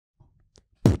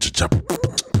Get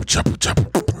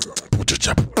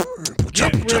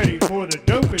ready for the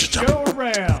dopest show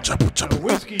around, the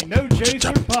Whiskey No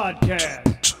Chaser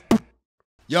podcast.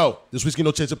 Yo, this Whiskey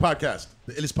No Chaser podcast,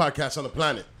 the illest podcast on the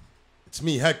planet. It's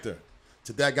me, Hector.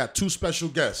 Today I got two special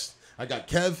guests. I got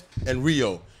Kev and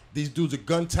Rio. These dudes are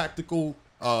gun tactical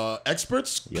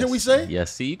experts, Yes. can we say?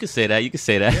 Yes, see, you can say that. You can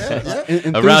say that. Yeah.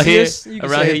 Around here, Enthusiasts, you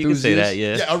can say that.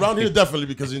 Yeah. Yeah, around here definitely,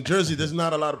 because in Jersey there's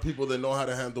not a lot of people that know how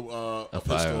to handle a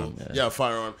pistol. firearm, Yeah, a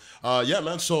firearm. Yeah,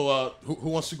 man. So who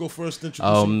wants to go first?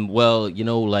 Introduce Well, you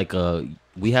know, like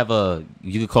we have a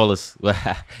you could call us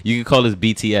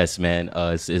BTS, man.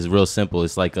 It's real simple.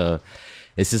 It's like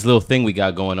it's this little thing we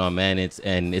got going on, man.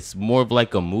 It's more of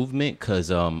like a movement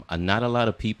because not a lot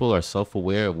of people are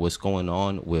self-aware of what's going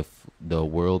on with the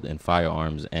world and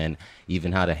firearms and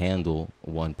even how to handle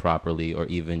one properly, or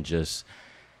even just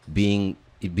being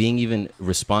even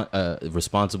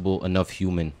responsible enough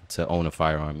human to own a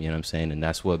firearm. You know what I'm saying? And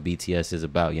that's what BTS is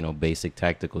about. You know, basic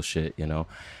tactical shit. You know,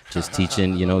 just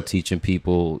teaching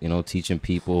people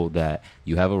that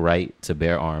you have a right to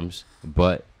bear arms,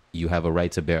 but you have a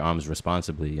right to bear arms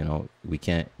responsibly. You know, we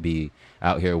can't be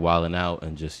out here wilding out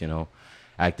and just, you know,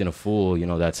 acting a fool. You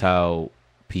know, that's how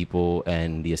people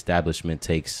and the establishment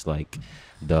takes just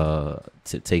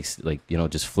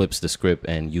flips the script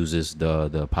and uses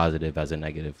the positive as a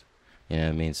negative. You know what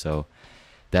I mean? So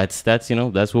that's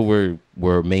what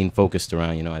we're main focused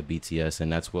around, you know, at BTS, and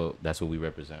that's what we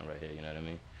represent right here. You know what I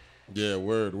mean? Yeah,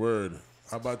 word.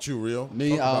 How about you, Rio?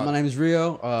 Me, my name is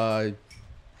Rio.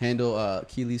 Handle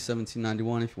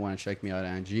Keely1791 if you want to check me out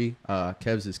on IG.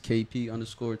 Kev's is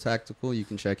KP_tactical. You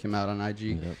can check him out on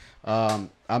IG. Yep.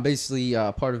 I'm basically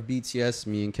part of BTS.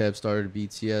 Me and Kev started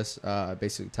BTS,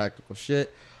 basically tactical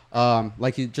shit.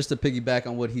 Just to piggyback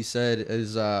on what he said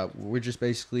is we're just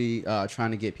basically trying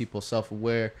to get people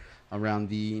self-aware around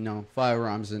the, you know,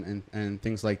 firearms and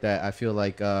things like that. I feel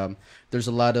like there's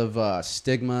a lot of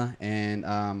stigma and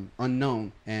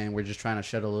unknown, and we're just trying to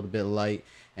shed a little bit of light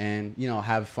and, you know,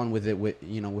 have fun with it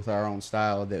with our own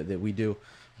style that we do.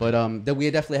 But that we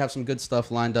definitely have some good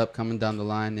stuff lined up coming down the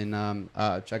line, and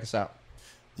check us out.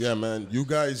 Yeah, man. You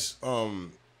guys,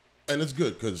 and it's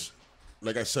good because,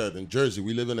 like I said, in Jersey,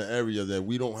 we live in an area that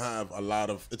we don't have a lot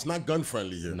of. It's not gun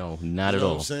friendly here. No, not at know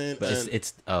all. What I'm saying? But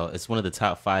it's one of the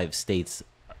top 5 states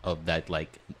of that,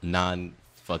 like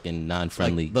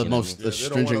non-friendly. Like the you know most what I mean?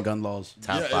 stringent gun laws.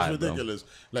 Top yeah, 5, it's ridiculous.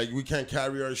 Bro. Like, we can't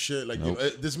carry our shit. Like, Nope.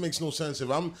 this makes no sense.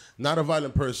 If I'm not a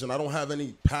violent person, I don't have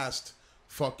any past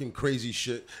fucking crazy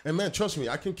shit. And man, trust me,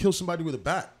 I can kill somebody with a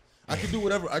bat. I can do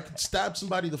whatever. I can stab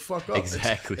somebody the fuck up.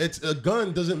 Exactly. It's a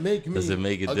gun doesn't make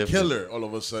me a killer all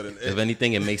of a sudden. If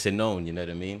anything, it makes it known. You know what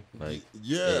I mean? Like,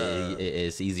 yeah,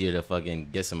 it's easier to fucking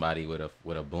get somebody with a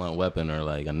blunt weapon or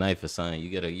like a knife or something.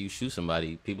 You shoot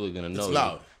somebody, people are gonna know. It's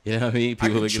loud. You know what I mean? I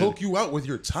People can choke you out with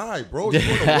your tie, bro. You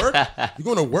going to work? You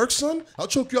going to work, son? I'll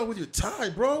choke you out with your tie,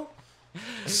 bro.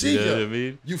 See You know ya. what I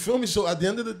mean? You feel me? So at the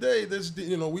end of the day,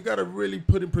 we got to really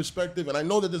put in perspective. And I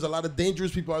know that there's a lot of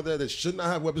dangerous people out there that should not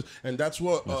have weapons. And that's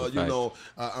what,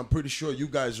 I'm pretty sure you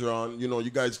guys are on. You know, you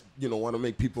guys, want to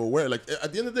make people aware. Like,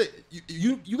 at the end of the day,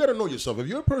 you got to know yourself. If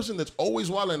you're a person that's always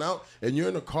wilding out and you're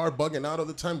in a car bugging out all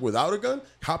the time without a gun,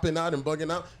 hopping out and bugging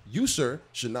out, you, sir,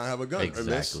 should not have a gun.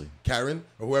 Exactly. Or miss, Karen,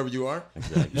 or whoever you are.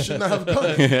 Exactly. You should not have a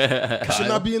gun. You should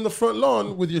not be in the front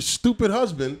lawn with your stupid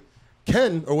husband,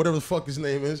 Ken, or whatever the fuck his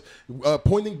name is,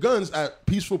 pointing guns at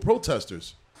peaceful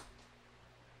protesters.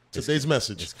 Today's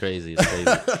message. It's crazy. It's crazy.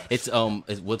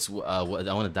 I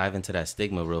want to dive into that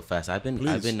stigma real fast. I've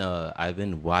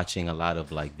been watching a lot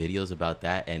of like videos about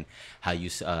that and how you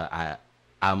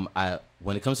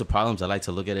when it comes to problems, I like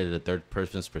to look at it at a third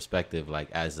person's perspective,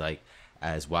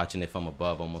 as watching it from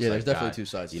above, almost. Yeah, like there's definitely God. two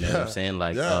sides. You know what I'm saying?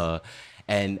 Like, Yeah.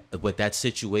 And with that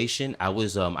situation, I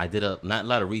was I did not a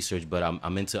lot of research, but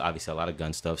I'm into obviously a lot of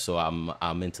gun stuff. So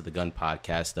I'm into the gun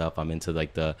podcast stuff. I'm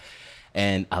into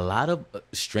and a lot of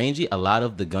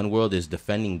the gun world is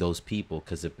defending those people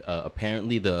because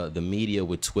apparently the media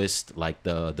would twist like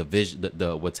the vision,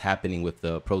 the what's happening with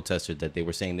the protesters, that they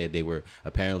were saying that they were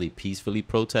apparently peacefully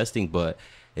protesting, but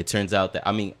it turns out that,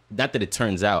 not that it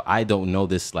turns out, I don't know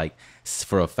this like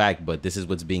for a fact, but this is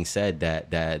what's being said, that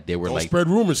they were Don't like spread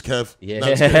rumors, Kev. Yeah.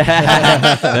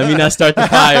 Let me not start the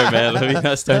fire, man. Let me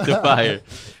not start the fire.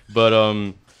 But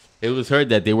it was heard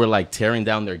that they were like tearing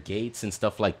down their gates and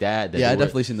stuff like that. Yeah, I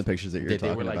definitely seen the pictures that you're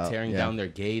talking about. They were like about. tearing down their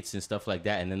gates and stuff like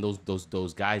that. And then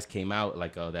those guys came out,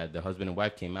 like that the husband and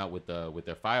wife came out with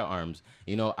their firearms.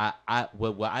 You know,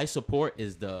 what I support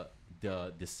is the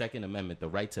Second Amendment, the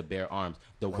right to bear arms.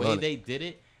 The way they did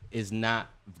it is not,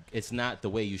 it's not the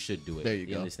way you should do it. There you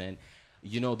go. Understand?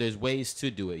 there's ways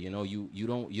to do it. You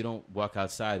don't walk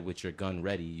outside with your gun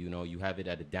ready. You have it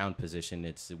at a down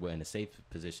position. We're in a safe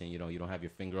position. You don't have your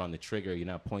finger on the trigger. You're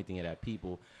not pointing it at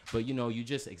people. But you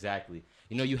just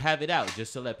you have it out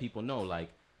just to let people know, like,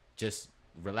 just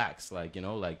relax, like,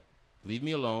 like, leave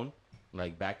me alone,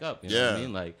 like, back up. You know what I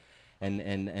mean? Like,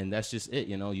 and that's just it.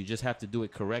 You just have to do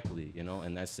it correctly.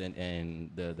 And that's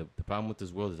and the problem with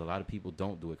this world is a lot of people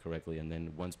don't do it correctly, and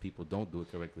then once people don't do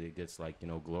it correctly, it gets like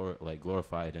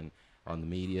glorified and on the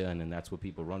media, and then that's what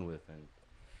people run with. And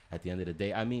at the end of the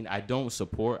day, I mean, I don't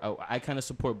support. I kind of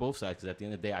support both sides, because at the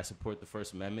end of the day, I support the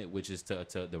First Amendment, which is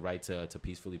to the right to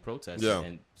peacefully protest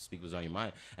and speak what's on your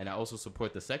mind, and I also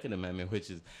support the Second Amendment,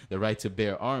 which is the right to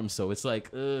bear arms. So it's like,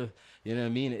 you know what I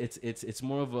mean? It's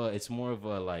more of it's more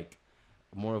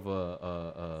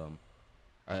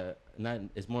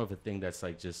of a thing that's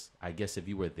like, just, I guess if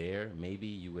you were there, maybe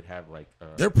you would have like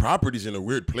their property's in a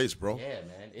weird place, bro. Yeah,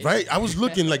 man. Right? I was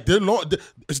looking like their lawn.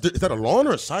 Is that a lawn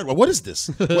or a sidewalk? What is this?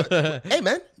 Hey,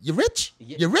 man, you rich?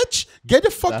 You rich? Get the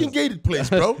fucking gated place,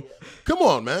 bro. Come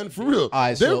on, man, for real.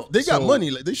 Right, they got money.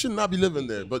 Like, they should not be living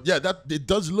there. But yeah, it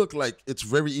does look like it's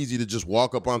very easy to just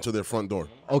walk up onto their front door.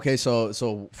 Okay,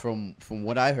 so from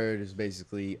what I heard is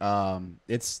basically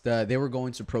they were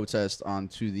going to protest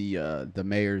onto the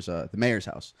mayor's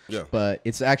house. Yeah. But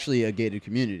it's actually a gated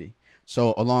community.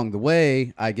 So along the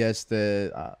way, I guess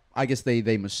they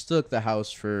mistook the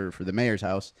house for the mayor's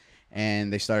house,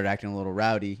 and they started acting a little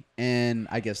rowdy, and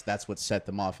I guess that's what set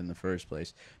them off in the first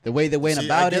place. The way they went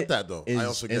about it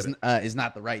is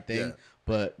not the right thing. Yeah.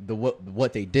 But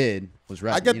what they did was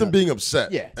right. I get them being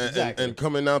upset. Yeah, exactly. And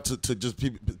coming out to just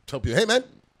tell people, hey, man,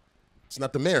 it's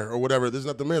not the mayor or whatever. This is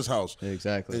not the mayor's house.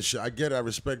 Exactly. And shit, I get it. I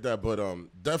respect that. But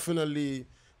definitely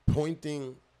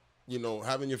pointing,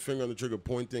 having your finger on the trigger,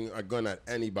 pointing a gun at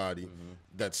anybody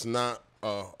that's not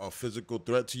a physical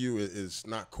threat to you is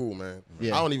not cool, man.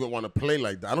 Yeah. I don't even want to play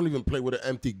like that. I don't even play with an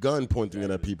empty gun pointing it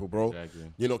at people, bro.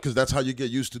 Exactly. Because that's how you get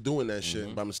used to doing that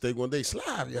shit. By mistake, one day,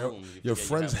 slap, your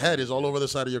friend's head is all over the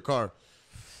side of your car.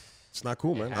 It's not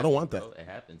cool, man. I don't want that. Bro. It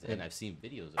happens, and I've seen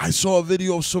videos of I saw a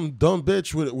video of some dumb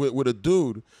bitch with a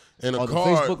dude in a car.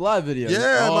 The Facebook Live video.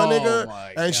 Yeah, my nigga. My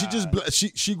and God.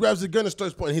 she grabs the gun and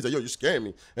starts pointing. He's like, yo, you scaring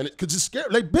me. And because it's scary.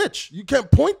 Like, bitch, you can't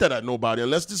point that at nobody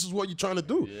unless this is what you're trying to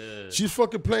do. Yeah. She's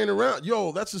fucking playing around.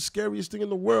 Yo, that's the scariest thing in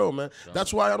the world, man.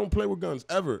 That's why I don't play with guns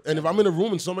ever. And if I'm in a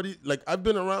room and somebody, like, I've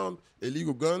been around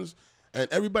illegal guns, and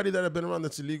everybody that I've been around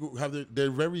that's illegal they're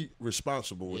very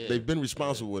responsible. Yeah. They've been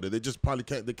responsible with it. They just probably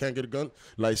can't get a gun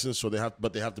license, so they have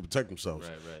to protect themselves.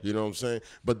 Right. You know what I'm saying?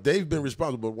 But they've been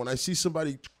responsible. But when I see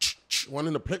somebody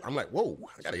wanting to play, I'm like, whoa,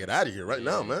 I gotta get out of here right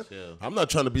now, man. Chill. I'm not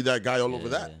trying to be that guy all over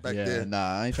that back there.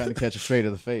 Nah, I ain't trying to catch a straight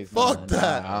to the face. Fuck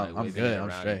that. Like, I'm waving good. it I'm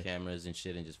around straight. in cameras and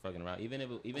shit, and just fucking around.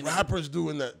 Even Rappers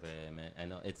doing that. Yeah, man. I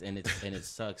know and it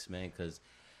sucks, man, because,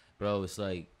 bro, it's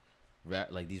like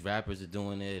these rappers are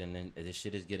doing it, and then this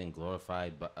shit is getting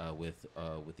glorified, with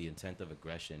the intent of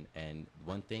aggression. And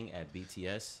one thing at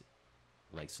BTS,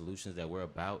 like, solutions that we're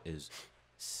about is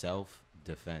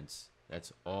self-defense.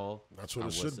 That's all. That's what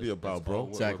it should be about, bro.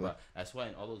 Exactly. That's why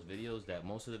in all those videos,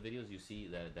 most of the videos you see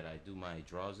that I do my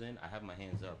draws in, I have my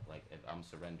hands up, like, if I'm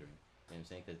surrendering. You know what I'm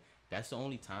saying? Because that's the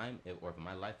only time, or if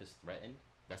my life is threatened,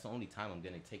 that's the only time I'm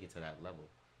gonna take it to that level.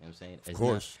 You know what I'm saying? Of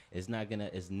course. It's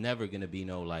never gonna be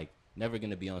no, like, never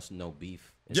gonna be on no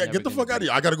beef. Yeah, get the fuck out of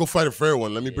here. I gotta go fight a fair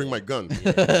one. Let me bring my gun.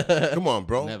 Yeah. Come on,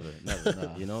 bro. Never.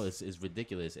 Nah. It's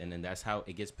ridiculous, and then that's how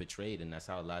it gets portrayed, and that's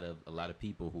how a lot of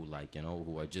people who, like,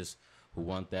 who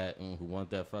want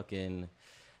that fucking,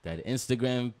 that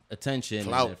Instagram attention,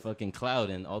 Clout. and that fucking clout,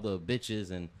 and all the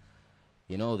bitches, and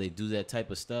they do that type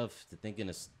of stuff to thinking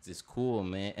it's cool,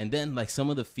 man. And then, like, some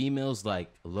of the females, like,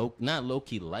 not low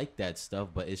key like that stuff,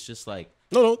 but it's just like,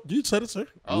 no, you said it, sir.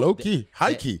 Low key,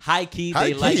 high key,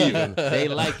 they like it. They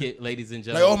like it, ladies and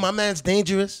gentlemen. Like, oh, my man's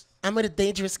dangerous. I'm a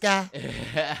dangerous guy.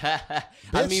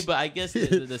 I mean, but I guess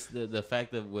the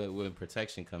fact that when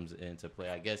protection comes into play,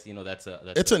 I guess that's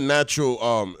it's a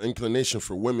natural inclination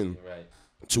for women right.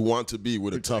 to want to be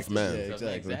with a tough man. Yeah,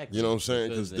 exactly. You know what I'm saying?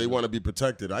 Because they want to be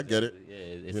protected. I get it. Yeah,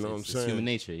 it's, you know what I'm saying? It's human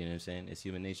nature. You know what I'm saying? It's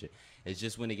human nature. It's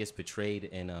just when it gets portrayed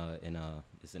it's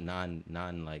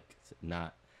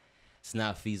a it's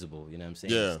not feasible. You know what I'm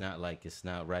saying? Yeah. It's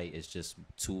not right. It's just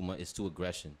too much. It's too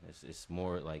aggression. It's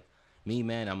more like me,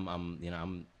 man.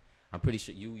 I'm pretty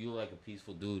sure you like a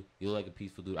peaceful dude. You like a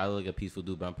peaceful dude. I look like a peaceful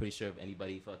dude. But I'm pretty sure if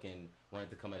anybody fucking wanted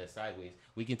to come at us sideways,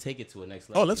 we can take it to a next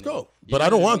level. Oh, let's go. But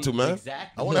I don't want to, man.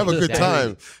 Exactly. I want to have a good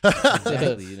time.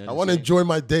 Exactly. I want to enjoy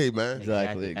my day, man.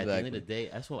 Exactly. At the end of the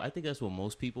day, I think that's what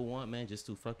most people want, man. Just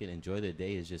to fucking enjoy their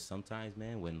day. Is just sometimes,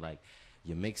 man, when, like,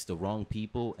 you mix the wrong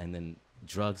people, and then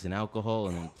drugs and alcohol,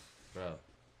 and then, bro,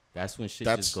 that's when shit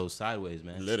just goes sideways,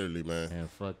 man. Literally, man.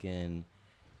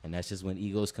 And that's just when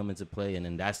egos come into play, and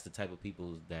then that's the type of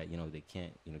people that they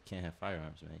can't have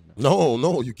firearms, man.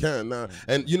 No, you can't. Nah.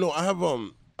 And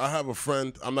I have a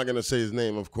friend. I'm not gonna say his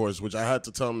name, of course, which I had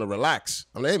to tell him to relax.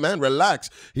 I'm like, hey man,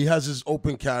 relax. He has his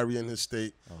open carry in his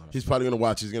state. He's probably gonna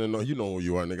watch. He's gonna know. You know who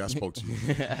you are, nigga. I spoke to you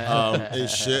and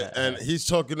shit. And he's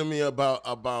talking to me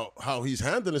about how he's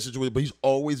handling the situation. But he's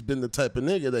always been the type of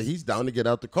nigga that he's down to get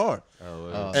out the car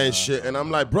and shit. And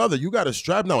I'm like, brother, you got a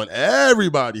strap now, and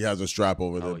everybody has a strap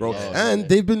over there, bro. And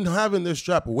they've been having their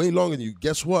strap way longer than you.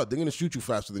 Guess what? They're gonna shoot you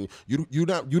faster than you. You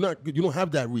don't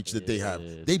have that reach that they have.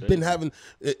 They've been having.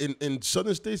 In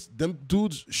southern states, them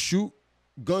dudes shoot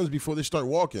guns before they start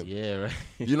walking. Yeah, right.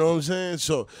 You know what I'm saying?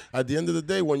 So at the end of the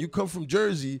day, when you come from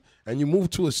Jersey and you move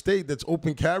to a state that's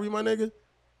open carry, my nigga,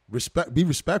 be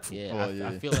respectful. Yeah,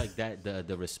 I feel like that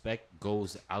the respect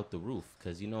goes out the roof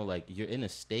because like you're in a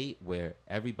state where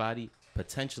everybody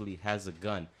potentially has a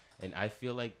gun. And I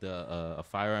feel like a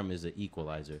firearm is an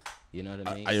equalizer. You know what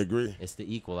I mean? I agree. It's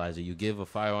the equalizer. You give a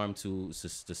firearm to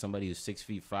somebody who's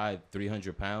 6'5",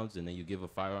 300 pounds, and then you give a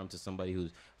firearm to somebody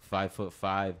who's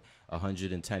 5'5",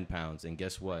 110 pounds. And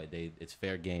guess what? It's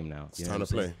fair game now. It's time to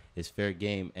play. It's fair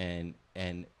game. And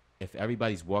if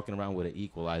everybody's walking around with an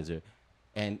equalizer,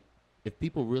 and if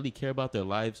people really care about their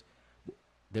lives,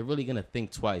 they're really going to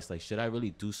think twice. Like, should I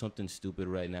really do something stupid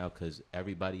right now? Because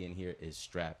everybody in here is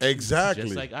strapped. Exactly.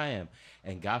 Just like I am.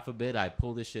 And God forbid I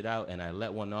pull this shit out and I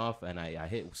let one off and I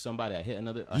hit somebody, I hit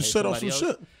another. You set off some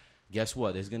shit. Guess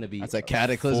what? There's going to be that's a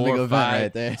cataclysmic 4, event 5,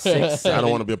 right there. 6, 7, I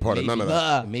don't want to be a part of none of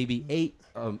that. Maybe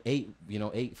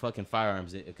eight fucking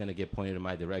firearms that are going to get pointed in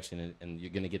my direction, and you're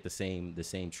going to get the same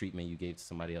treatment you gave to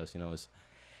somebody else.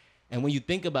 And when you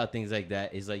think about things like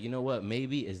that, it's like, you know what?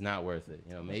 Maybe it's not worth it.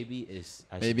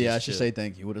 Maybe I should say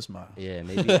thank you with a smile. Yeah,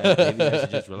 maybe I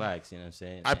should just relax. You know what I'm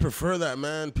saying? I prefer that,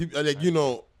 man. People, like,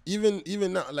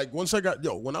 even now, like once I got,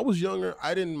 when I was younger,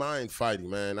 I didn't mind fighting,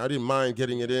 man. I didn't mind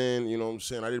getting it in. You know what I'm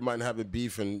saying? I didn't mind having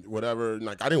beef and whatever.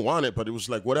 Like I didn't want it, but it was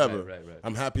like whatever. Right.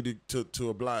 I'm happy to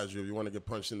oblige you if you want to get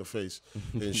punched in the face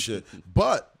and shit.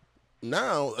 But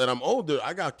now that I'm older,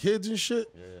 I got kids and shit,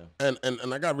 and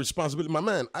I got responsibility. My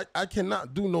man, I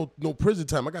cannot do no prison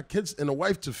time. I got kids and a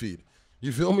wife to feed.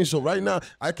 You feel me? So right now,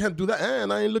 I can't do that,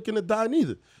 and I ain't looking to die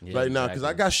neither right now because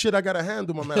I got shit I got to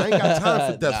handle, my man. I ain't got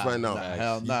time for death right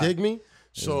now. You dig me?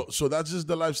 So that's just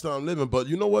the lifestyle I'm living. But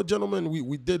you know what, gentlemen?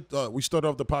 We started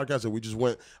off the podcast and we just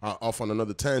went off on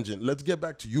another tangent. Let's get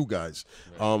back to you guys.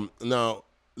 Now,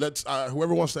 let's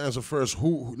whoever wants to answer first.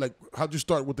 How'd you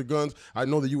start with the guns? I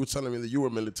know that you were telling me that you were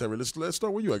military. Let's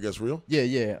start with you, I guess, Rio.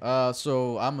 Yeah.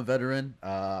 So I'm a veteran.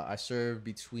 I served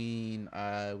between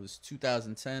it was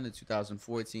 2010 to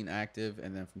 2014 active,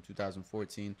 and then from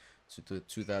 2014 to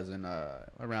 2000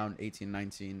 around 18,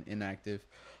 19 inactive.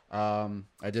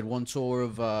 I did one tour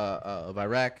of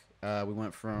Iraq. We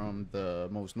went from the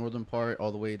most northern part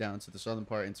all the way down to the southern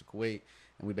part into Kuwait,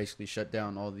 and we basically shut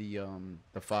down all the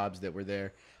FOBs that were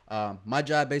there. My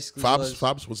job basically was...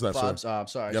 FOBs? What's that, FOBs, sir?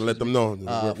 sorry. Gotta let them know.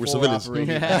 We're civilians. There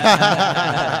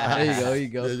you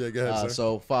go. Yeah, go ahead, sir.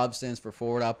 So FOB stands for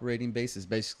Forward Operating Base. It's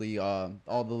basically all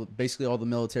the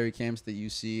military camps that you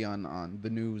see on the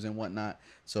news and whatnot.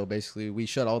 So basically, we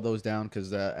shut all those down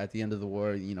because at the end of the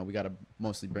war, we got to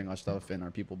mostly bring our stuff and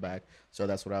our people back. So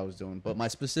that's what I was doing. But my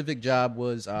specific job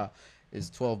is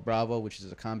 12 Bravo, which is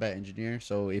a combat engineer.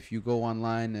 So if you go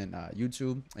online and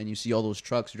YouTube and you see all those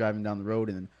trucks driving down the road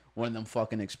and one of them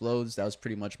fucking explodes, that was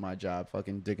pretty much my job,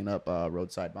 fucking digging up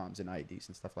roadside bombs and IEDs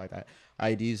and stuff like that.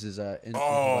 IEDs is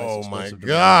oh my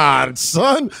god,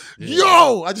 son.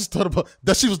 Yo, I just thought about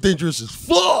that. Shit was dangerous as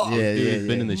fuck. Yeah.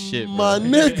 Been in the shit, bro. My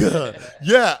nigga.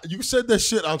 Yeah, you said that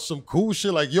shit on some cool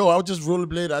shit. Like, yo, I was just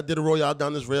rollerblade. I did a royale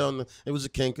down this rail, and it was a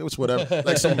kink. It was whatever.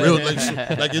 Like some real,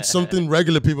 like it's something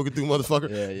regular people could do, motherfucker.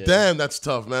 Yeah. Damn, that's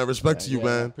tough, man. Respect to you,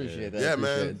 man. Appreciate that. Yeah,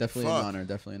 man. It. Definitely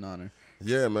an honor.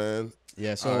 Yeah, man.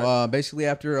 Yeah, so basically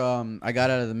after I got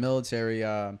out of the military,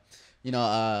 I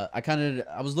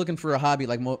was looking for a hobby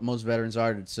like most veterans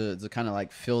are to kind of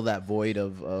like fill that void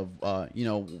of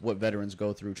what veterans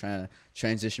go through trying to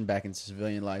transition back into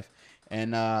civilian life.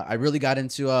 And I really got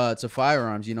into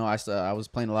firearms. I was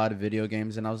playing a lot of video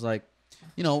games, and I was like,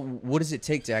 what does it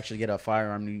take to actually get a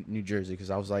firearm in New Jersey? Because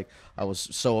I was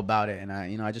so about it, and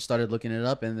I just started looking it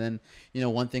up, and then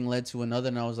one thing led to another,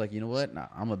 and I was like, you know what? Nah,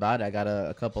 I'm about it. I got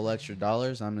a couple extra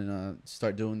dollars. I'm gonna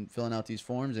start filling out these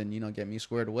forms, and get me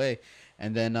squared away.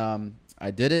 And then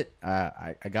I did it.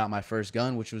 I got my first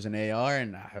gun, which was an AR,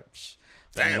 and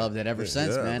I loved it ever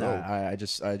since, man. I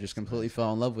just completely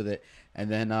fell in love with it, and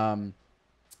then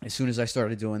as soon as I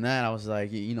started doing that, I was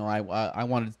like, you know, I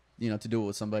wanted, you know, to do it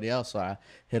with somebody else. So I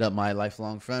hit up my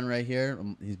lifelong friend right here.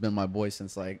 He's been my boy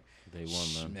since like Day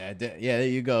one, man. yeah, there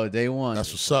you go, day one.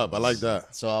 That's what's up. I like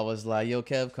that. So I was like, yo,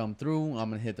 Kev, come through. I'm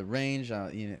gonna hit the range. You know,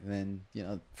 and then, you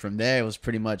know, from there it was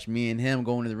pretty much me and him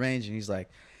going to the range, and he's like,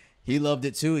 he loved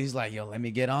it too. He's like, yo, let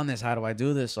me get on this. How do I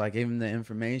do this? So I gave him the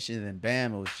information, and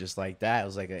bam, it was just like that. It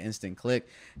was like an instant click,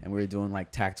 and we were doing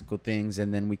like tactical things,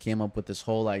 and then we came up with this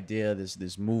whole idea,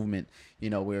 this movement. You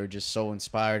know, we were just so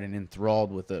inspired and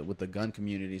enthralled with the gun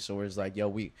community. So it was like, yo,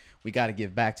 we got to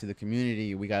give back to the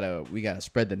community. We gotta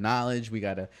spread the knowledge. We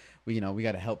gotta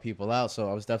help people out. So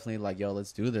I was definitely like, yo,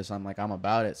 let's do this. I'm like, I'm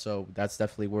about it. So that's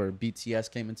definitely where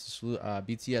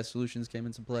BTS Solutions came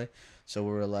into play. So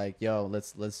we were like, yo,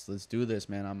 let's do this,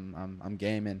 man. I'm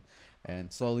gaming,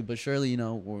 and slowly but surely, you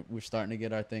know, we're starting to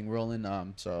get our thing rolling.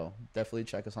 So definitely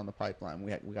check us on the pipeline.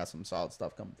 We got some solid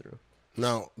stuff coming through.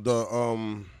 Now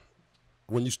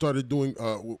when you started doing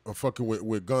fucking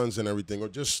with guns and everything, or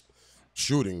just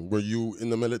shooting, were you in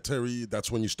the military?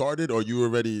 That's when you started, or you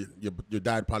already your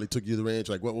dad probably took you to the range?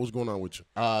 Like what was going on with you?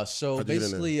 So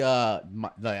basically,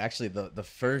 actually the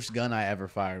first gun I ever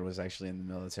fired was actually in the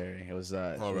military. It was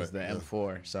the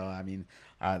M4. So I mean,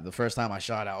 the first time I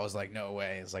shot, I was like, no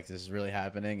way. It's like, this is really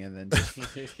happening. And then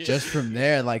just from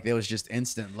there, like, there was just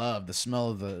instant love. The smell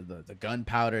of the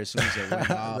gunpowder as soon as it went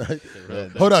off.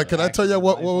 Hold on, can I tell you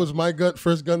what was my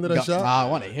first gun that I shot? I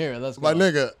want to hear it. Let's go. My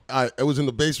nigga, it was in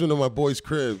the basement of my boy's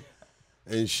crib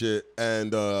and shit.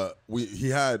 And he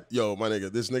had, my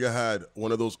nigga, this nigga had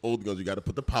one of those old guns. You got to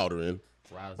put the powder in.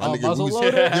 Wow. My nigga,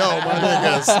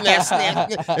 my nigga,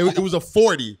 snap. It was a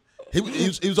 40. He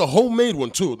was a homemade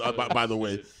one too, by the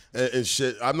way, and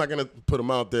shit. I'm not gonna put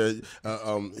him out there.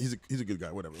 He's a good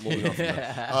guy. Whatever. Moving on from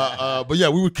that. But yeah,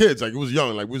 we were kids. Like, it was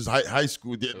young. Like, we was high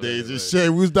school days and shit.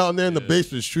 We was down there in the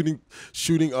basement shooting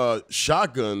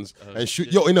shotguns and shoot.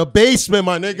 Yo, in the basement,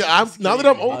 my nigga. Now that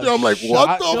I'm older, I'm like,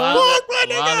 what the fuck, my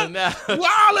nigga?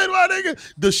 Wildin', my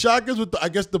nigga. The shotguns with I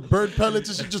guess the bird pellets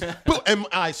and shit just boom. And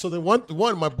so then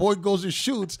one my boy goes and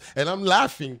shoots, and I'm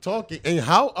laughing, talking, and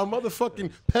how a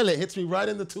motherfucking pellet hits me right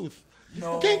in the tooth.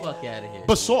 No, fuck out of here.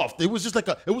 But soft. It was just like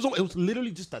it was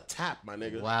literally just a tap, my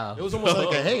nigga. Wow. It was almost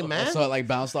like a hey, man. So it like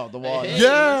bounced off the wall.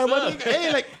 Yeah, my nigga.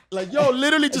 Hey, like yo,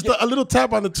 literally just a little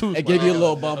tap on the tooth. It gave you a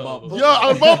little bump. Yo,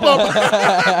 a bump.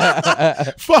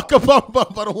 Fuck a bump.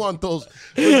 I don't want those.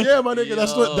 But yeah, my nigga,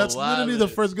 that's literally the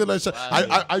first gun I shot.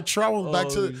 I traveled back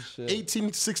to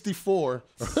 1864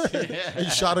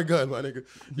 and shot a gun, my nigga.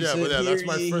 Yeah, but yeah, that's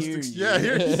my first. Yeah,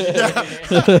 here.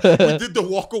 We did the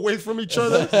walk away from each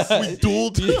other. We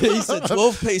dueled. He said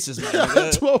 12 paces,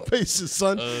 man. 12 paces,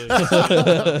 son.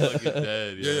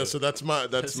 Yeah, so that's my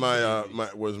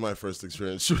was my first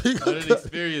experience. What an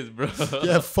experience, bro.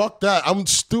 Yeah, fuck that. I'm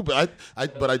stupid.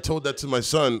 But I told that to my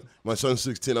son. My son's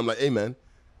 16. I'm like, hey, man,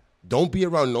 don't be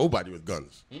around nobody with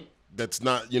guns. That's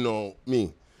not,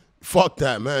 me. Fuck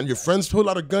that, man. Your friends pull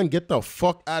out a gun, get the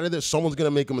fuck out of there. Someone's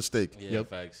gonna make a mistake. Yeah,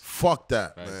 facts. Fuck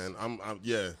that, Facts. man.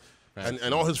 Facts.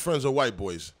 And all his friends are white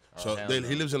boys. So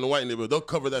he lives in the white neighborhood. They'll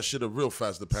cover that shit up real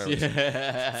fast, the parents.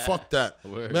 Yeah. Fuck that.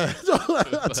 Word. Man.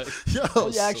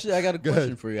 Actually, I got a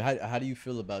question for you. How do you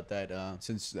feel about that?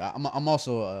 Since I'm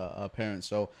also a parent,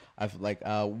 so I've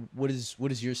what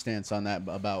is your stance on that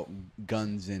about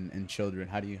guns and children?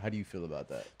 How do you feel about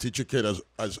that? Teach your kid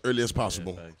as early as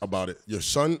possible about it. Your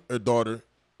son or daughter,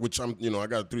 which I got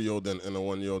a 3-year-old and a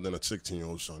 1-year-old and a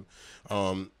 16-year-old son.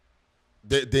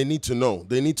 They need to know.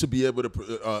 They need to be able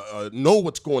to know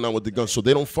what's going on with the gun, so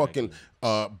they don't fucking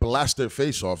blast their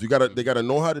face off. They gotta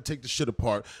know how to take the shit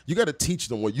apart. You gotta teach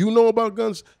them what you know about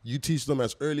guns. You teach them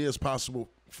as early as possible.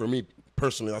 For me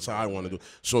personally, that's how I want to do.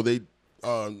 So they,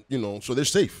 so they're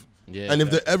safe. Yeah. And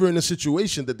if they're ever in a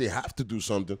situation that they have to do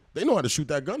something, they know how to shoot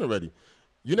that gun already.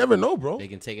 You never know, bro. They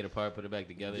can take it apart, put it back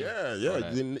together. Yeah.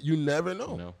 You never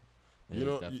know.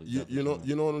 Yeah, you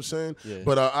know what I'm saying? Yeah.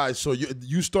 But all right, so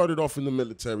you started off in the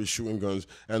military shooting guns,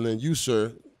 and then you,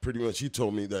 sir, pretty much he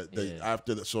told me that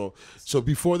after that. So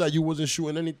before that, you wasn't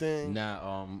shooting anything.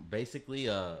 Nah. Basically,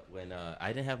 when I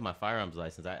didn't have my firearms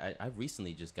license, I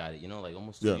recently just got it. Like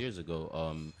almost 2 years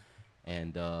ago.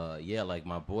 And like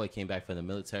my boy came back from the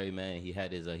military, man. He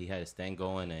had his thing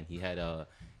going, and he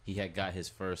had got his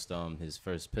first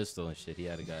pistol and shit. He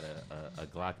had got a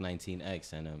Glock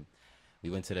 19X, and we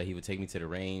went to he would take me to the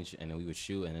range, and then we would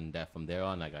shoot, and then from there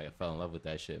on, I fell in love with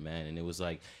that shit, man. And it was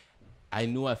like, I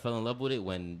knew I fell in love with it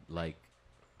when,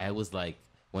 I was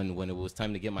when it was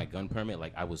time to get my gun permit,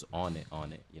 like I was on it.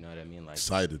 You know what I mean? Like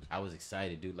Excited. I was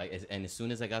excited, dude. Like, and as soon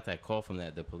as I got that call from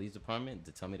the police department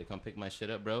to tell me to come pick my shit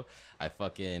up, bro, I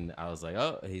was like,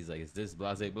 oh, he's like, is this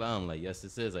blase blah? I'm like, yes,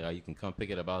 this is. Like, oh, you can come pick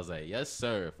it up. I was like, yes,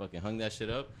 sir. Fucking hung that shit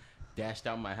up, dashed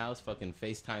out my house, fucking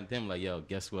FaceTimed him, like, yo,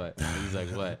 guess what? And he's like,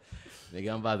 what? Nigga,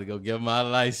 I'm about to go get my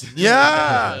license.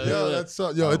 Yeah,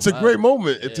 it's a great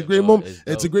moment. It's a great moment.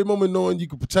 It's a great moment knowing you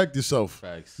can protect yourself.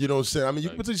 Facts. You know what I'm saying? I mean, you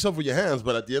can protect yourself with your hands,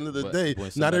 but at the end of the day, when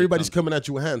not everybody's coming at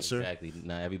you with hands, sir. Exactly.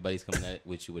 Not everybody's coming at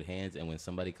with you with hands, and when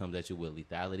somebody comes at you with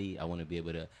lethality, I want to be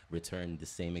able to return the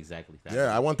same exact lethality.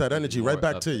 Yeah, I want that energy right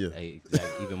back to you.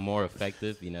 Exactly. Even more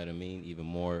effective. You know what I mean? Even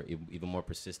more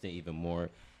persistent. Even more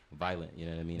violent. You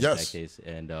know what I mean? Yes. In that case,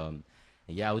 and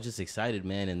yeah, I was just excited,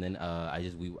 man. And then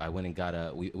I went and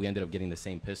got we ended up getting the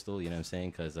same pistol. You know what I'm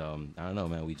saying? Because I don't know,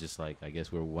 man. We just like, I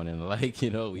guess we're one and alike. You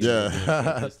know? We ended up getting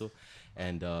the same pistol.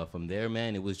 And from there,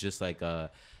 man, it was just like I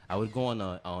would go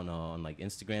on like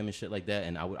Instagram and shit like that,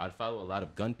 and I'd follow a lot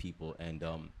of gun people, and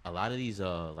a lot of these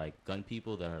like gun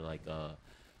people that are like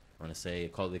I want to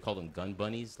say they call them gun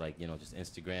bunnies, like, you know, just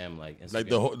Instagram. Like the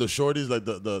shorties, like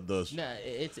the nah,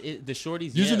 it's the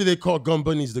shorties. Usually they call gun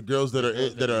bunnies the girls that are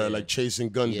yeah. like chasing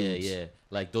gun dudes. Yeah,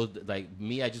 like those, like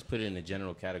me, I just put it in a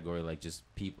general category, like just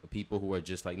people who are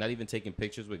just like not even taking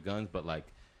pictures with guns, but like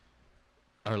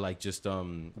are like just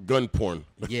gun porn.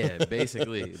 Yeah,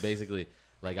 basically.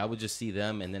 Like I would just see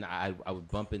them, and then I would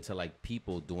bump into like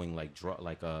people doing like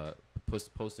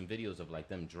posting videos of like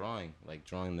them drawing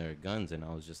their guns, and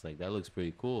I was just like, that looks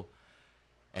pretty cool,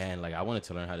 and like I wanted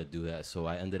to learn how to do that. So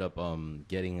I ended up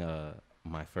getting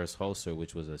my first holster,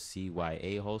 which was a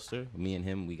CYA holster. Me and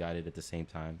him, we got it at the same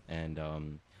time, and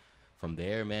from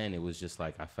there, man, it was just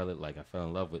like I fell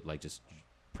in love with like just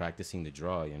practicing to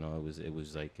draw. You know, it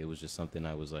was just something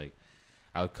I was like.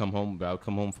 I would come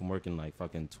home from working like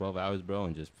fucking 12 hours, bro,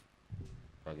 and just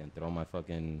fucking throw my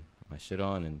shit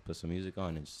on and put some music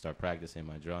on and just start practicing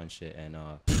my drawing shit. And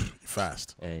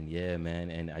fast. And yeah, man,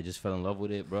 and I just fell in love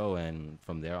with it, bro. And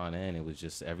from there on in, it was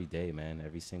just every day, man,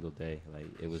 every single day. Like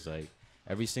it was like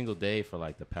every single day for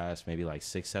like the past maybe like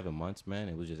 6-7 months, man.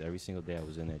 It was just every single day I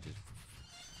was in there just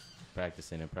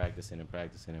practicing. And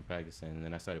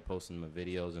then I started posting my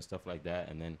videos and stuff like that.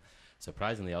 And then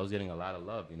surprisingly, I was getting a lot of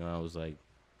love. You know, I was like,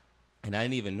 and I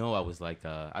didn't even know I was like,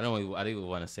 I didn't even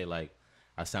want to say like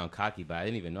I sound cocky, but I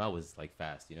didn't even know I was like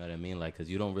fast. You know what I mean? Like, cause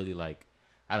you don't really like,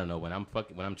 I don't know, when I'm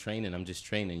training, I'm just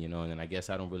training, you know, and then I guess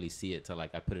I don't really see it till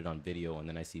like I put it on video and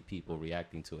then I see people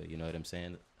reacting to it. You know what I'm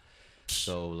saying?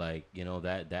 So like, you know,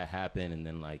 that happened, and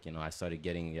then like, you know, I started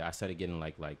getting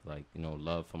like you know,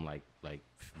 love from like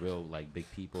real like big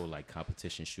people, like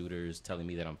competition shooters telling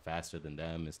me that I'm faster than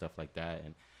them and stuff like that,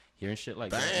 and hearing shit like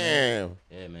that. Damn.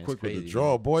 Yeah, man. Quick crazy, with the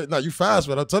draw, boy. Nah, you fast,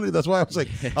 man. I'm telling you, that's why I was like,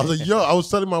 yo, I was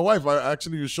telling my wife, I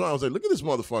actually was showing, I was like, look at this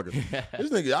motherfucker. This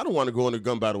nigga, I don't want to go in a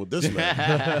gun battle with this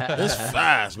man. It's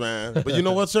fast, man. But you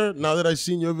know what, sir? Now that I've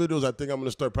seen your videos, I think I'm gonna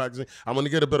start practicing. I'm gonna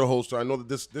get a better holster. I know that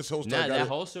this holster. Nah, that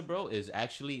holster, bro, is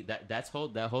actually that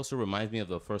holster reminds me of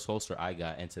the first holster I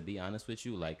got. And to be honest with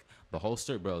you, like the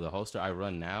holster I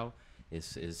run now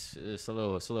is a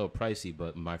little pricey,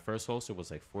 but my first holster was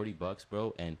like $40,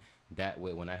 bro, and that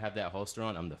way, when I have that holster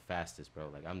on, I'm the fastest, bro.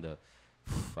 Like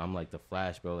I'm like the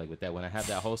Flash, bro. Like with that, when I have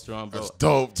that holster on, bro, that's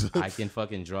dope. I can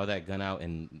fucking draw that gun out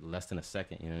in less than a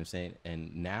second. You know what I'm saying?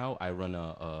 And now I run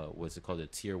what's it called, a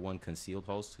tier 1 concealed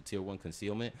holster, tier 1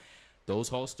 concealment. Those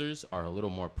holsters are a little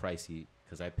more pricey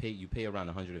because you pay around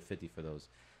 $150 for those.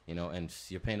 You know, and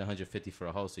you're paying $150 for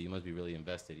a holster. You must be really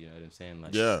invested. You know what I'm saying?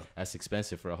 Like, yeah, that's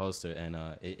expensive for a holster, and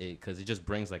because it just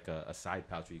brings like a side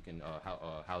pouch where you can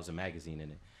house a magazine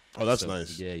in it. Oh, that's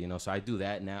nice. Yeah, you know, so I do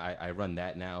that now. I run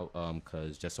that now,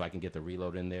 cause just so I can get the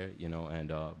reload in there, you know.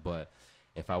 And but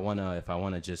if I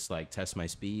wanna just like test my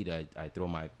speed, I throw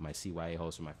my CYA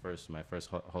holster, my first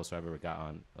holster I've ever got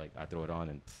on. Like I throw it on,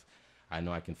 and I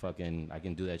know I can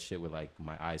do that shit with like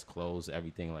my eyes closed,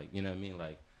 everything. Like, you know what I mean?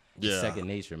 Like, it's second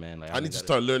nature, man. Like I need to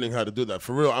start learning how to do that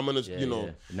for real. I'm gonna, you know.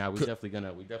 Yeah. Now we're definitely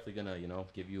gonna, you know,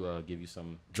 give you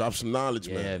some drop some knowledge,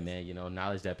 man. Yeah, man. You know,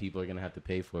 knowledge that people are gonna have to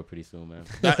pay for pretty soon, man.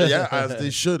 Yeah, as they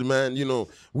should, man. You know,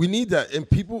 we need that, and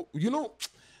people, you know,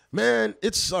 man,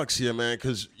 it sucks here, man,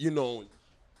 because you know.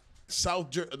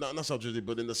 Not South Jersey,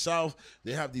 but in the South,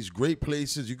 they have these great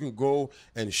places you can go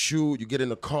and shoot. You get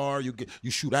in a car, you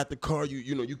shoot at the car.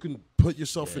 You know, you can put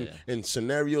yourself in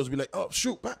scenarios. Be like, oh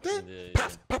shoot, paf,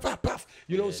 paf, paf.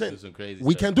 You know what I'm saying? Some crazy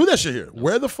we stuff. can't do that shit here. No.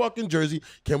 Where the fuck in Jersey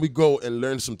can we go and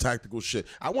learn some tactical shit?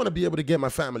 I want to be able to get my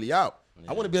family out.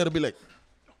 Yeah. I want to be able to be like,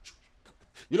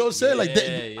 You know what I'm saying?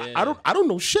 Like, I don't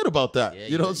know shit about that. Yeah,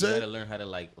 you know what I'm saying? You gotta learn how to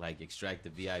like extract the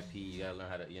VIP. You gotta learn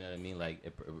how to, you know what I mean? Like,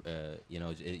 you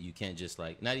know, you can't just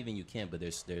like, not even you can, but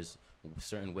there's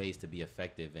certain ways to be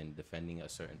effective in defending a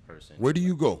certain person. Where do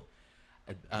you go?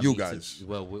 I You mean, guys.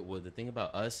 Well, the thing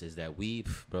about us is that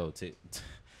bro,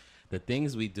 the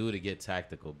things we do to get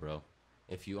tactical, bro.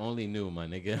 If you only knew, my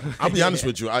nigga. I'll be honest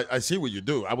with you. I see what you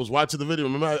do. I was watching the video.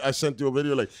 Remember, I sent you a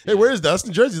video like, "Hey, where is that? That's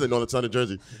in Jersey." Like, no, that's not in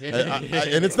Jersey.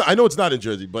 And it's not. I know it's not in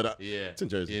Jersey, but it's in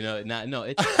Jersey. You know, no,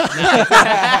 it's.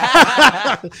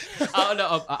 Oh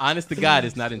no! Honest to God,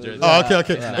 it's not in Jersey. Oh,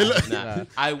 okay. Nah.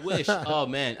 I wish. Oh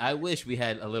man, I wish we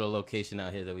had a little location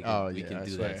out here that we can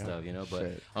do that stuff. You know,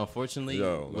 but unfortunately,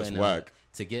 that's whack.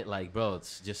 To get like, bro,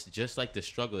 it's just like the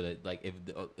struggle that like if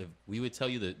we would tell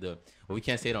you the well, we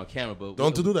can't say it on camera, but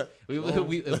don't do that. We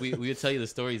would tell you the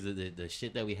stories of the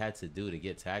shit that we had to do to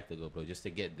get tactical, bro, just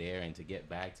to get there and to get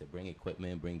back, to bring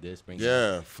equipment, bring this, bring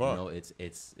that. Fuck. You know,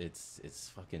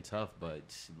 it's fucking tough, but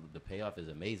the payoff is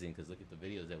amazing because look at the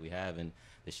videos that we have and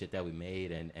the shit that we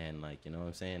made and like, you know what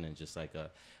I'm saying, and just like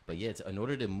but yeah, in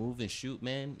order to move and shoot,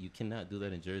 man, you cannot do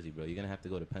that in Jersey, bro. You're gonna have to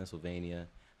go to Pennsylvania,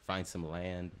 find some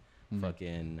land.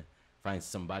 Fucking find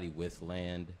somebody with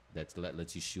land that's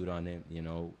lets you shoot on it, you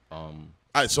know. All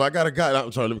right, so I got a guy.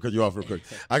 I'm sorry, let me cut you off real quick.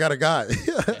 I got a guy.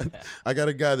 I got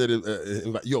a guy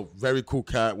that very cool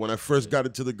cat. When I first got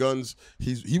into the guns,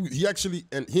 he actually,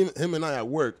 and him and I at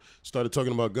work started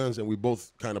talking about guns, and we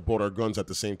both kind of bought our guns at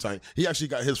the same time. He actually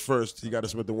got his first. He got a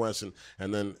Smith & Wesson,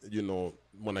 and then, you know,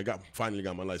 when I finally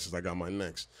got my license, I got my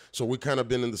next. So we kind of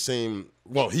been in the same.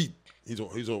 Well, He's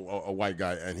a white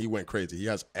guy, and he went crazy. He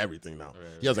has everything now.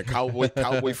 Right. He has a cowboy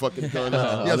fucking gun.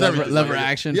 He has everything. Lever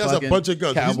action. He has a bunch of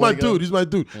guns. He's my dude. He's my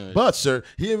dude. Right. But sir,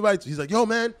 he's like, yo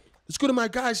man, let's go to my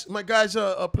guy's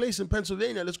place in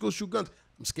Pennsylvania. Let's go shoot guns.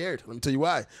 I'm scared. Let me tell you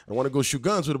why. I want to go shoot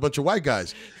guns with a bunch of white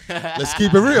guys. Let's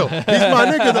keep it real. He's my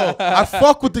nigga, though. I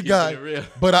fuck with the guy.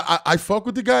 But I fuck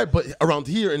with the guy, but around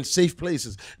here in safe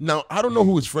places. Now, I don't know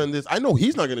who his friend is. I know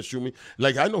he's not going to shoot me.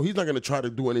 Like, I know he's not going to try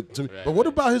to do anything to me. Right, but what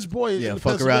about his boy in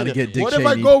fuck around and get Dick What Cheney. if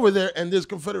I go over there and there's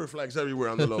Confederate flags everywhere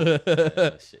on the low?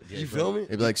 You feel me?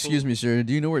 They'd be like, excuse me, sir.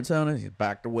 Do you know where it's at?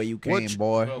 Back the way you came,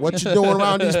 boy. What you doing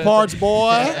around these parts,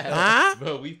 boy? Huh?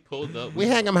 Bro, we pulled up. We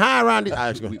hang them high around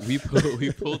these.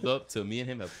 We pulled up to me and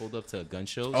him have pulled up to gun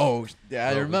shows. Oh, yeah,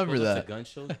 I remember that. To gun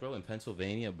shows, bro, in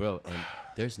Pennsylvania, bro, and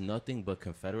there's nothing but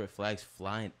Confederate flags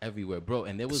flying everywhere, bro.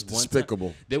 And there was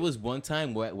there was one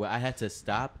time where I had to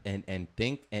stop and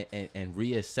think and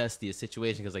reassess the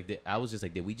situation because like I was just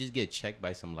like, did we just get checked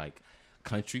by some like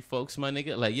country folks, my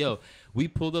nigga? Like, yo, we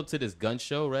pulled up to this gun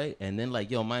show, right? And then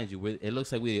like, yo, mind you, it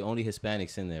looks like we're the only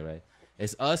Hispanics in there, right?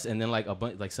 It's us and then like a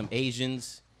bunch, like some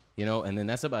Asians. You know, and then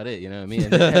that's about it. You know what I mean?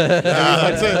 And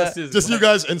that's it. Just white. You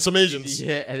guys and some Asians.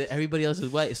 Yeah, and everybody else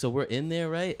is white. So we're in there,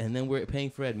 right? And then we're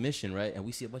paying for admission, right? And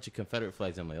we see a bunch of Confederate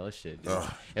flags. I'm like, oh shit.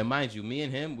 And mind you, me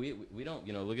and him, we don't,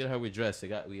 you know, look at how we're dressed. We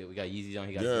got Yeezys on.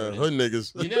 He got hood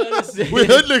niggas. You know what I'm saying? We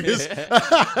hood niggas.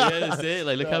 You know what I'm saying?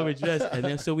 Like, look how we're dressed. And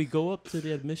then so we go up to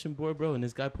the admission board, bro, and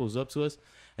this guy pulls up to us,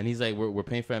 and he's like, we're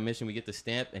paying for admission. We get the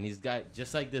stamp, and he's got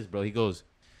just like this, bro. He goes,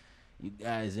 "You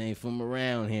guys ain't from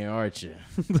around here, aren't you?"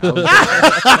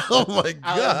 Oh my God!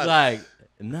 I was like,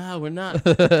 "Nah, we're not."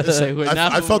 Like, we're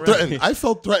not I felt threatened. I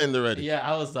felt threatened already. Yeah,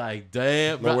 I was like,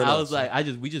 "Damn, bro." No, I was like,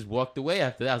 we just walked away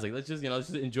after that. I was like, let's just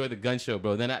enjoy the gun show,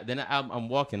 bro. Then I'm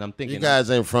walking. I'm thinking, you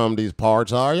guys ain't from these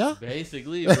parts, are ya?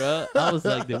 Basically, bro. I was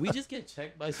like, did we just get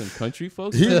checked by some country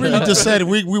folks? He really just said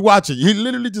we watching. He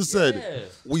literally just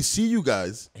said we see you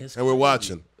guys and we're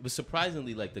watching. But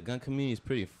surprisingly, like the gun community is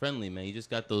pretty friendly, man. You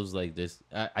just got those like this.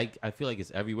 I feel like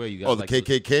it's everywhere. You got the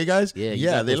KKK guys.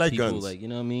 Yeah, they like people, guns. like, you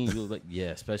know what I mean? You like,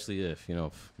 especially if you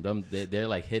know they're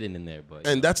like hidden in there. But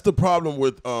and that's the problem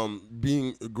with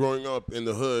growing up in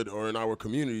the hood or in our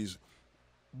communities.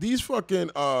 These fucking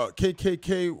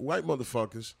KKK white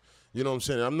motherfuckers. You know what I'm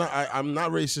saying? I'm not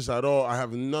racist at all. I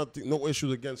have no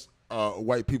issues against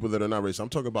white people that are not racist. I'm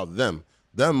talking about them.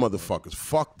 Them motherfuckers,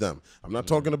 fuck them. I'm not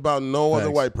talking about no other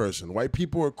white person. White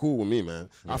people are cool with me, man.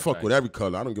 I fuck with every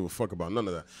color. I don't give a fuck about none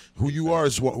of that. Who you are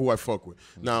is who I fuck with.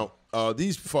 Now,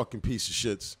 these fucking piece of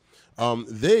shits,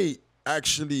 they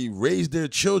actually raise their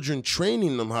children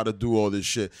training them how to do all this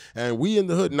shit. And we in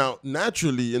the hood, now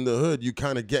naturally in the hood you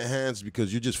kind of get hands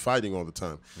because you're just fighting all the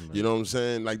time. You know what I'm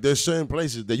saying? Like there's certain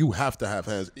places that you have to have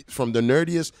hands. From the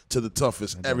nerdiest to the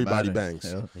toughest, everybody bangs.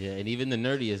 Yeah, and even the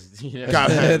nerdiest, you know.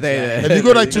 Got hands. If you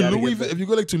go like to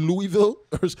Louisville, Louisville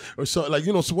or so, like,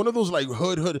 you know, so one of those like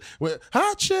hood where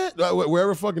hot shit,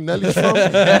 wherever fucking Nelly's from, you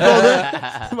go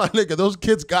there, my nigga, those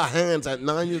kids got hands at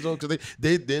 9 years old because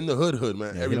they're in the hood,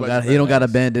 man. Everybody. He don't got to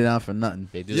band it out for nothing.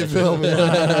 They do You that feel me?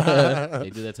 They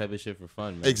do that type of shit for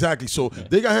fun, man. Exactly. So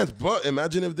they got hands. But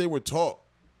imagine if they were taught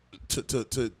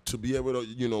to be able to,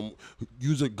 you know,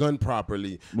 use a gun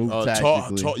properly. Move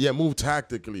tactically. Move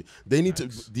tactically. They need to.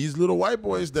 These little white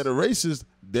boys that are racist,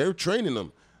 they're training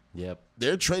them. Yep.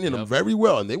 They're training them very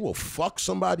well, and they will fuck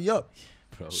somebody up.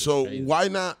 Bro, So crazy. why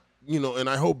not, you know, and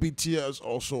I hope BTS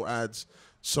also adds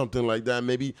something like that.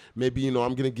 Maybe, you know,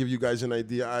 I'm going to give you guys an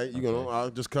idea.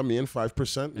 I'll just come in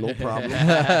 5%, no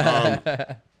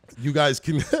problem. You guys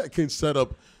can set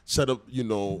up, you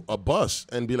know, a bus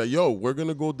and be like, yo, we're going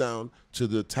to go down to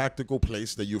the tactical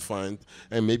place that you find,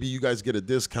 and maybe you guys get a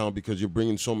discount because you're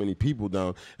bringing so many people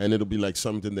down, and it'll be like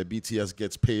something that BTS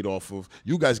gets paid off of.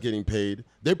 You guys getting paid.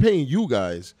 They're paying you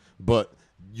guys, but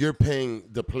you're paying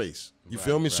the place. You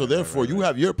feel me? So therefore, you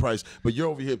have your price, but you're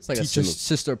over here It's like a teaching them.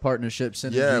 sister partnership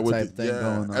synergy type thing going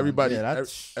on. Everybody, Yeah,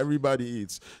 that's everybody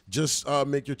eats. Just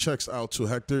make your checks out to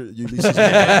Hector. Ulysses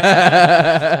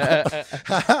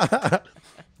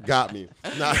got me.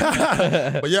 Nah.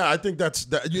 But yeah, I think that's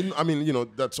that. I mean, you know,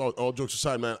 that's all jokes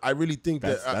aside, man. I really think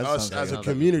that us as a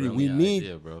community, we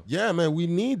need, man, we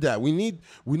need that. We need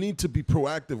to be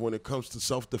proactive when it comes to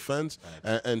self-defense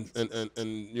and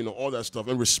you know, all that stuff,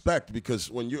 and respect, because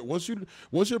once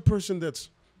you're a person that's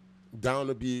down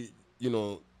to be, you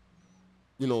know,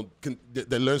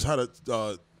 that learns how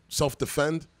to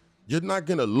self-defend, you're not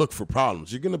gonna look for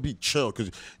problems. You're gonna be chill,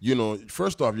 because, you know,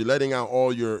 first off, you're letting out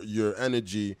all your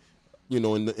energy, you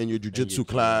know, in your jiu-jitsu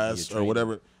class or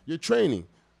whatever. You're training,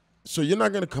 so you're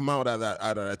not gonna come out of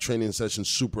that training session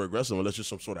super aggressive unless you're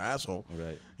some sort of asshole.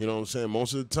 Right. You know what I'm saying?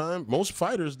 Most of the time, most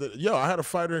fighters I had a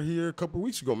fighter here a couple of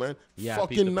weeks ago, man. Yeah,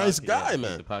 fucking nice guy,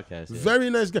 man. The podcast,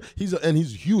 Very nice guy. He's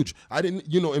huge. I didn't,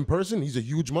 you know, in person, he's a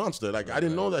huge monster. Like, I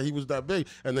didn't know that he was that big.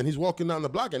 And then he's walking down the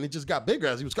block, and he just got bigger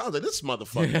as he was coming. I was like, this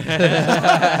motherfucker.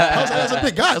 I was like, that's a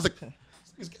big guy. I was like,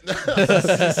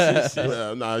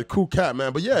 yeah, nah, cool cat,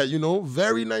 man. But yeah, you know,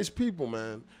 very nice people,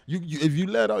 man. You if you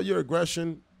let out your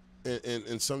aggression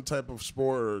in some type of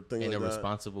sport or thing like that, in a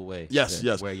responsible way.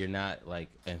 Yes. Where you're not like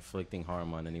inflicting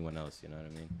harm on anyone else. You know what I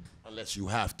mean? Unless you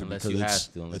have to. Unless because you it's,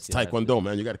 have to. It's Taekwondo,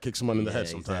 man. You got to kick someone in the head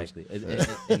sometimes.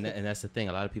 Exactly. And that's the thing.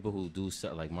 A lot of people who do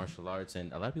like martial arts,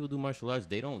 and a lot of people do martial arts,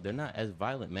 they're not as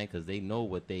violent, man, because they know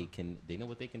what they can. They know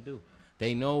what they can do.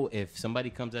 They know if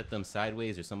somebody comes at them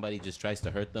sideways or somebody just tries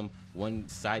to hurt them, one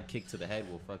side kick to the head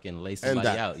will fucking lay somebody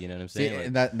out. You know what I'm saying? See,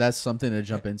 and that's something to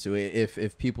jump into.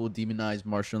 If people demonize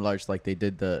martial arts like they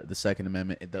did the Second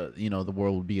Amendment, the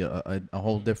world would be a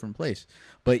whole different place.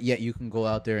 But yet you can go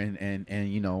out there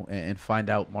and find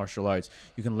out martial arts.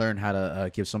 You can learn how to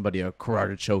give somebody a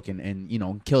karate choke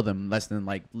and kill them less than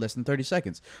 30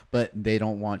 seconds. But they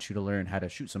don't want you to learn how to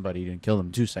shoot somebody and kill them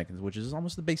in 2 seconds, which is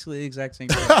almost basically the exact same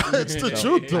thing. It's the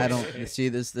truth, though. I don't see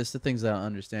this. This the things that I don't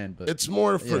understand, but it's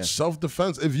more for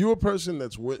self-defense. If you're a person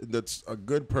that's a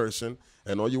good person,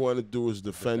 and all you want to do is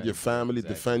defend your family,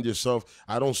 defend yourself,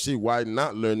 I don't see why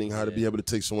not learning how to be able to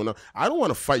take someone out. I don't want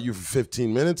to fight you for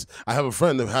 15 minutes. I have a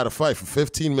friend that had a fight for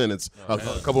 15 minutes a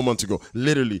couple months ago.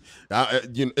 Literally,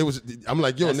 it was. I'm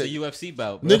like, yo, that's a UFC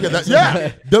bout, bro.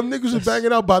 Nigga. Them niggas were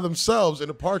banging out by themselves in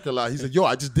the parking lot. He said, yo,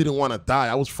 I just didn't want to die.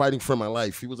 I was fighting for my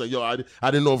life. He was like, yo, I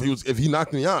didn't know if he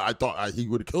knocked me out, I thought he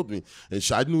would have killed me. And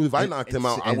I knew if I knocked him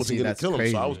out, I wasn't gonna kill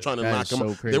him. So I was trying to knock him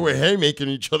out. They were haymaking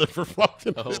each other for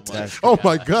fucking. Oh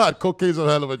my God, cocaine's a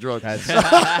hell of a drug. Oh my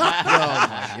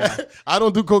God. I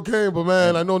don't do cocaine, but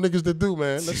man, I know niggas that do,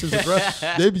 man. That's just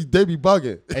aggressive. They be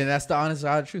bugging. And that's the honest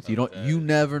side of the truth. You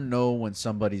never know when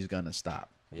somebody's gonna stop.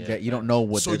 Yeah, you don't know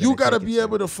what. So you gotta be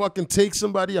able to fucking take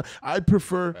somebody out. I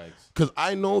prefer, because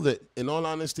I know that, in all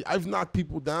honesty, I've knocked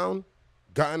people down,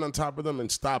 gotten on top of them and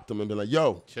stopped them and been like,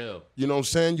 yo, chill. You know what I'm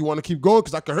saying? You want to keep going?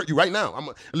 Because I can hurt you right now. I'm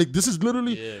like, this is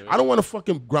literally, I don't want to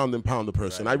fucking ground and pound the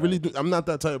person. I really do. I'm not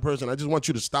that type of person. I just want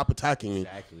you to stop attacking me.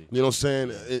 Exactly. You know what I'm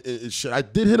saying? I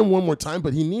did hit him one more time,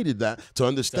 but he needed that to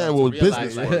understand what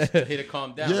business was. Hit it,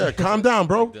 calm down. Yeah, calm down,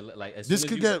 bro. This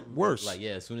could you, get worse.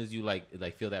 As soon as you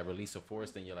feel that release of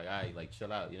force, then you're like, all right,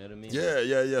 chill out. You know what I mean?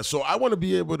 Yeah. So I want to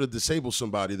be able to disable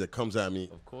somebody that comes at me.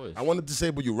 Of course. I want to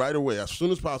disable you right away, as soon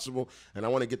as possible, and I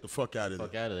want to get the fuck out of there.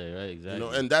 Fuck out of there, right?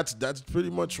 Exactly. And that's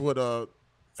pretty mumuch what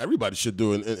everybody should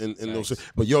do in those.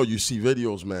 But yo, you see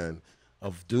videos, man,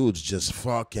 of dudes just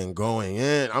fucking going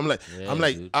in. I'm like,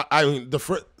 I mean,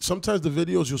 sometimes the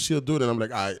videos you'll see a dude and I'm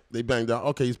like, all right, they banged out.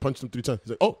 Okay, he's punched him 3 times. He's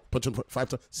like, oh, punch him 5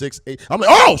 times, 6, 8. I'm like,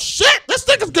 oh shit, this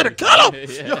nigga's gonna kill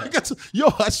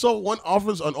him. I saw one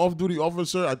an off-duty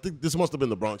officer. I think this must have been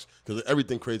the Bronx, because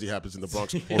everything crazy happens in the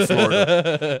Bronx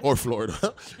or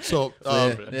Florida. So,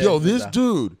 this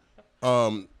dude,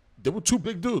 there were 2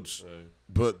 big dudes.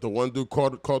 but the one dude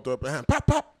caught the upper hand. Pop,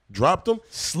 pop, dropped him.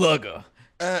 Slugger.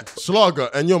 Slugger.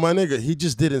 And yo, my nigga, he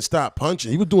just didn't stop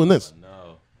punching. He was doing this.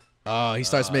 No. Oh, he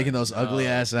starts making those ugly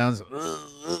ass sounds.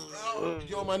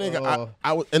 Yo, my nigga,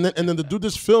 I was, and then the dude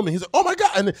just filming. He's like, oh my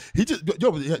god, and then he just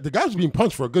the guy was being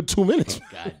punched for a good 2 minutes.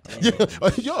 God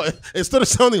damn. Yo, instead of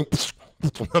sounding.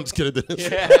 I'm just kidding.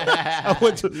 Yeah. I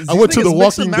went to the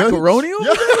Walking Dead. Macaroni over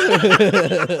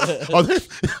Yeah.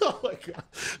 Oh my god.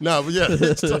 Nah, but yeah,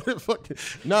 it started fucking.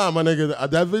 Nah, my nigga,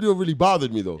 that video really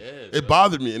bothered me though. Yeah, it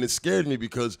bothered me and it scared me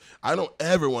because I don't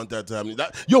ever want that to happen.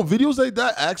 Videos like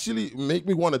that actually make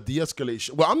me want to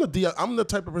de-escalate. Well, I'm the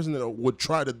type of person that would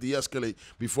try to de-escalate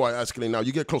before I escalate. Now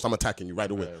you get close, I'm attacking you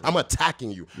right away. Right. I'm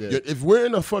attacking you. Yeah. If we're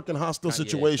in a fucking hostile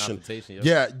situation,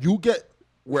 you get.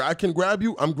 Where I can grab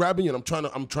you, I'm grabbing you, and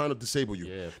I'm trying to disable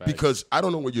you because I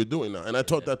don't know what you're doing now. And I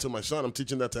taught that to my son. I'm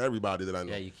teaching that to everybody that I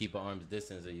know. Yeah, you keep an arm's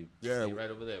distance, or you stay right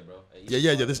over there, bro.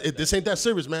 Yeah. This ain't that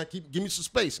serious, man. Give me some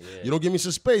space. Yeah. You don't give me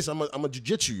some space, I'm a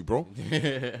jiu-jitsu you, bro.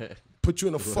 Put you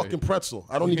in a fucking pretzel.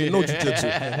 I don't even know jiu-jitsu,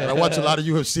 and I watch a lot of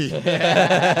UFC.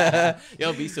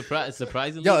 Yo, be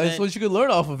surprisingly. Yo, it's what you can learn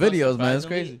off of videos, man. It's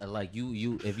crazy. Like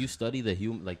if you study the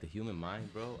human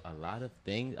mind, bro, a lot of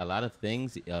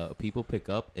things people pick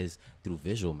up is through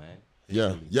visual, man.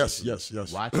 Yeah. Yes.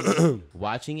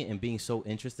 Watching it and being so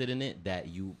interested in it that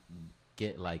you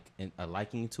get like a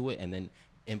liking to it, and then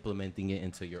implementing it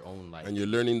into your own life. And you're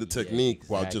learning the technique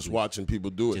while just watching people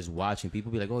do it. Just watching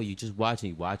people be like, oh, you just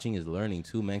watching. Watching is learning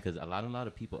too, man. Because a lot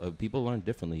of people learn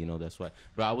differently. You know, that's why.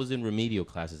 Bro, I was in remedial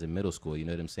classes in middle school. You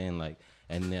know what I'm saying? Like.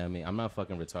 And I mean, I'm not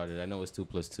fucking retarded. I know it's 2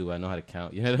 + 2. I know how to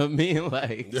count. You know what I mean?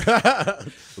 Like,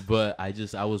 but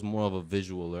I was more of a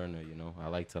visual learner. You know, I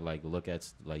like to look at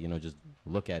just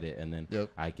look at it, and then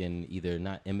I can either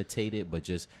not imitate it, but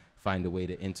just find a way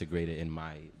to integrate it in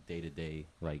my day-to-day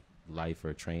life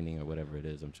or training or whatever it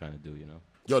is I'm trying to do. You know.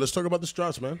 Yo, let's talk about the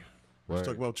Strauss, man. Let's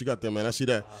talk about what you got there, man. I see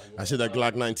that. I see that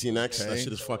Glock 19X. Okay. That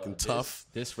shit is fucking tough.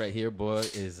 This right here, boy,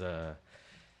 is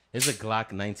It's a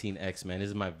Glock 19X, man. This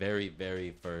is my very,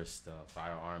 very first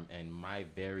firearm and my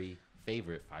very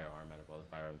favorite firearm out of all the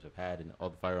firearms I've had and all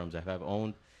the firearms I've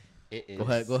owned. It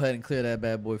is. Go ahead and clear that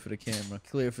bad boy for the camera.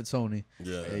 Clear it for Tony.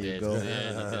 Yeah. There you go.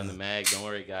 It's in the mag. Don't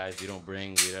worry, guys.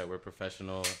 We're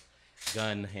professional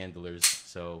gun handlers,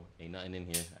 so ain't nothing in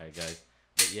here. All right, guys.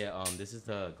 But yeah, this is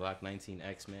the Glock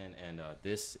 19X, man, and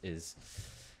this is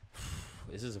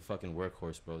a fucking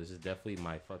workhorse, bro. This is definitely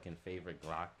my fucking favorite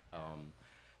Glock.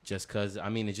 Just cause I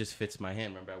mean it just fits my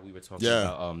hand. Remember we were talking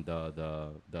about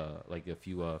the like a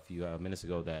few minutes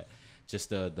ago that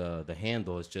just the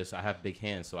handle is just I have big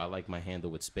hands, so I like my handle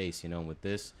with space, you know. And with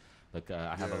this, like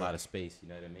I have a lot of space, you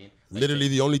know what I mean? Like, literally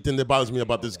the only thing that bothers me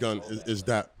about this gun is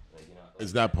that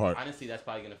that part. Honestly, that's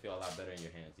probably gonna feel a lot better in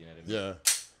your hands, you know what I mean? Yeah.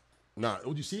 Nah,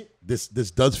 would you see? This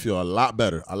does feel a lot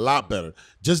better.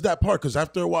 Just that part, because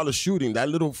after a while of shooting, that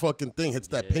little fucking thing hits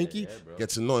that pinky,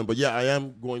 gets annoying. But yeah, I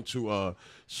am going to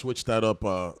switch that up.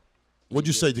 What'd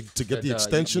you say to get the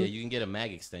extension? Yeah, you can get a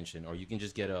mag extension, or you can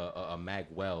just get a mag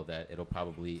well that it'll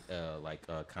probably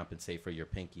compensate for your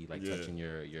pinky, touching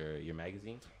your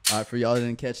magazine. All right, for y'all that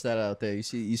didn't catch that out there, you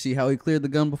see how he cleared the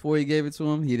gun before he gave it to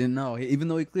him? He didn't know. Even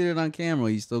though he cleared it on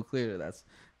camera, he still cleared it.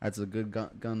 That's a good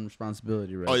gun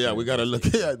responsibility, right? Oh yeah, we gotta look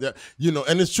at that. You know,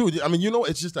 and it's true. I mean, you know,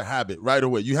 it's just a habit. Right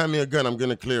away, you hand me a gun, I'm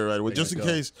gonna clear it right away, just in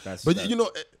case. You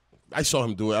know, I saw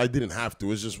him do it. I didn't have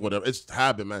to. It's just whatever. It's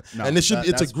habit, man. No, and it's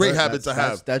a great habit to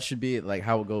have. That should be like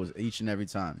how it goes each and every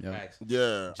time.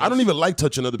 Yeah. I don't even like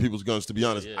touching other people's guns, to be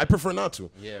honest. I prefer not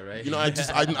to. Yeah, right. You know,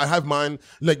 I have mine.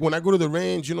 Like when I go to the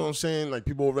range, you know what I'm saying? Like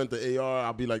people will rent the AR.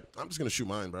 I'll be like, I'm just gonna shoot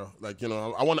mine, bro. Like, you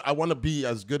know, I want to be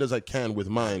as good as I can with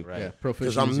mine. Right. Yeah,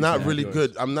 because I'm not really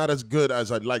good. I'm not as good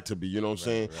as I'd like to be. You know what I'm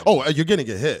saying? Right. Oh, you're gonna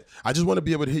get hit. I just want to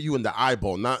be able to hit you in the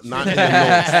eyeball, not in the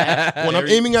nose. When I'm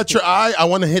aiming at your eye, I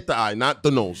want to hit the eye, not the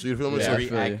nose. You feel me?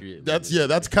 Very accurate.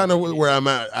 That's kind of where I'm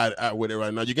at with it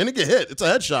right now. You're gonna get hit. It's a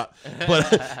headshot, but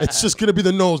it's just gonna be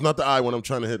the nose, not the eye when I'm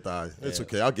trying to hit the eye. It's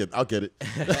okay. I'll get it.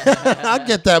 I'll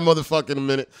get that motherfucker in a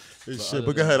minute.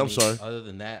 But go ahead. I'm sorry. Other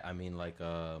than that, I mean,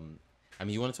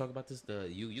 you want to talk about this?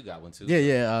 You got one too.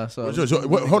 Yeah.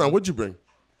 Hold on. What'd you bring?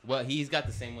 Well, he's got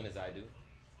the same one as I do.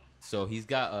 So he's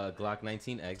got a Glock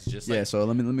 19X, just So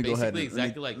let me go ahead.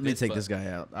 Exactly let me take this guy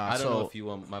out. I don't know if you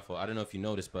my fault. I don't know if you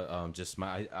noticed, but I just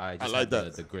like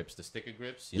the grips, the sticker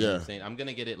grips. You know what I'm saying? I'm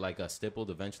gonna get it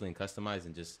stippled eventually and customized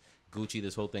and just Gucci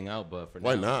this whole thing out. But for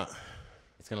why now, not?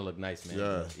 It's gonna look nice,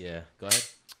 man. Yeah. Go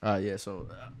ahead. So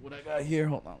what I got here?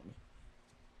 Hold on.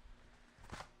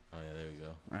 Oh yeah, there we go.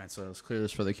 All right, so let's clear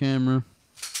this for the camera.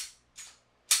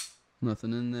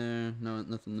 Nothing in there. No,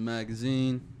 nothing in the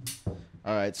magazine.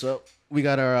 All right, so we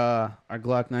got our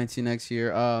Glock 19X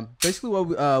here. Basically,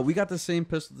 what we got the same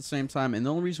pistol at the same time, and the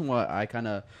only reason why I kind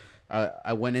of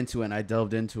I went into it and I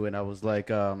delved into it, I was like,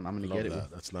 I'm gonna Love get it.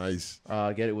 that. That's nice.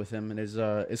 Get it with him, and it's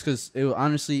because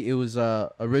honestly it was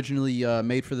originally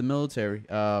made for the military.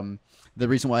 The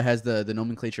reason why it has the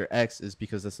nomenclature X is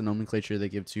because that's the nomenclature they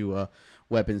give to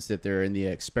weapons that they're in the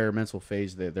experimental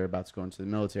phase that they're about to go into the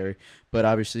military. But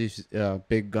obviously,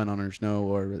 big gun owners know,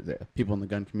 or the people in the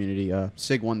gun community,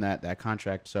 SIG won that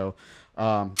contract. So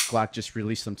Glock just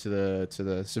released them to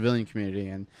the civilian community,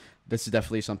 and this is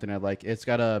definitely something I like. It's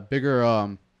got a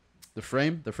bigger the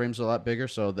frame's a lot bigger,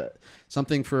 so that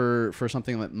something for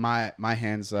something like my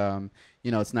hands,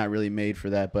 it's not really made for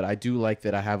that, but I do like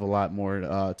that I have a lot more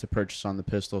to purchase on the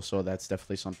pistol, so that's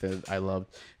definitely something that I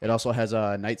loved. It also has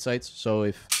night sights, so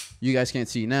if you guys can't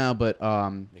see now, but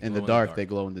in the dark, they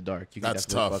glow in the dark. You can That's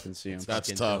definitely tough. fucking see them.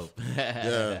 That's tough.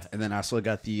 Yeah. And then I also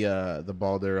got the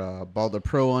Balder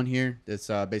Pro on here. It's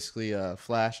basically a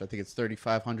flash. I think it's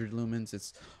 3,500 lumens.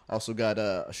 It's also got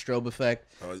a strobe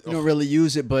effect. You don't really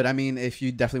use it, but I mean, if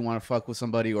you definitely want to fuck with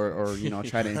somebody or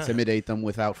try to intimidate them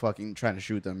without fucking trying to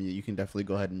shoot them, you can definitely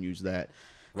go ahead and use that.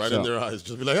 Right in their eyes.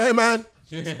 Just be like, hey, man.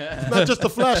 It's not just a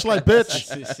flashlight, bitch.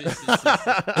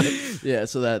 Yeah,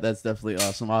 so that's definitely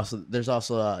awesome. Also, there's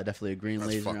also definitely a green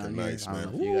That's laser fucking on nice, here. I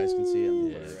don't man. know if you guys can see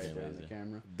it. Yeah, Right there on the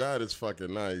camera. That is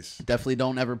fucking nice. Definitely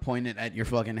don't ever point it at your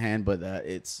fucking hand, but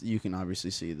you can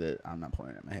obviously see that I'm not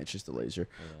pointing at my hand, it's just a laser.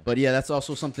 But yeah, that's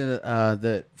also something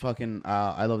that fucking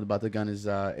I loved about the gun is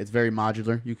it's very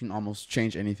modular. You can almost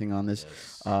change anything on this.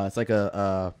 It's like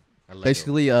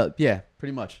basically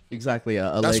pretty much exactly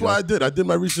That's Lego. why I did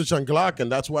my research on Glock,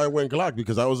 and that's why I went Glock,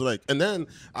 because I was like, and then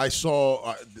I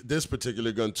saw this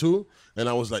particular gun too, and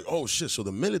I was like, oh shit, so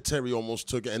the military almost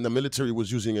took it, and the military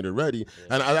was using it already.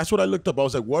 And that's what I looked up. I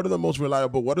was like, what are the most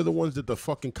reliable? What are the ones that the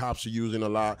fucking cops are using a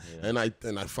lot? And I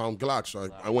found Glock, so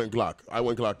I went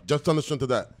Glock. Just on the strength of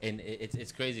that. And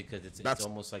it's crazy because it's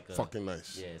almost like a fucking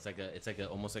nice. Yeah, it's like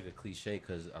almost like a cliche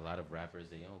because a lot of rappers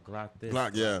they Glock this,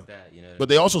 Glock, yeah. Glock that, you know. But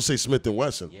they also say Smith and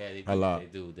Wesson. Yeah, they a lot. They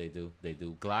do.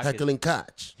 Glock. Heckling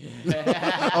Koch.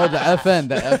 Oh, the FN.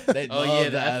 The F. They Oh love yeah, the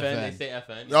the FN. FN. They say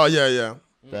FN. Oh yeah.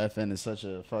 The FN is such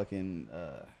a fucking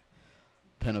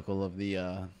pinnacle of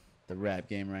the rap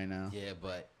game right now. Yeah,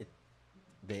 but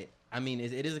it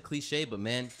is a cliche, but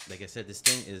man, like I said, this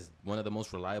thing is one of the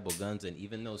most reliable guns. And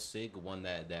even though SIG won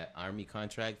that Army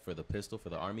contract for the pistol for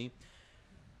the Army,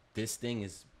 this thing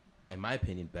is, in my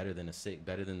opinion, better than the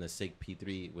SIG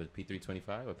P3 with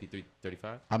P325 or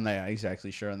P335. I'm not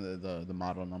exactly sure on the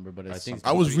model number, but it's think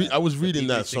I was reading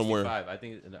that somewhere. I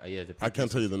think I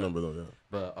can't tell you the number though. Yeah.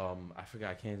 But I forgot,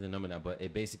 I can't remember the number now. But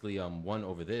it basically won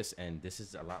over this, and this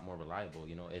is a lot more reliable.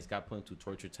 You know, it's got put into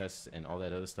torture tests and all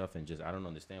that other stuff, and just I don't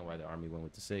understand why the Army went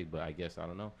with the SIG, but I guess I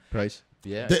don't know. price.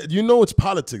 Yeah, It's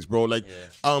politics, bro. Like,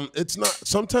 it's not.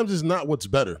 Sometimes it's not what's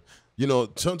better. You know,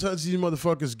 sometimes these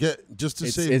motherfuckers get just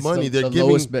to save money. They're giving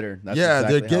lowest bidder. That's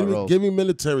exactly they're giving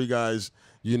military guys,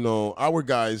 our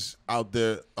guys out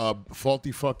there,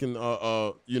 faulty fucking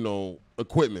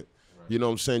equipment. You know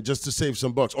what I'm saying? Just to save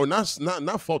some bucks. Or not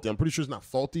faulty. I'm pretty sure it's not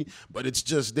faulty, but it's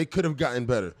just they could have gotten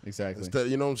better. Exactly.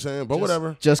 You know what I'm saying? But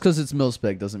whatever. Just because it's mil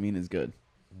spec doesn't mean it's good.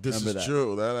 This Remember is that.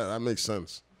 true. That makes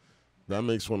sense. That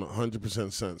makes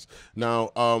 100% sense.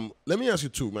 Now, let me ask you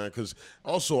too, man, because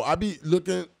also I be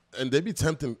looking. And they be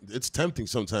tempting. It's tempting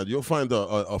sometimes. You'll find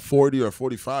a 40 or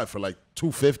 45 for like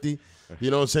 $250.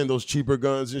 You know what I'm saying? Those cheaper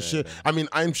guns and shit. I mean,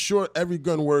 I'm sure every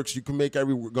gun works. You can make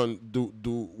every gun do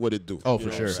what it do. Oh, you for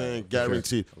know sure. What I'm saying?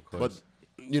 Guaranteed. But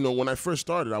when I first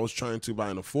started, I was trying to buy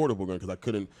an affordable gun because I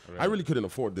couldn't. I really couldn't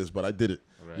afford this, but I did it.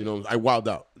 Right. You know, I wowed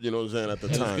out. You know what I'm saying? At the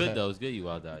time, it was good though. It was good. You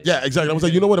wowed out. Yeah, exactly. I was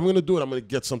like, you know what? I'm gonna do it. I'm gonna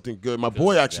get something good. My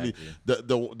boy actually,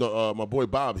 my boy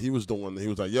Bob, he was the one that he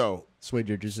was like, yo, Swayed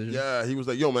your decision. yeah, he was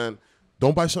like, yo, man.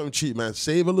 Don't buy something cheap, man.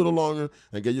 Save a little longer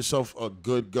and get yourself a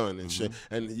good gun and shit.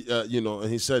 And and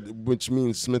he said, which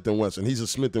means Smith and Wesson. He's a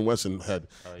Smith and Wesson head.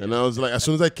 And I was like, as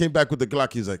soon as I came back with the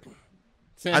Glock, he's like,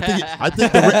 I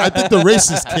think the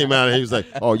racist came out and he was like,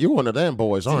 oh, you're one of them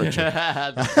boys, aren't you?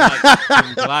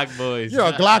 Glock boys. You're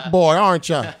a Glock boy, aren't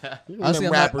you? Honestly,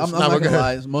 I'm not gonna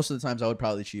lie. Most of the times I would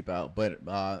probably cheap out, but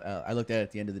I looked at it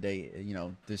at the end of the day.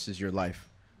 This is your life.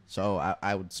 So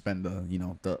I would spend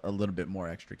a little bit more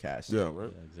extra cash. Yeah,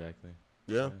 right. Yeah, exactly.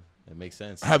 Yeah. It makes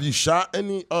sense. Have you shot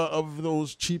any of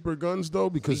those cheaper guns though?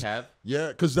 Because We have. Yeah,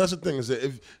 because that's the thing is that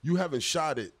if you haven't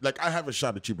shot it, like I haven't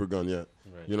shot a cheaper gun yet.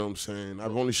 Right. You know what I'm saying?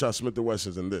 I've only shot Smith &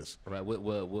 Wessons and this. Right.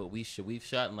 We've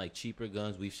shot in like cheaper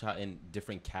guns. We've shot in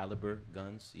different caliber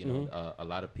guns. You know, a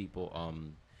lot of people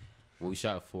We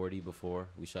shot 40 before.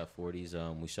 We shot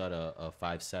 40s. We shot a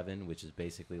 5.7, which is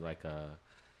basically like a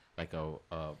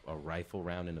rifle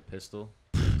round in a pistol.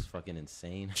 It's fucking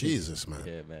insane. Jesus, man.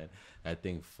 Yeah, man. That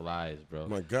thing flies, bro.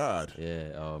 My God.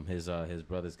 Yeah. His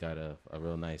brother's got a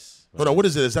real nice. Hold on, what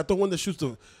is it? Is that the one that shoots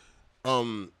the Oh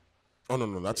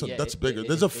no, that's bigger.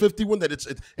 There's a 50 one that it's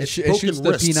It broken shoots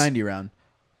the wrists. P90 round.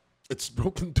 It's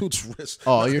broken dude's wrist.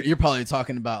 Oh, you're probably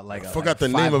talking about like forgot the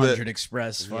the name of it. 500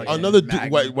 Express. Another dude,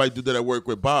 white dude that I work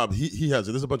with, Bob. He has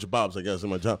it. There's a bunch of Bobs, I guess, in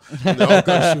my job. And they all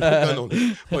got gun on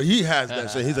it. But he has that.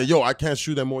 So he's like, yo, I can't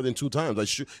shoot that more than 2 times. I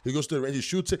shoot. He goes to the range, he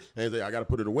shoots it, and he's like, I gotta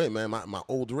put it away, man. My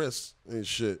old wrist and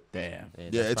shit. Damn.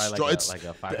 Yeah, it's strong. It's like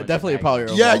a 500 definitely Magnum.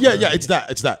 probably. yeah. It's that.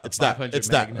 It's that. 500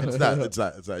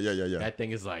 Yeah. That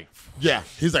thing is like. Yeah.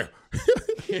 He's like.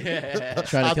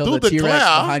 Trying I to kill do the T-Rex declare.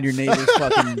 behind your neighbor's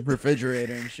fucking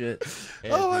refrigerator and shit.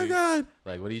 Yeah, Oh my dude. God.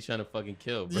 Like, what are you trying to fucking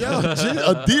kill, bro? Yo,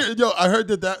 a deer. Yo, I heard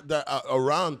that a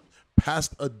round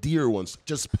passed a deer once.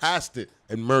 Just passed it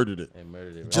and murdered it. And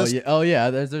murdered it. Right? Just- Oh yeah.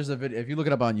 There's a video. If you look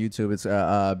it up on YouTube, it's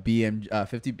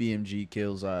 50 BMG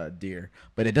kills deer,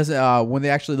 but it doesn't. When they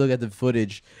actually look at the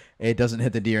footage, it doesn't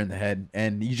hit the deer in the head,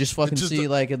 and you just fucking just see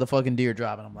like the fucking deer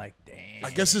drop, and I'm like, damn. I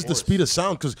guess it's the speed of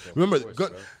sound because remember, course, gun,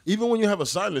 bro. even when you have a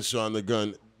silencer on the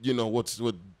gun, you know what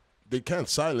they can't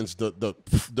silence the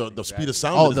speed of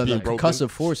sound Oh, that is the being broken.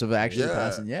 concussive force of actually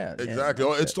passing. Yeah, exactly.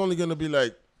 Yeah, It's only gonna be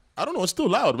like I don't know. It's still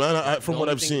loud, man. From The what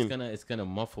only I've thing seen. it's gonna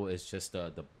muffle is just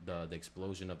the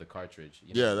explosion of the cartridge.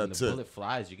 You Yeah, when that's the it. bullet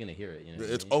flies, you're gonna hear it. You know what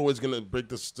I It's mean? always gonna break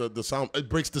the sound. It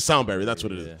breaks the sound barrier. That's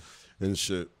what it is, Yeah. and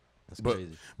shit. That's But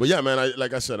crazy. yeah, man.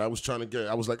 Like I said, I was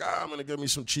like, I'm gonna get me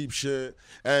some cheap shit,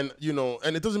 and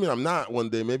and it doesn't mean I'm not one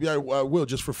day. Maybe I will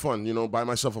just for fun, buy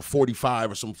myself a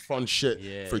 45 or some fun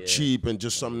shit for cheap and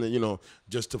just something that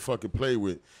just to fucking play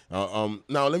with.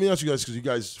 Now let me ask you guys because you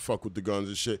guys fuck with the guns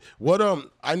and shit. What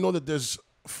I know that there's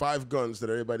 5 guns that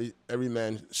every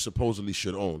man supposedly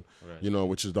should own. Right.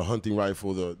 Which is the hunting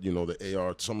rifle, the the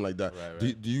AR, something like that.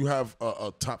 Right. Do you have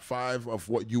a top 5 of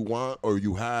what you want or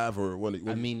you have or what?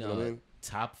 I mean,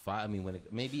 top 5. I mean,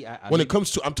 when it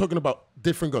comes to, I'm talking about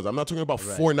different guns. I'm not talking about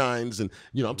 4.9s and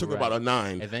I'm talking about a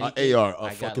 9, If an anything, AR, I a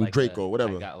got fucking like Draco,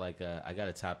 whatever. I got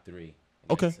a top 3.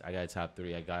 Okay. I got a top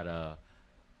 3. I got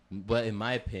but in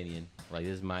my opinion, like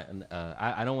this is my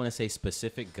I don't want to say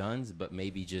specific guns, but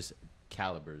maybe just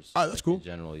calibers. Ah, that's cool. In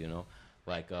general,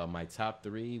 like my top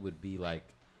 3 would be like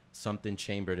something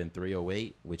chambered in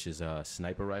 308, which is a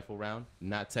sniper rifle round.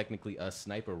 Not technically a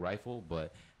sniper rifle,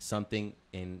 but something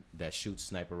that shoots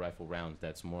sniper rifle rounds.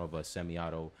 That's more of a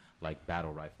semi-auto like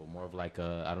battle rifle. More of like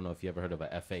I don't know if you ever heard of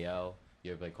a FAL.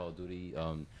 You ever play Call of Duty?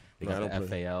 They got the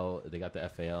FAL. They got the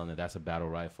FAL, and that's a battle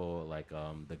rifle. Like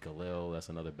the Galil, that's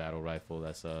another battle rifle.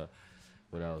 That's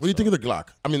what else? What do you think of the Glock?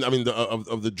 I mean,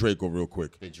 of the Draco, real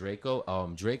quick. The Draco?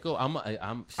 Draco.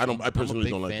 I personally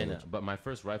don't like fan that much. but my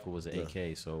first rifle was an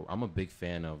AK, so I'm a big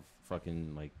fan of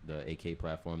fucking like the AK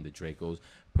platform, the Dracos.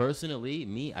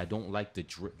 Personally, I don't like the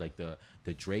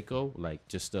Draco, like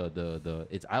just the.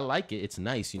 It's I like it. It's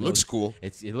nice. Looks cool.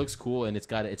 It looks cool, and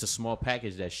it's a small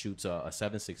package that shoots a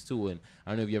 7.62, and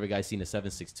I don't know if you ever guys seen a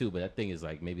 7.62, but that thing is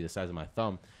like maybe the size of my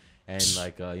thumb, and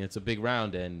like it's a big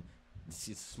round and. It's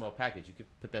a small package. You could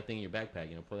put that thing in your backpack.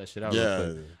 Pull that shit out. Yeah.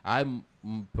 Real quick. I'm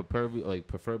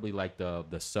preferably like the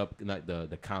sub, not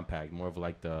the compact, more of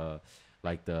like the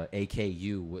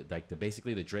AKU with like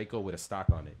basically the Draco with a stock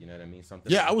on it. You know what I mean?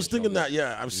 Something. Yeah, like I was the thinking shoulder. that.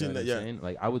 Yeah, I've You seen know that. what I'm Yeah. saying?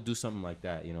 Like I would do something like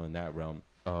that. In that realm.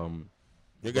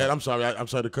 Yeah, go ahead. I'm sorry. I'm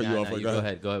sorry to cut you off. Nah, you go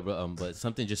ahead, bro. But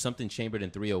something chambered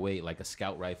in 308, like a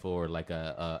scout rifle or like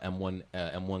a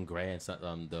M1 Grand,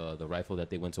 the rifle that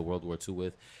they went to World War II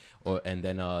with, and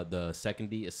then the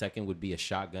second would be a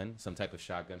shotgun, some type of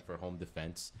shotgun for home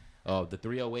defense. The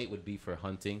 308 would be for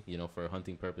hunting, for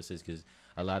hunting purposes, because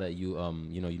a lot of you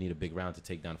you need a big round to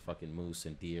take down fucking moose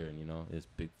and deer, and it's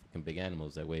big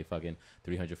animals that weigh fucking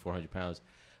 300, 400 pounds.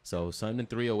 So something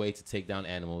 308 to take down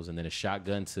animals, and then a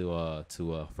shotgun for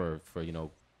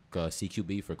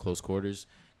CQB for close quarters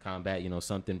combat.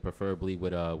 Something preferably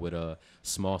with a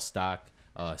small stock,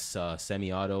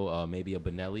 semi-auto, maybe a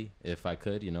Benelli if I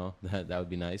could. That would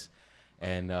be nice.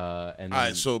 And All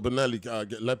right, so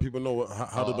Benelli, let people know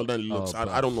how the Benelli looks.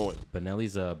 I don't know it.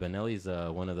 Benelli's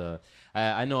one of the.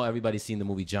 I know everybody's seen the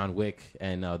movie John Wick,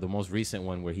 and the most recent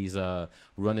one where he's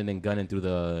running and gunning through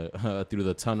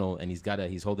the tunnel, and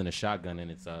he's holding a shotgun,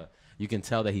 and it's you can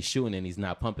tell that he's shooting and he's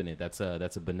not pumping it. That's a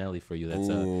Benelli for you. That's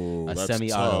a that's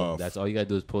semi-auto. tough. That's all you gotta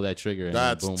do is pull that trigger. And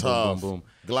That's boom, tough. boom, boom,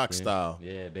 boom. Glock style.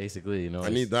 Yeah, basically, I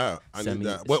need that. I need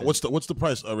that. What's the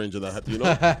price range of that? Do you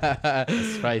know?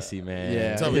 It's pricey, man.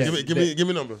 Yeah. Tell me. Give me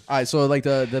a number. All right, so like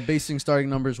the basic starting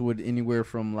numbers would anywhere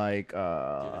from like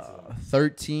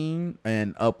 13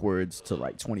 and upwards to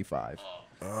like 25.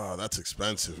 Oh, that's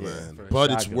expensive, man. for a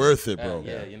But it's shotgun. worth it, bro.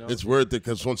 Yeah, you know. It's worth it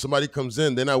because when somebody comes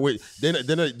in, then you're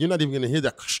not even gonna hear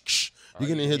that. You're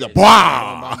gonna hear the Bam,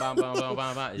 bah. bam, bam, bam,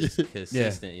 bam, bam. It's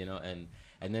consistent, you know.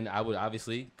 And then I would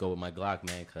obviously go with my Glock,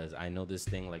 man, because I know this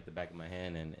thing like the back of my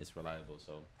hand and it's reliable.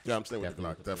 So Yeah, I'm staying with the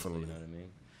Glock, the pistol, definitely. You know what I mean?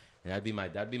 And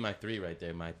that'd be my 3 right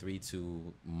there. My 3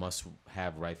 must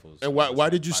have rifles. And why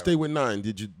Must did you have stay with 9?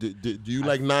 Do you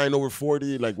like 9 over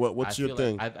 40? Like what's I your feel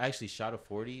thing? Like I've actually shot a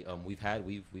 40. We've had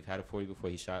a 40 before.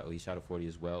 He shot a 40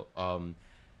 as well.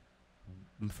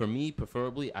 For me,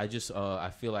 preferably, I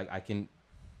feel like I can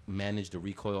manage the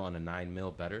recoil on a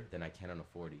 9mm better than I can on a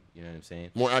 40. You know what I'm saying?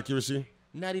 More accuracy?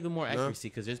 Not even more accuracy,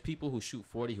 because there's people who shoot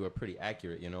 40 who are pretty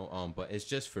accurate, you know. But it's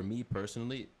just for me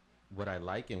personally, what I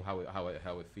like and how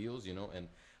it feels, you know. And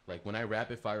like when I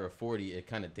rapid fire a 40, it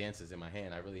kind of dances in my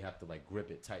hand. I really have to like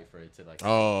grip it tight for it to like.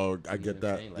 Oh, I you know get what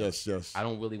that. I'm saying? Like, Yes. I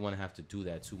don't really want to have to do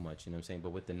that too much, you know what I'm saying?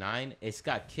 But with the 9, it's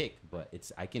got kick, but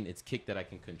it's kick that I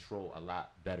can control a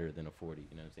lot better than a 40, you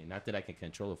know what I'm saying? Not that I can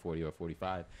control a 40 or a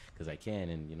 45, because I can,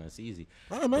 and you know it's easy.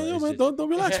 All right, man. But Yo, it's man, just- don't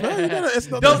relax, man. Don't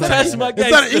touch my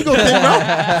It's not an ego thing, no.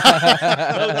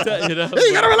 Don't touch- you know? Hey,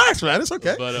 you gotta relax, man. It's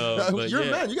okay. But You're a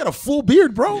yeah. man. You got a full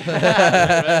beard, bro.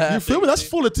 You feel me? That's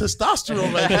full of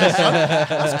testosterone right there, son.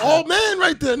 That's all man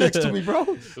right there next to me, bro.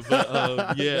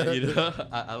 But yeah, you know,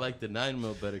 I like the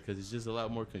 9mm better because it's just a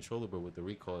lot more controllable with the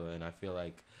recoil, and I feel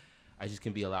like I just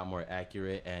can be a lot more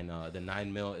accurate. And the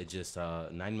 9mm, it just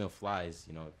 9mm flies,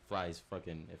 you know, it flies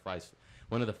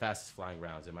one of the fastest flying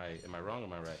rounds. Am I wrong or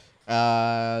am I right?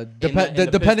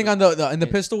 Depending on the in the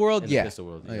pistol world, In yeah. the pistol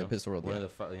world, you Oh, yeah, know? pistol world, One yeah.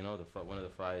 of the one of the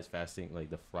flyest fasting, like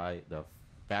the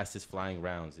fastest flying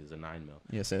rounds is a 9mm.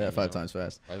 Yeah, say that 5 times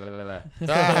fast.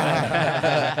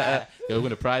 Yo,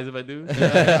 win a prize if I do.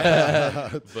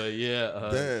 But yeah,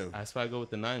 Damn. that's why I go with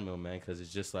the 9mm, man, because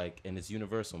it's just like, and it's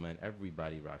universal, man.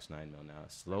 Everybody rocks 9mm now.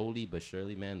 Slowly but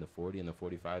surely, man, the 40 and the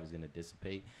 45 is gonna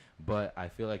dissipate, but I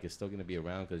feel like it's still gonna be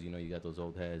around because you know you got those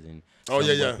old heads and Oh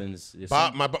some yeah. weapons. There's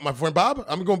Bob, some- my friend Bob.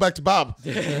 I'm going back to Bob.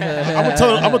 I'm gonna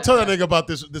tell that nigga about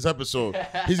this episode.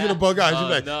 He's gonna bug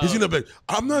out. He's gonna be like,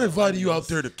 I'm not inviting you out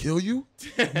there to kill you.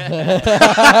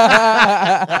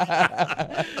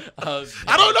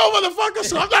 I don't know, motherfucker,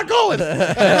 so I'm not going.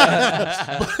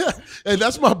 And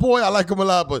that's my boy. I like him a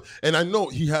lot, and I know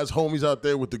he has homies out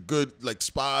there with the good like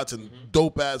spots and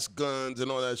dope ass guns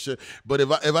and all that shit. But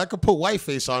if I could put white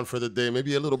face on for the day,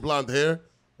 maybe a little blonde hair,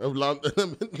 and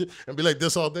be like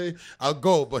this all day, I'll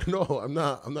go. But no, I'm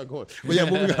not going. But yeah,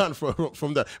 moving on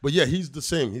from that. But yeah, he's the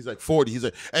same. He's like 40. He's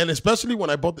like, and especially when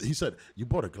I bought, he said, you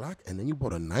bought a Glock and then you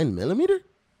bought a 9mm.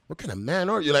 What kind of man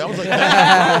are you? Like I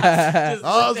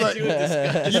was like,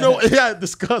 you know, yeah,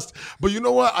 disgust. But you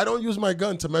know what? I don't use my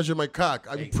gun to measure my cock.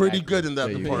 I'm pretty good in that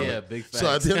department. Yeah, big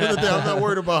So at the end of the day, I'm not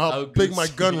worried about how How big good my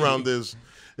gun speed. round is.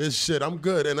 It's shit. I'm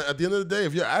good. And at the end of the day,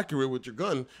 if you're accurate with your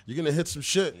gun, you're gonna hit some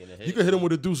shit. You can hit him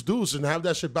with a deuce and have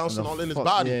that shit bouncing all in his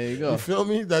body. Yeah, you go. feel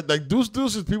me? That like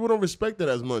deuces, people don't respect it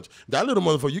as much. That little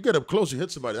motherfucker, you get up close, you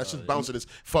hit somebody. That shit's bouncing. It's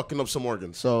fucking up some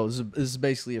organs. So this is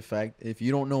basically a fact. If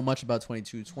you don't know much about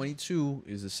 22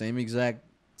 is the same exact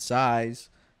size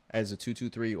as a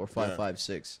 223 or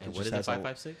 5.56. And what is a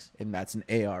 5.56? And that's an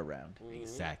AR round.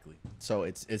 Exactly. So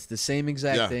it's the same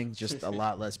exact Yeah. thing, just a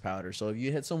lot less powder. So if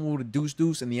you hit someone with a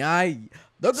deuce in the eye,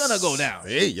 they're gonna go down.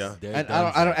 Hey, yeah. They're And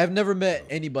done I've never met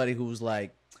anybody who's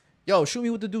like, yo, shoot me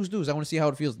with the deuce. I want to see how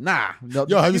it feels. Nah. No,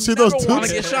 Yo, have you seen those never want to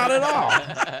dudes? get shot at all.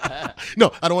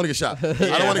 No, I don't want to get shot. I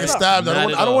don't want to get stabbed. I Not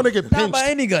don't at want all. to get Not pinched. by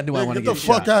any gun do I Yeah, want to get get the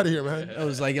fuck shot. out of here, man. It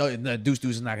was like, yo, the deuce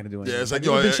is not gonna do anything. it's like, Have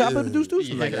you yo, ever been yeah, shot by yeah. the deuce?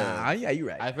 I'm like, Yeah. nah, yeah, you're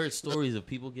right. I've heard stories of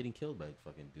people getting killed by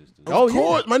fucking deuce. Oh, Of yeah.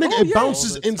 course, my nigga, Oh, it yeah.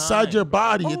 bounces All the inside time, your bro.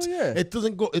 body. Oh, It's yeah. it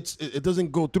doesn't go. It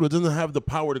doesn't go through. It doesn't have the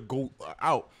power to go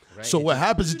out. Right. So It what just-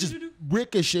 happens is just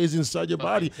ricochets inside your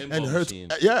body pinball and hurts. machine.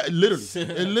 Yeah,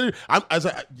 literally.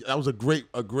 That was a great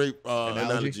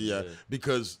analogy. Yeah, Yeah.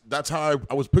 because that's how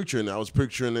I was picturing it. I was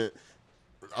picturing it.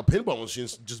 A pinball machine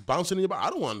just bouncing in your body. I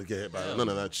don't want to get hit by none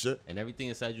of that shit. And everything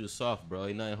inside you is soft, bro.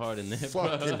 Ain't nothing hard in there, bro.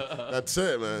 Fucking, that's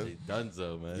it, man.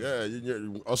 Dunzo, man.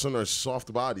 Yeah, us on our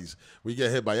soft bodies, we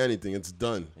get hit by anything, it's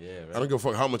done. Yeah, right. I don't give a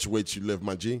fuck how much weight you lift,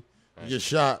 my G. You get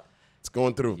shot, it's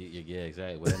going through. Yeah,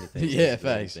 exactly. With anything. Yeah, with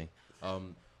facts.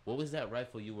 anything. What was that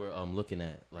rifle you were looking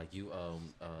at? Like you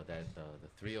that the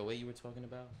 308 you were talking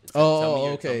about?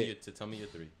 Okay. Tell me your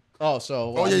three. Oh,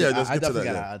 so Oh, yeah, let's I get to definitely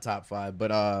that, got yeah. a top 5, but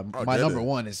my get number it.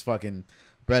 1 is fucking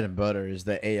bread and butter is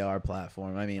the AR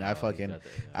platform. I mean, Oh,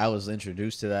 I was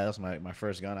introduced to that. That was my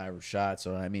first gun I ever shot.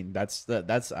 So I mean, that's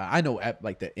I know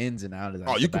like the ins and outs.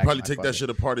 Oh, you could probably take that shit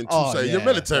apart in two Oh, seconds. yeah. You're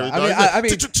military. I dog. mean, It's I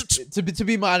mean, like, to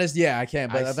be modest, yeah, I can.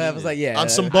 But I was like, yeah, on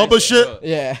some I- Bubba shit.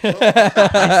 yeah.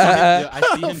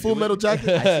 I see him Full do Metal it. Jacket.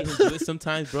 I see him do it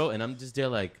sometimes, bro, and I'm just there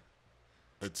like,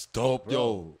 It's dope, bro.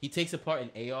 yo. He takes apart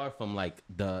an AR from like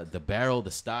the barrel,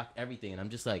 the stock, everything, and I'm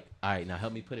just like, all right, now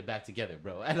help me put it back together,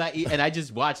 bro. And I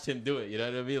just watched him do it. You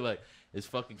know what I mean? Like it's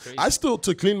fucking crazy. I still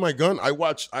to clean my gun. I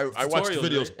watch Tutorials,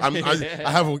 videos. right?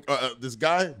 I have this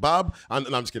guy Bob. No, I'm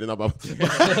just kidding. Not Bob.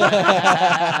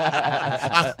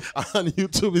 On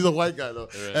YouTube, he's a white guy though.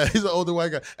 Right. He's an older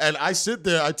white guy, and I sit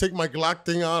there. I take my Glock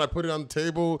thing on. I put it on the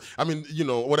table. I mean, you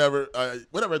know, whatever I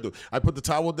do. I put the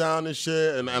towel down and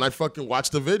shit, and I fucking watch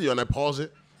the video and I pause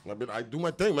it. I do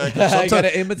my thing, man. 'Cause You sometimes-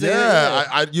 gotta imitate it,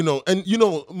 yeah,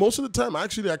 yeah. most of the time,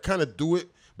 actually, I kind of do it.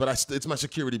 But it's my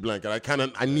security blanket.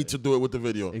 I need to do it with the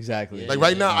video. Exactly. Like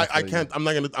right now, Yeah, I can't. I'm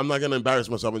not gonna embarrass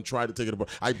myself and try to take it apart.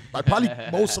 I probably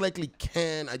most likely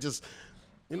can. I just,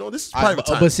 this is private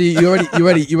time. But see, you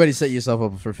already set yourself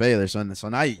up for failure. So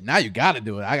now you got to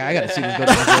do it. I got to see this go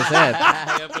to his head.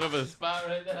 I gotta put up a spot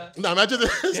right now. No, imagine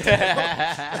this.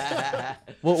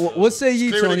 Well, what say you,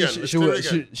 Let's clear it Tony? again. Let's clear it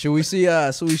again. Should we see? No,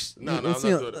 let's I'm not see-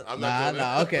 doing it. I'm not doing it.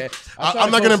 Nah, okay.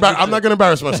 I'm not gonna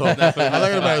embarrass myself. I'm not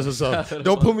gonna embarrass myself.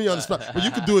 Don't put me on the spot. But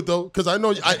you can do it though, because I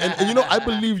know. I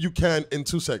believe you can in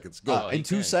 2 seconds. Go. Oh, In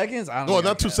 2 seconds? I don't No, think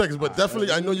not I 2 can. seconds, but All definitely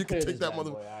right, I know you can clear take this that bad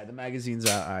mother. boy. All right, the magazine's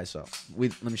out. All right, so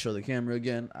let me show the camera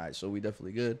again. All right, so we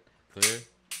definitely good. Clear.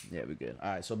 Yeah, we good. All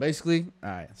right, so basically, all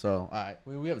right.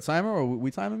 We have a timer or we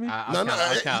timing me? I'll No, no. count,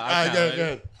 I'll count, I'll count, Go ready?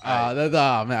 ahead. Man,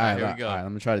 all right, here we go. All right, I'm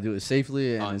gonna try to do it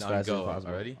safely and On as fast as go.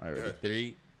 possible. Ready? All right, ready.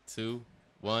 3, 2,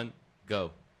 1,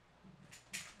 go.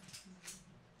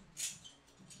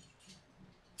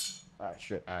 All right,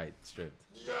 strip. All right, stripped.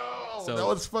 Yo, So- that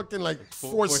was fucking like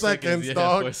 4 4 seconds, seconds, yeah,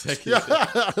 dog. 4 seconds.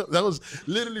 Yeah, that was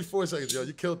literally 4 seconds, yo.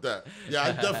 You killed that. Yeah,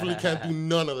 I definitely can't do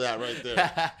none of that right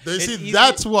there. They It's see, easy.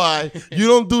 that's why you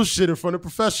don't do shit in front of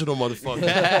professional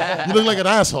motherfuckers. You look like an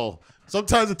asshole.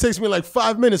 Sometimes it takes me like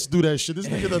 5 minutes to do that shit. This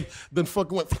nigga done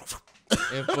fucking went.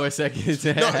 In 4 seconds.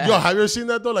 Yo, have you ever seen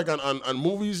that though? Like on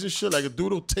movies and shit. Like a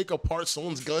dude will take apart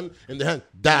someone's gun in the hand.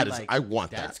 I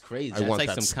want that. That's crazy. I That's want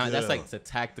like that some kind. That's skill. like the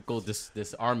tactical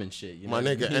disarming shit. You know My what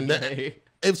I nigga, mean? and then,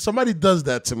 if somebody does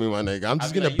that to me, my nigga, I'm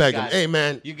just be gonna like, you beg him. got it. Hey,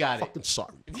 man, You got it. fucking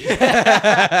sorry,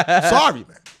 sorry,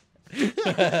 man,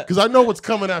 because I know what's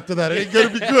coming after that. It ain't gonna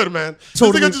be good, man. So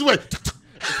Totally. nigga, just wait.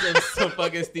 Some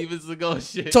fucking Steven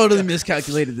Seagal shit. Totally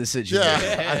miscalculated the situation.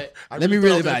 Yeah, I Let me thought I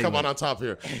really was gonna come evaluate. on top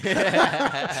here.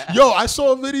 Yo, I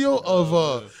saw a video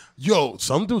of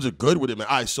some dudes are good with it, man.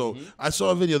 All right, so I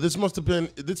saw a video. This must have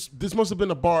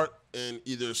been a bar in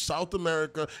either South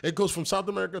America. It goes from South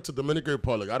America to Dominican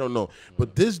Republic. I don't know,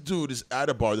 but this dude is at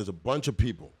a bar. There's a bunch of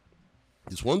people.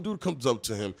 This one dude comes up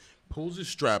to him, pulls his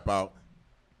strap out.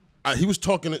 He was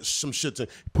talking some shit to him.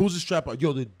 Pulls his strap out.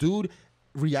 Yo, the dude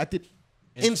reacted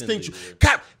instinctually. Instantly,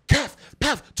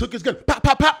 Paf, took his gun,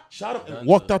 pop, shot him, and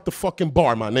walked out the fucking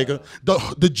bar, my nigga.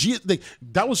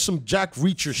 That was some Jack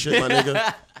Reacher shit, my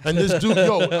nigga. And this dude,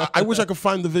 yo, I wish I could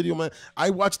find the video, man. I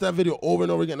watched that video over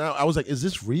and over again. I was like, is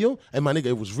this real? And my nigga,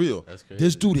 it was real. That's crazy.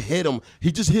 This dude hit him.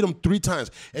 He just hit him 3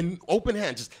 times. And open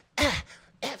hand, just,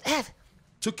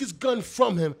 took his gun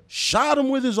from him, shot him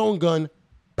with his own gun,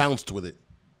 bounced with it.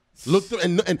 Looked,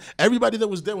 and everybody that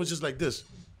was there was just like this.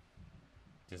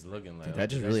 Just looking like that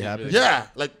just okay, really shit happened? Yeah,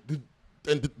 like,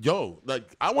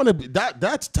 I want to be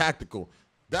that's tactical.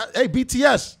 Hey,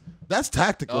 BTS, that's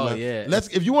tactical, Oh, man. yeah.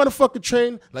 If you want to fucking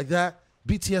train like that,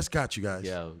 BTS got you guys.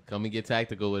 Yo, come and get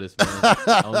tactical with us,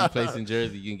 man. Only place in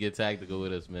Jersey you can get tactical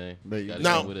with us, man. You gotta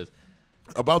Now- come with us.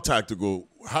 About tactical,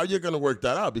 how you gonna work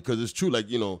that out? Because it's true, like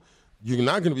you're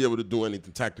not gonna be able to do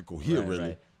anything tactical here, Right, really,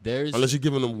 right. There's unless you're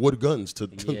giving them wood guns to.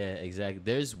 yeah, exactly.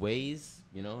 There's ways,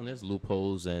 and there's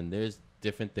loopholes, and there's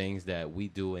different things that we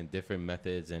do and different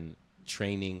methods and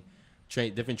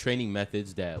different training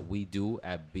methods that we do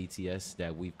at BTS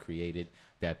that we've created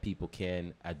that people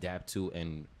can adapt to,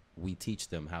 and we teach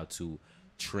them how to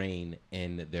train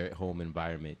in their home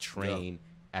environment, train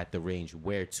at the range,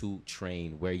 where to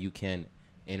train, where you can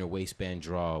inner waistband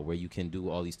draw, where you can do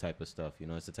all these type of stuff.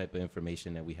 It's the type of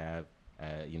information that we have,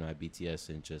 at BTS,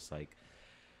 and just like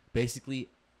basically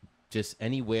just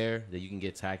anywhere that you can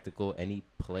get tactical, any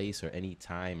place or any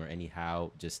time or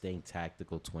anyhow, just staying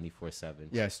tactical 24/7.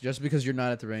 Yes, just because you're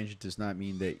not at the range, it does not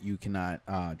mean that you cannot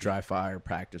dry fire,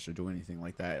 practice, or do anything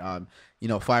like that.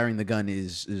 Firing the gun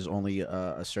is only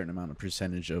a certain amount of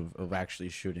percentage of actually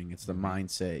shooting. It's the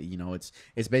mindset.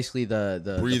 It's basically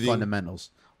the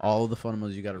fundamentals. All of the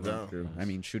fundamentals you got to run through. I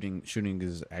mean, shooting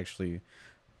is actually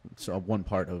one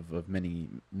part of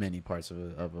many parts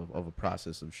of a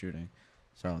process of shooting.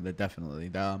 So that definitely.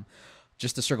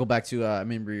 Just to circle back to, I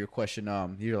remember your question.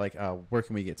 You're like, where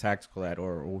can we get tactical at,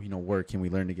 or where can we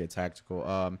learn to get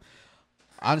tactical?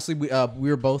 Honestly, we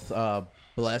were both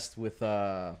blessed with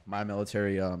my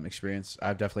military experience.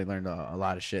 I've definitely learned a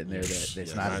lot of shit in there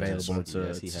that's not available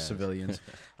to civilians.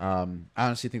 I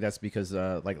honestly think that's because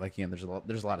again, there's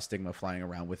a lot of stigma flying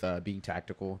around with being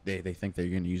tactical. They think that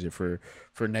you're going to use it for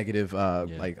negative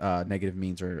negative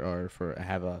means or for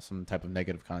have some type of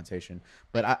negative connotation.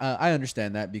 But I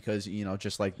understand that because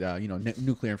just like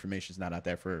nuclear information is not out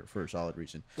there for a solid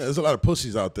reason. Yeah, there's a lot of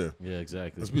pussies out there. Yeah,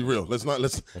 exactly. Let's be real. Let's not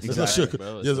Exactly,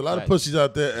 bro. There's a lot of pussies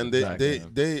out there, and Exactly.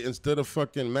 they instead of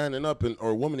fucking manning up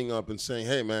or womaning up and saying,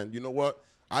 hey man, you know what,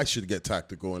 I should get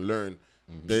tactical and learn.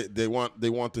 They want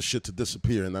the shit to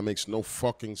disappear, and that makes no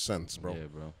fucking sense, bro. Yeah,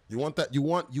 bro. You want that? You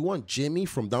want Jimmy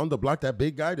from down the block, that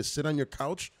big guy, to sit on your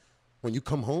couch when you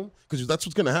come home? Because that's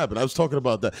what's gonna happen. I was talking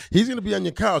about that. He's gonna be on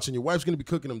your couch, and your wife's gonna be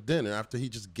cooking him dinner after he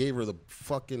just gave her the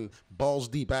fucking balls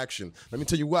deep action. Let me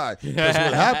tell you why. Because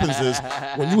what happens is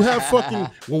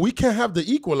when we can't have the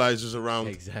equalizers around,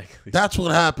 Exactly. that's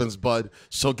what happens, bud.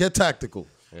 So get tactical.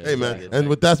 Yeah, hey man, exactly. and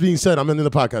with that being said, I'm ending the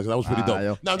podcast. That was pretty dope.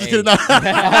 Yo. No, I'm just kidding.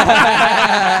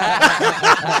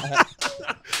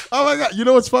 Oh my god, you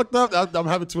know what's fucked up? I'm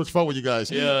having too much fun with you guys.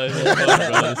 Yeah,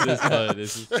 this is fun, bro.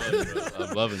 This is fun, bro.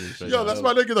 I'm loving this. Yo, that's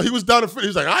my nigga though. He was down to he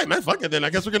was like, all right, man, fuck it then. I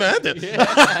guess we're gonna end it.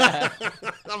 Yeah.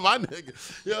 My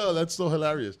nigga. Yo, that's so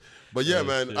hilarious. But yeah,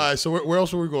 man. Shit. All right, so where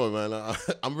else are we going, man?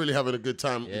 I'm really having a good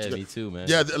time. Yeah, me too, man.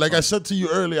 Yeah, like I said to you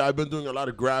earlier, I've been doing a lot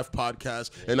of graph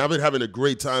podcasts, and I've been having a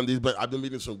great time. But I've been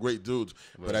meeting some great dudes.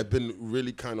 But I've been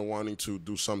really kind of wanting to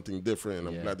do something different, and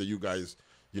I'm glad that you guys,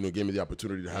 gave me the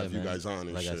opportunity to have you guys on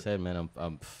and like shit. I said, man,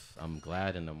 I'm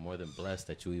glad and I'm more than blessed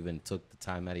that you even took the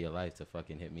time out of your life to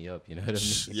fucking hit me up. You know what I mean?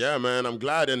 Yeah, man, I'm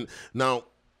glad. And now,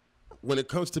 when it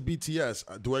comes to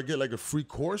BTS, do I get like a free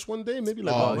course one day? Maybe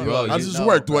like, bro, how does this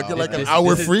work? Do I get like an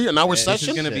hour free, an hour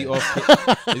session? This is gonna be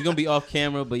it's gonna be off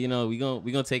camera, but we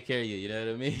gonna take care of you. You know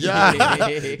what I mean? Yeah,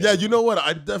 yeah. You know what?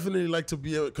 I definitely like to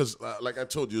be able, because like I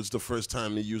told you, it's the first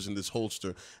time me using this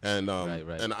holster, and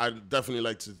Right. and I definitely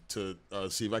like to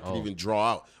see if I can even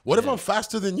draw out. What if I'm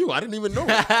faster than you? I didn't even know.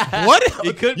 What?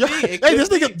 It could be. It Hey, could this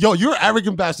nigga, yo, you're an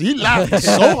arrogant bastard. He laughed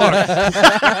so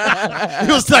hard.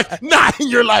 He was like, "Not in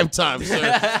your lifetime, sir."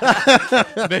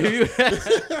 maybe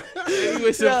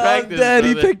with some practice. Dad,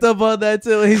 he brother. picked up on that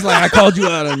too. He's like, I called you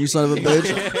out on you, son of a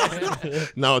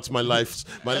bitch. Now it's my life's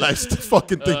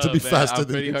fucking thing to be Man, faster I'm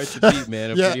than pretty you. hard to beat,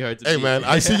 man. I'm pretty hard to beat. Hey, man,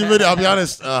 I see your video. I'll be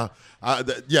honest.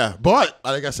 Yeah, but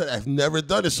like I said, I've never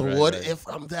done it. So Right, what right. if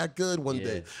I'm that good one Yeah.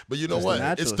 day? But you know Just what?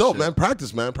 natural It's dope, shit. man.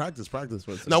 Practice, man. Practice.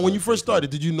 Now, when you first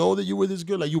started, did you know that you were this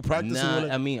good? Like you practicing? Nah,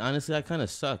 like, I mean, honestly, I kind of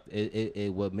sucked.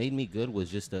 What made me good was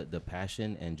just the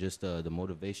passion and just the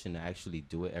motivation to actually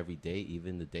do it every day,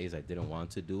 even the days I didn't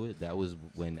want to do it. That was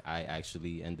when I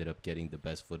actually ended up getting the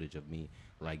best footage of me,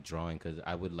 like drawing, because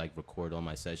I would like record all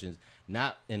my sessions,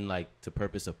 not in like the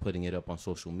purpose of putting it up on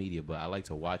social media, but I like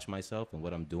to watch myself and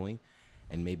what I'm doing.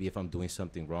 And maybe if I'm doing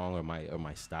something wrong or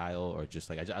my style or just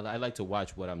like I like to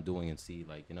watch what I'm doing and see,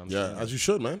 like, you know what I'm saying? as you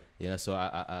should, man. Yeah, so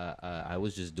I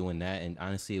was just doing that, and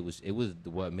honestly, it was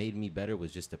what made me better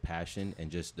was just the passion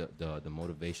and just the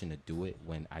motivation to do it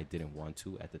when I didn't want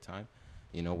to at the time.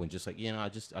 When just like,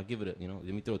 I'll give it let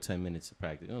me throw 10 minutes of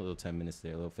practice, a little 10 minutes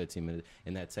there, a little 15 minutes.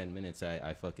 In that 10 minutes,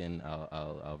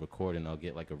 I'll record and I'll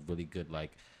get like a really good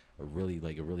a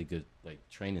really good like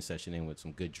training session in with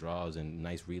some good draws and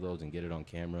nice reloads and get it on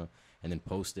camera and then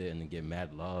post it and then get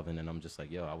mad love, and then I'm just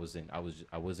like, yo, I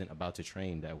wasn't about to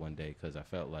train that one day because I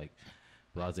felt like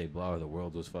blase blah, or the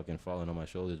world was fucking falling on my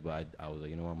shoulders, but I was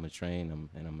like, I'm gonna train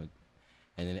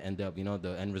and then end up,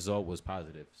 the end result was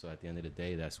positive. So at the end of the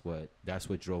day, that's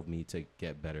what drove me to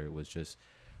get better. It was just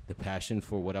the passion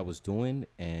for what I was doing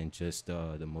and just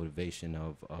the motivation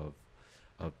of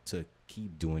to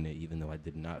keep doing it, even though I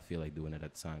did not feel like doing it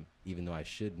at the time, even though I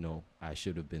should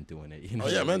have been doing it. Oh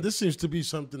yeah, man. This seems to be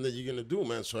something that you're gonna do,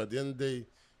 man. So at the end of the day,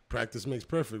 practice makes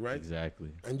perfect, right? Exactly.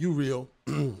 And you, Rio,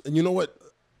 and you know what?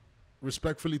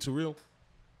 Respectfully to Rio,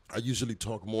 I usually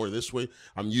talk more this way.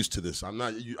 I'm used to this. I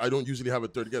don't usually have a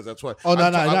third guest. That's why. Oh, no,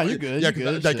 you're good. Yeah,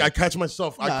 You're good. like I catch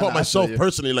myself. I caught I myself feel you.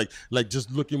 personally, like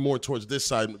just looking more towards this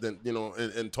side than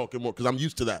and talking more because I'm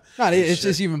used to that. No, it's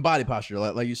just even body posture.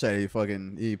 Like you said,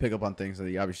 you pick up on things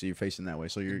that obviously you're facing that way.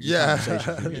 So your conversations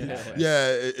are that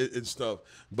way. It's stuff.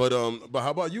 But how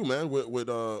about you, man? With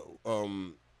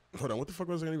hold on, what the fuck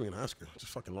was I even gonna ask you? I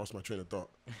just fucking lost my train of thought.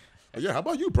 But yeah, how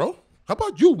about you, bro? How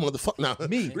about you, motherfucker? Now,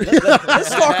 Me. Let's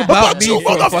talk about me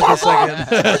for a fucking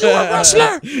second. Are you a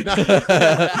wrestler?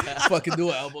 Fucking do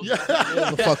an elbow. In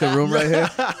the fucking room right here.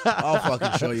 I'll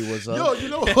fucking show you what's up. Yo, you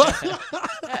know what?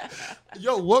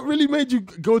 Yo, what really made you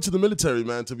go to the military,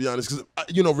 man? To be honest,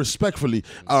 because respectfully,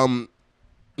 the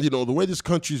way this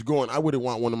country's going, I wouldn't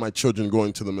want one of my children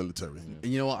going to the military.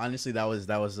 You know what? Honestly, that was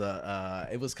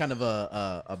it was kind of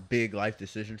a big life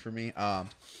decision for me.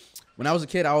 When I was a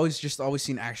kid, I always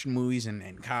seen action movies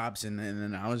and cops, and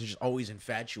then I was just always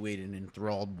infatuated and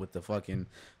enthralled with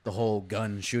the whole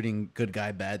gun shooting good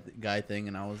guy bad guy thing,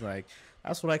 and I was like,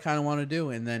 that's what I kind of want to do.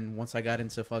 And then once I got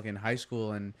into fucking high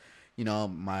school, and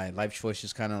my life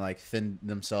choices kind of like thinned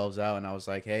themselves out, and I was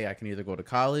like, hey, I can either go to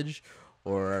college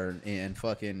and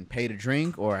fucking pay to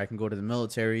drink, or I can go to the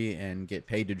military and get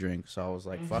paid to drink. So I was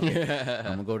like, fuck it, I'm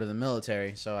gonna go to the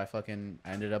military. So I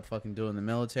ended up fucking doing the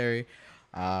military.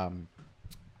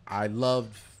 I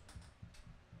loved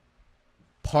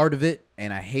part of it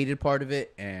and I hated part of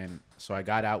it, and so I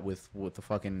got out with the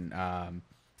fucking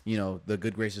the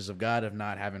good graces of God of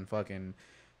not having fucking.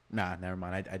 Nah, never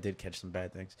mind. I did catch some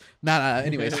bad things.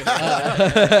 Anyways. Hey,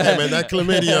 man, that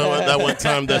chlamydia that one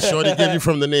time that Shorty gave you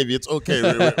from the Navy, it's okay.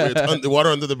 It's water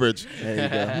under the bridge.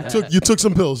 There you go. You took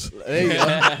some pills. There you go.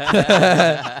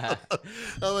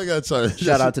 Oh, my God, sorry.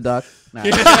 Shout out to Doc. Nah.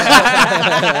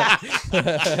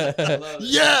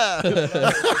 Yeah.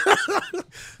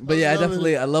 But yeah,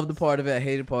 I loved the part of it. I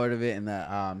hated part of it. And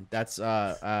that's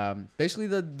basically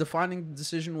the defining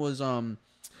decision was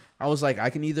I was like, I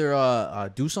can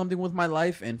either do something with my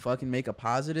life and fucking make a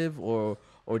positive, or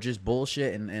just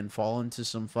bullshit and fall into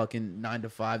some fucking 9 to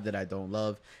 5 that I don't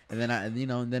love. And then I did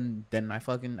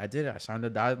it. I signed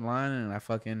a dotted line, and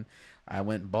I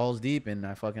went balls deep, and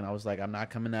I was like, I'm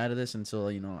not coming out of this until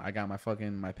I got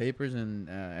my papers and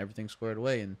everything squared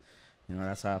away, and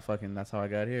that's how I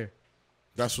got here.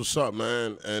 That's what's up,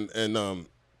 man. And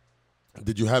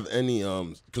did you have any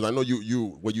because I know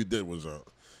you what you did was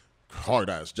hard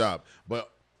ass job, but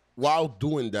while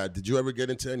doing that, did you ever get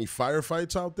into any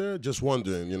firefights out there? Just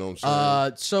wondering, you know what I'm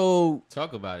saying? So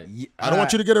Talk about it. I don't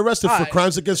want you to get arrested for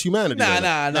crimes against humanity.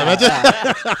 Nah.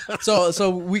 So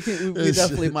we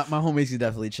definitely my homies can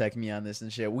definitely check me on this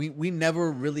and shit. We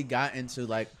never really got into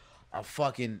like a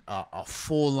fucking a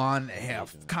full on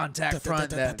contact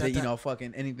front that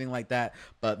fucking anything like that.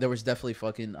 But there was definitely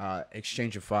fucking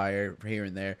exchange of fire here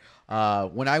and there.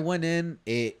 When I went in,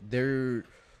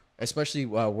 especially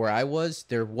where I was,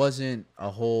 there wasn't a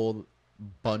whole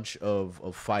bunch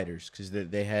of fighters because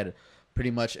they had pretty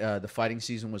much the fighting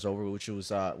season was over, which is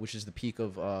the peak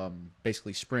of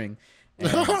basically spring.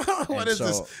 What is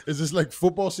this? Is this like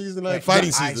football season, like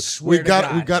fighting season? I swear we got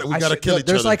to kill each other.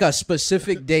 There's like a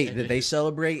specific date that they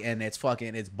celebrate, and it's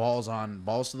balls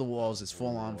to the walls. It's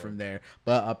full on from there.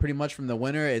 But pretty much from the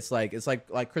winter, it's like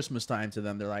Christmas time to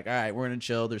them. They're like, all right, we're gonna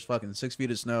chill. There's fucking 6 feet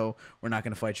of snow. We're not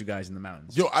gonna fight you guys in the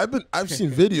mountains. Yo, I've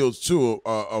seen videos too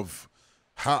of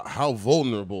how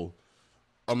vulnerable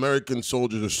American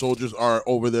soldiers are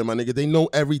over there, my nigga. They know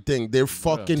everything. They're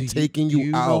fucking taking you out. Do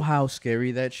you know how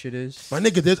scary that shit is? My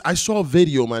nigga, I saw a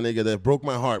video, my nigga, that broke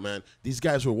my heart, man. These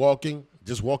guys were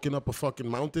just walking up a fucking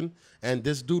mountain, and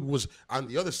this dude was on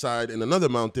the other side in another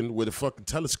mountain with a fucking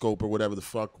telescope or whatever the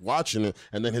fuck watching it,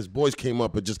 and then his boys came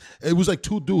up and it was like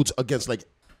 2 dudes against like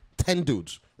 10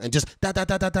 dudes, and just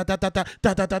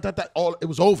all it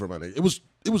was over, my nigga.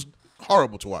 It was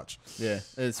horrible to watch. Yeah,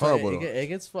 it's horrible. It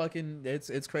gets fucking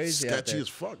it's crazy. Sketchy as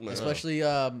fuck, man. Especially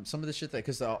some of the shit that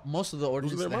because most of the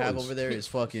ordnance they have over there is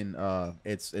fucking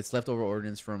it's leftover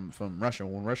ordnance from Russia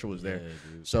when Russia was there.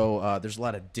 So there's a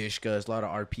lot of Dishkas, a lot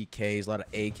of RPKs, a lot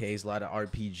of AKs, a lot of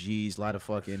RPGs, a lot of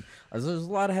fucking there's a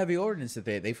lot of heavy ordnance that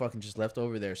they fucking just left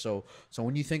over there. So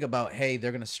when you think about hey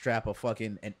they're gonna strap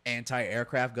an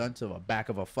anti-aircraft gun to the back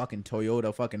of a fucking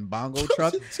Toyota fucking bongo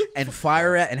truck and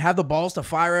fire it and have the balls to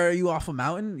fire at you off a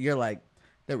mountain, you're like,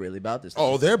 they're really about this.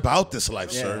 Oh, they're about this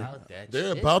life, Yeah. sir.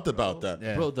 They're Shit, about bro. that.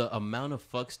 Yeah. Bro, the amount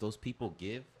of fucks those people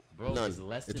give, bro, None. is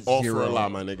less than It's all zero. for a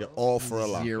lot, my nigga. All for a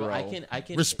lot. Zero. Bro, I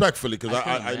can Respectfully, because I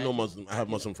can I know imagine. Muslim. I have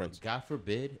Muslim friends. God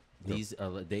forbid these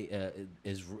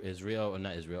Israel or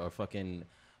not Israel or fucking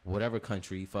whatever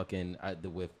country fucking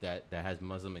with that has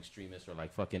Muslim extremists or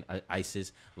like fucking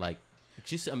ISIS, like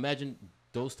Just imagine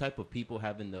those type of people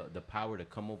having the power to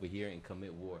come over here and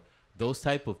commit war. Those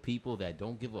type of people that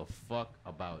don't give a fuck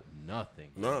about nothing.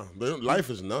 No, life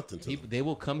is nothing to People, them. they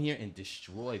will come here and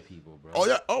destroy people, bro. Oh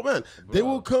yeah, oh man, they Bro.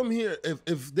 will come here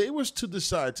if they was to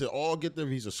decide to all get their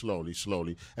visa slowly,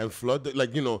 and flood the,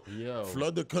 like Yo.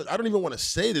 flood the. I don't even want to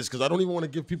say this because I don't even want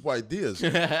to give people ideas.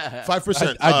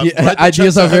 5%.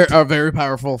 Ideas are very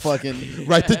powerful. Fucking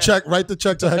Write the check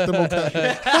to Hector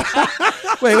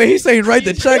Mocasio. wait, he's saying write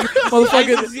the check,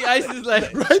 motherfucker. Ice is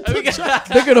like, Write the check.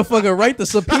 They're gonna fucking write the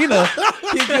subpoena.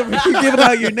 Keep giving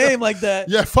out your name like that.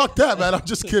 Yeah, fuck that, man. I'm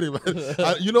just kidding, man.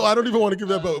 I don't even want to give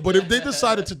that. But if they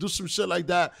decided to do some shit like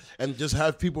that and just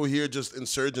have people here, just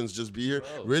insurgents, just be here,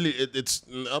 really, it's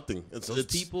nothing. those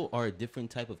people are a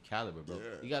different type of caliber, bro.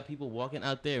 You got people walking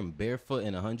out there in barefoot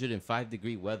in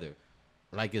 105-degree weather,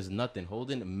 like it's nothing,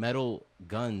 holding metal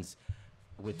guns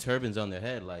with turbans on their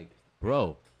head, like,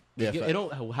 bro. Yeah,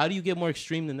 How do you get more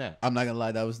extreme than that? I'm not gonna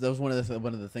lie. That was one of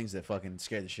the things that fucking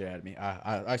scared the shit out of me.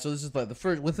 So this is like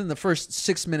within the first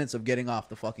 6 minutes of getting off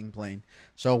the fucking plane.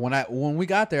 So when we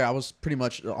got there, I was pretty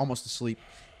much almost asleep,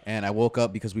 and I woke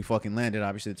up because we fucking landed.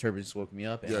 Obviously, the turbulence woke me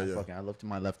up, and I looked to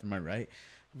my left and my right.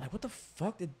 I'm like, what the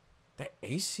fuck, did that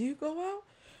AC go out?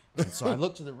 And so I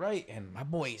look to the right, and my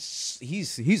boy, this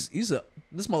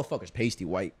motherfucker's pasty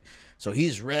white. So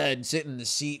he's red, sitting in the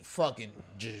seat,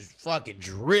 just fucking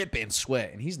dripping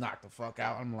sweat, and he's knocked the fuck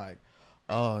out. I'm like,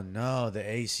 oh no, the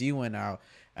AC went out.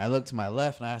 I looked to my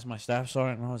left, and I asked my staff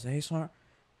sergeant, and I was like, hey, sergeant,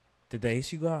 did the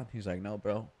AC go out? He's like, no,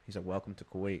 bro. He's like, welcome to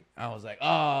Kuwait. I was like,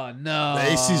 oh no.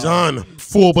 The AC's on,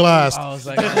 full blast. I was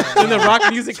like, When the rock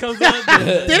music comes on,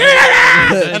 And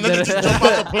then they just jump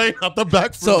out the plane, out the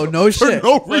back. So, no shit. For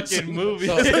no fucking reason. movie.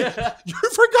 So- You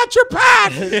forgot your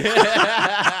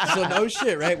pad. so no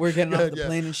shit, right? We're getting off the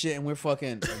plane and shit, and we're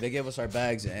fucking. They gave us our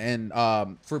bags, and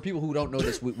for people who don't know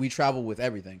this, we travel with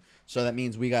everything. So that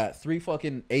means we got 3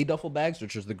 fucking duffel bags,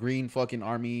 which is the green fucking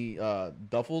army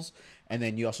duffels, and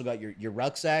then you also got your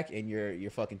rucksack and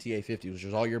your fucking TA-50, which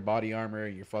is all your body armor,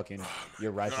 your fucking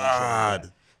your rifle. And shit like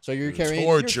that. So you're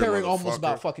carrying almost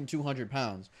about fucking 200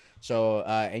 pounds. So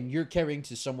and you're carrying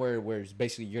to somewhere where it's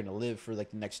basically you're gonna live for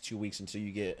like the next 2 weeks until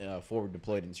you get forward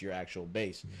deployed into your actual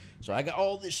base. So I got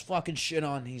all this fucking shit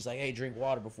on. He's like, hey, drink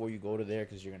water before you go to there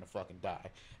because you're gonna fucking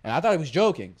die. And I thought he was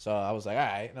joking. So I was like, all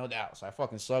right, no doubt. So I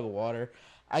fucking slug of water.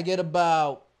 I get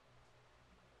about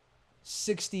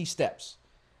 60 steps,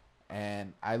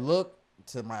 and I look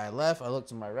to my left. I look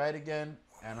to my right again.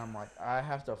 And I'm like, I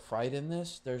have to fight in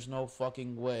this? There's no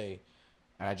fucking way.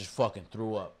 And I just fucking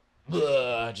threw up.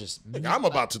 I'm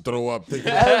about to throw up.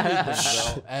 Everything,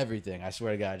 bro. Everything. I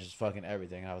swear to God, just fucking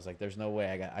everything. I was like, there's no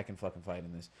way I can fucking fight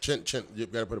in this. Chin. You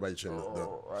gotta put it by your chin.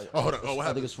 Right. Hold on. Oh, what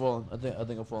I think happened? it's falling. I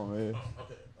think I'm falling right here.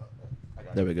 Okay.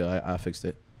 There we go. I fixed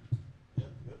it.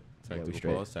 Tactical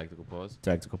straight. pause. Tactical pause.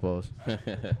 Tactical pause.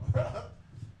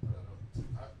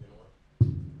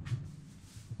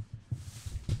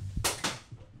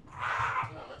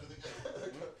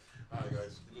 Alright,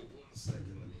 guys. Give me 1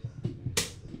 second. Let me.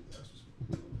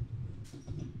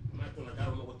 I'm acting like I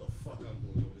don't know what the fuck I'm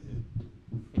doing over here.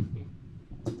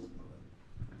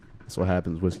 That's what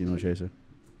happens. Whiskey No Chaser.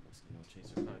 Whiskey No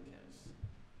Chaser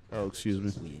podcast. Oh, excuse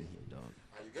me. We in here, dog.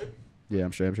 Are you good? Yeah,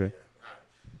 I'm straight.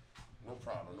 No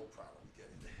problem. Get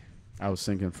it. I was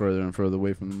sinking further and further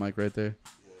away from the mic right there.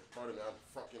 Yeah, pardon me. I'm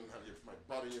fucking have my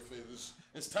butt in your face.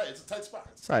 It's tight. It's a tight spot.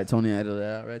 Sorry, Tony. I edited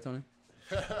that out, right, Tony?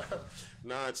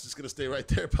 Nah, it's just gonna stay right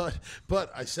there.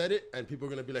 But I said it, and people are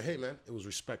gonna be like, "Hey, man, it was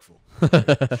respectful."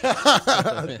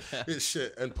 It's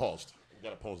shit, and paused. You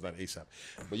gotta pause that ASAP.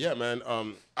 But yeah, man. All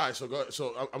right, so go.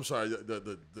 So I'm sorry.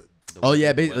 Oh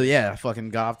yeah, basically, yeah. I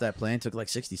fucking got off that plane, took like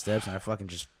 60 steps, and I fucking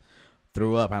just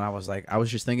threw up. And I was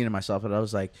just thinking to myself, and I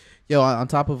was like, yo, on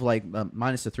top of like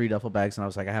minus the 3 duffel bags, and I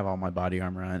was like, I have all my body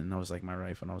armor on, and I was like, my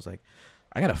rifle, and I was like,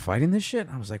 I gotta fight in this shit.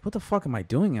 And I was like, what the fuck am I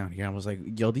doing out here? I was like,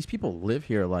 yo, these people live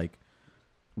here like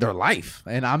their life,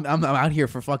 and I'm out here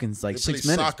for fucking like 6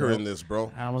 minutes. Soccer bro. in this, bro.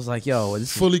 And I was like, yo,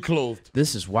 this Fully clothed.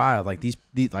 this is wild. Like these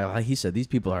like he said, these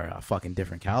people are a fucking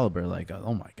different caliber. Like,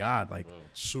 oh my god, like.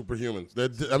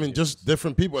 Superhumans. I mean, just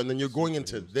different people, and then you're going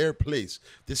into their place.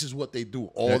 This is what they do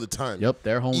all the time. Yep,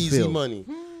 their home Easy field. money.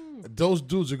 Those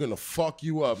dudes are gonna fuck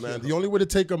you up, man. The only way to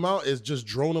take them out is just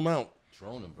drone them out.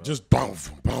 Drone him, bro. Just bounce,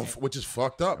 which is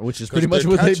fucked up. Which is 'Cause pretty much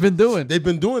they're what they've been doing. They've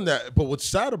been doing that. But what's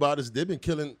sad about it is they've been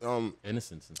killing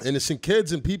innocent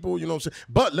kids and people, you know what I'm saying?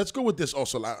 But let's go with this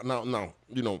also. Now,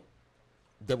 you know,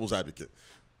 devil's advocate.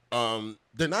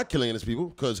 They're not killing innocent people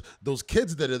because those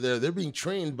kids that are there, they're being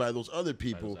trained by those other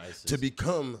people to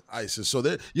become ISIS. So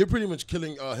you're pretty much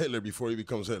killing Hitler before he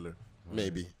becomes Hitler.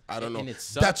 Maybe. I don't know. And it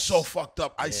sucks. That's so fucked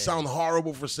up. I sound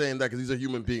horrible for saying that because these are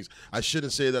human beings. I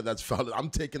shouldn't say that. That's valid. I'm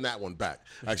taking that one back.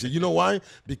 Actually, you know why?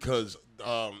 Because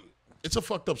it's a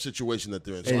fucked up situation that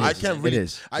they're in. So I can't really,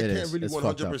 I can't really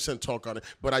 100% talk on it.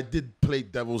 But I did play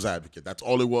devil's advocate. That's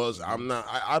all it was. I'm not.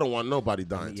 I don't want nobody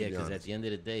dying. Yeah, because at the end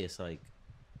of the day, it's like,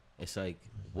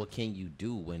 what can you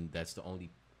do when that's the only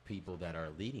people that are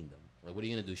leading them? Like, what are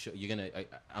you gonna do? You're gonna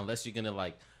unless you're gonna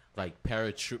like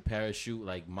parachute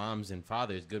like moms and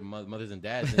fathers, good mothers and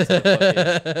dads into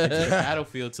the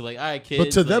battlefield to like, all right, kids.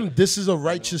 But to them, this is a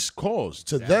righteous cause.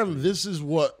 To them, this is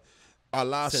what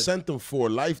Allah sent them for.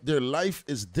 Their life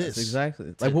is this. That's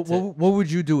exactly. Like, what would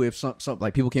you do if some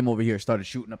like people came over here, started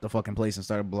shooting up the fucking place, and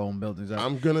started blowing buildings up?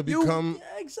 I'm gonna become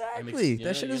exactly.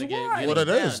 That shit is wild. What it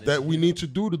is that we need to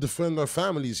do to defend our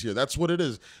families here. That's what it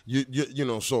is. You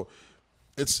know. So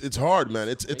it's hard, man.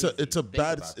 It's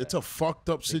a fucked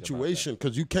up situation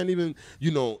because you can't even,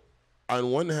 you know. On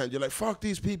one hand, you're like, fuck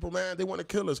these people, man. They want to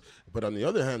kill us. But on the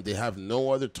other hand, they have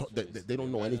no other. They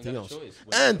don't know anything else.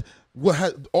 And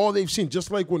all they've seen, just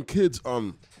like when kids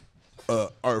are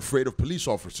afraid of police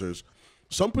officers.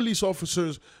 Some police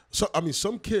officers,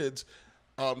 some kids,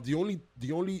 the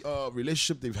only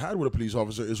relationship they've had with a police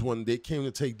officer is when they came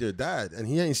to take their dad, and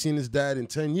he ain't seen his dad in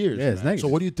 10 years. Yeah, it's negative. So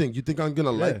what do you think? You think I'm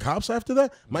gonna like cops after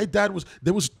that? My dad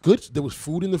there was good. There was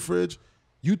food in the fridge.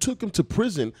 You took him to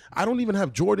prison. I don't even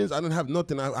have Jordans. I didn't have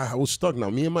nothing. I was stuck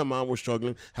now. Me and my mom were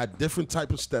struggling, had different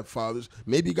type of stepfathers.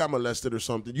 Maybe got molested or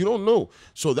something. You don't know.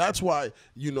 So that's why,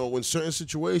 you know, in certain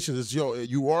situations, it's,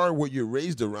 you are what you're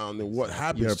raised around and what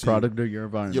happens. You're a product of your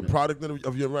environment. You're a product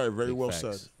of your environment. Very well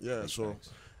said. Yeah, Big so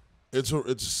facts.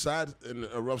 it's sad and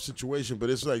a rough situation, but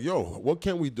it's like, yo, what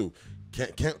can we do?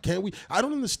 Can we? I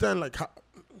don't understand, like, how.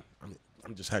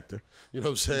 I'm just Hector. You know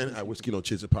what I'm saying? At Whiskey No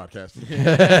Chaser podcast.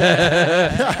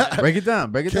 Break it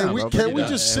down. Break it down. Can we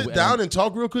just sit down and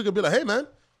talk real quick and be like, hey, man,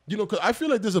 you know, because I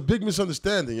feel like there's a big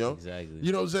misunderstanding, yo. Exactly.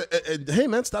 You know what I'm saying? And, hey,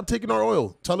 man, stop taking our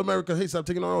oil. Tell America, hey, stop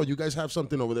taking our oil. You guys have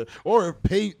something over there. Or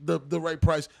pay the right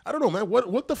price. I don't know, man.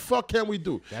 What the fuck can we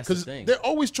do? Because they're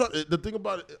always trying. The thing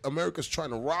about it, America's trying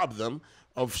to rob them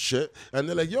of shit. And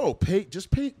they're like, yo, pay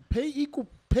equal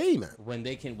pay, man. When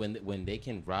they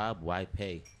can rob, why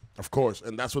pay? Of course,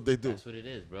 and that's what they do. That's what it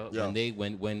is, bro. Yeah. When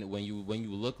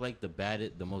you look like the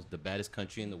baddest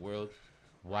country in the world,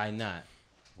 why not?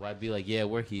 Why be like, yeah,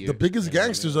 we're here? The biggest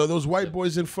gangsters are those white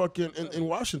boys in fucking in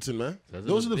Washington, man.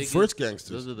 Those are the first gangsters.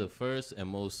 Those are the first and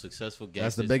most successful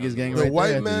gangsters. That's the biggest gang. The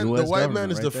white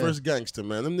man is the first gangster,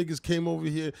 man. Them niggas came over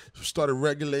here, started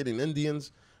regulating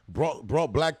Indians.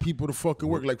 Brought black people to fucking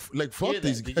work like fuck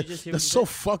these guys. That's so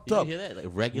fucked up. Like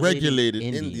regulated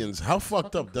Indians. How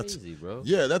fucked up? That's crazy, bro.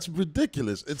 Yeah, that's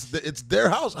ridiculous. It's their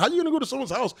house. How you gonna go to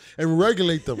someone's house and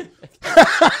regulate them?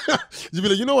 You be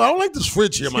like, you know what? I don't like this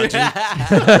fridge here, my G.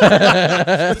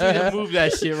 Move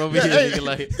that shit over here. Hey, Nigga,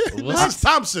 like, Mrs.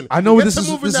 Thompson. I know Get this to is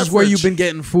moving that where fridge. you've been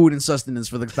getting food and sustenance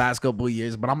for the past couple of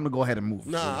years, but I'm gonna go ahead and move.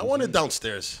 Nah, I want it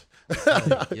downstairs.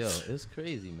 Yo, it's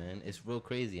crazy, man. It's real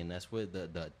crazy, and that's where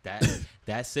that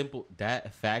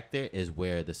factor is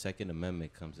where the Second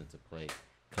Amendment comes into play.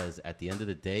 Because at the end of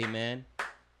the day, man,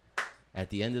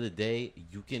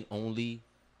 you can only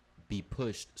be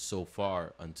pushed so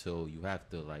far until you have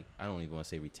to, like, I don't even want to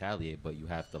say retaliate, but you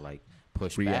have to, like,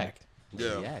 push React.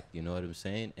 back. React. You know what I'm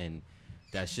saying? And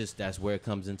that's where it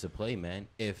comes into play, man.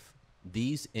 If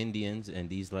these Indians and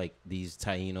these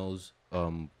Tainos,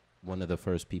 one of the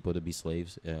first people to be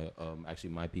slaves, actually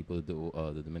my people,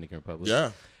 the Dominican Republic. Yeah.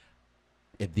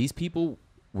 If these people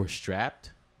were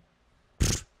strapped,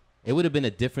 it would have been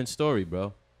a different story,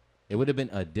 bro. It would have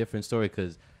been a different story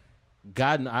because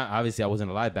obviously I wasn't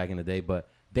alive back in the day, but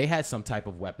they had some type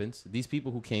of weapons. These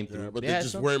people who came through, but they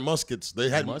just weren't muskets.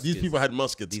 These people had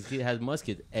muskets. These people had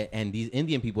muskets, and these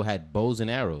Indian people had bows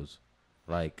and arrows,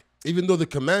 like. Even though the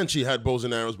Comanche had bows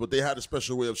and arrows, but they had a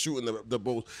special way of shooting the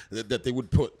bows that they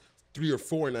would put 3 or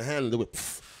 4 in the hand, and they would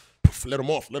let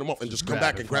them off, and just come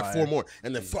back and grab 4 more,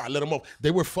 and then let them off. They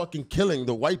were fucking killing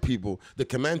the white people. The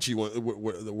Comanche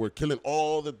were killing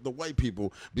all the white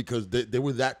people because they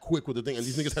were that quick with the thing, and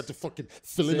these niggas had to fucking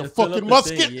fill in a fucking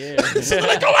musket. So they're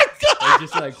like, oh my god!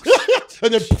 Just like,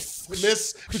 and then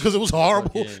miss because it was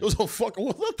horrible. It was a fucking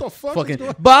what the fuck?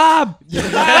 Fucking Bob.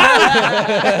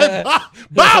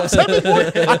 Bob, send me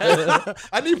more.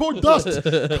 I need more dust,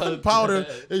 powder,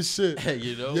 and shit.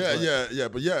 You know?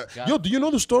 But yo, do you know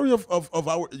the story of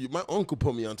our? My uncle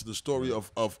put me onto the story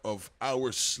of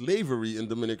our slavery in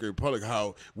Dominican Republic.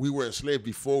 How we were enslaved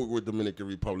before we were Dominican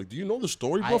Republic. Do you know the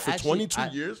story, bro? For 22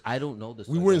 years, I don't know the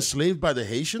story. We were enslaved by the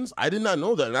Haitians. I did not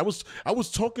know that, and I was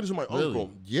talking to my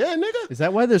uncle. Yeah, nigga. Is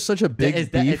that why there's such a big Is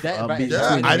that- beef? is that right? between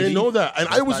Yeah, I didn't Haiti? know that. And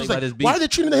I was probably just why like, there's beef. why are they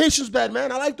treating the Haitians bad,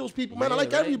 man? I like those people, man. I Yeah,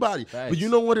 like right. everybody. But Facts. you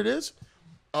know what it is?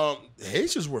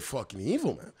 Haitians were fucking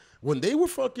evil, man. When they were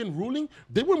fucking ruling,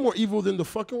 they were more evil than the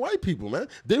fucking white people, man.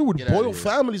 They would Get outta boil here.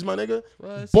 families, my nigga.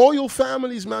 What? Boil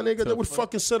families, my nigga. They would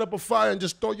fucking set up a fire and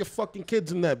just throw your fucking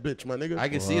kids in that bitch, my nigga. I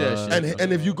can see that shit.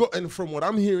 And if you go, and from what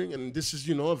I'm hearing, and this is,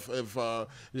 you know, if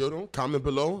you know, comment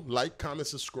below, like, comment,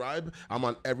 subscribe. I'm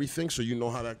on everything, so you know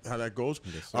how that goes.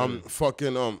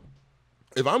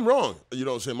 If I'm wrong, you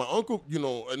know what I'm saying? My uncle, you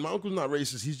know, and my uncle's not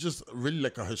racist. He's just really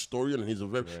like a historian, and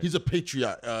he's a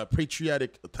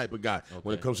patriotic type of guy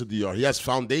when it comes to DR. He has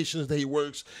foundations that he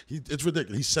works. It's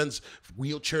ridiculous. He sends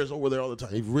wheelchairs over there all the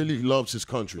time. He really loves his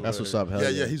country. That's what's up.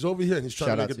 Hell Yeah, he's over here and he's trying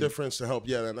Shout to out make a to you. difference to help.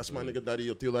 Yeah, and that's my nigga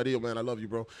Dario, Tio Dario, man. I love you,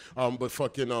 bro. But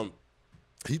fucking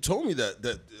he told me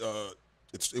that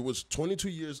it was 22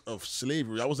 years of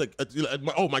slavery. I was like,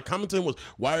 my comment to him was,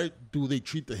 why do they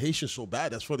treat the Haitians so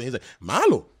bad? That's funny. He's like,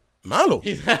 malo.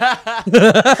 He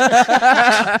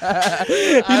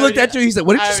looked at you. He said,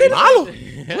 "What did you say, Malo?"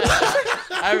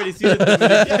 I already see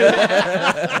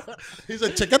the He's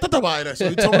like, check out the vaina. So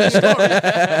he told me the story.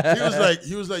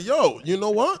 He was like, yo, you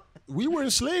know what? We were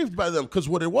enslaved by them, because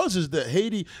what it was is that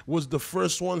Haiti was the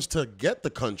first ones to get the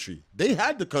country. They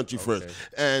had the country first,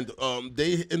 and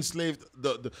they enslaved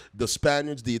the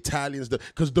Spaniards, the Italians,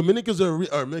 because Dominicans are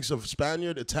a mix of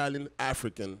Spaniard, Italian,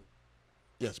 African,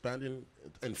 Spaniard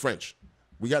and French.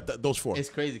 We got those four. It's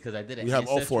crazy because I did it. We have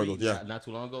all four of those, yeah. Not too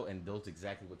long ago, and those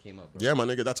exactly what came up. Bro. Yeah, my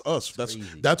nigga, that's us. Crazy.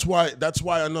 That's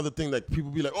why another thing that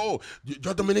people be like, oh,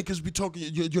 your Dominicans be talking,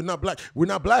 you're not black. We're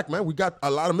not black, man. We got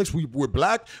a lot of mix. We're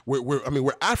black. We're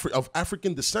of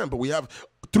African descent, but we have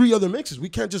 3 other mixes. We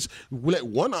can't just let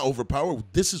one overpower.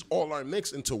 This is all our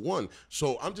mix into one.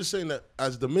 So I'm just saying that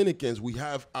as Dominicans, we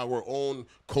have our own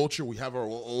culture. We have our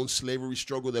own slavery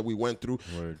struggle that we went through.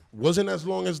 Wasn't as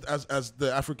long as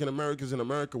the African Americans in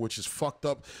America, which is fucked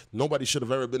up. Nobody should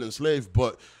have ever been enslaved,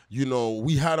 but you know,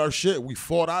 we had our shit. We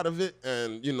fought out of it,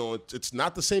 and you know, it's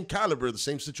not the same caliber, the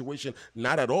same situation,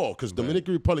 not at all. Because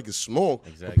Dominican Republic is small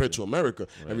compared to America.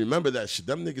 And remember that shit.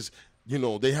 Them niggas, you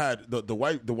know, they had the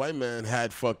white man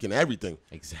had fucking everything.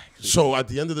 Exactly. So at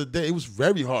the end of the day, it was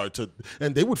very hard to,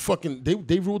 and they would fucking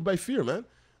they ruled by fear, man.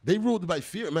 They ruled by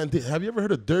fear, man. Have you ever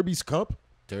heard of Derby's Cup?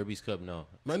 Derby's Cup, no.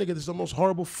 My nigga, this is the most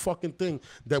horrible fucking thing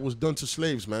that was done to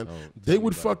slaves, man. Oh, They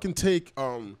would fucking take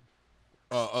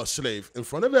a slave in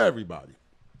front of everybody,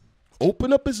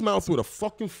 open up his mouth with a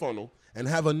fucking funnel, and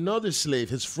have another slave,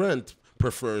 his friend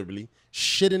preferably,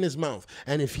 shit in his mouth.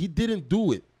 And if he didn't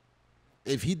do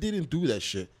that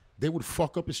shit, they would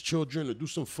fuck up his children or do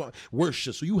some worse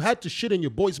shit. So you had to shit in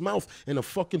your boy's mouth in a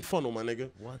fucking funnel, my nigga.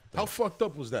 How fucked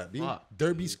up was that, B?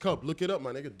 Derby's Cup. Look it up,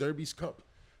 my nigga. Derby's Cup.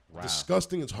 Wow.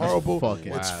 Disgusting. It's horrible.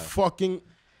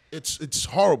 It's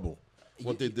horrible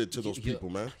what they did to those people,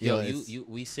 man.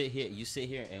 We sit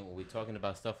here and we're talking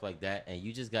about stuff like that, and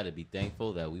you just got to be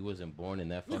thankful that we wasn't born in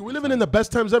that. Nigga, we're living in the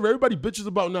best times ever. Everybody bitches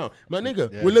about now, my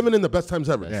nigga. We're living in the best times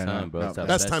ever. Best time, bro. It's the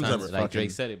best times ever. Like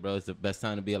Drake said it, bro. It's the best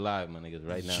time to be alive, my niggas.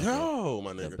 Right now, yo,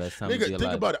 my nigga. The best time to be Think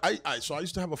alive. about it. So I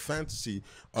used to have a fantasy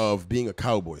of being a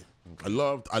cowboy. I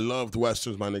loved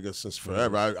westerns, my nigga, since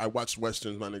forever. I watched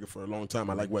westerns, my nigga, for a long time.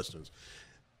 I like westerns.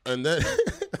 And then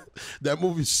that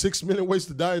movie 6 Minute Ways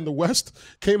to Die in the West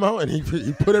came out, and he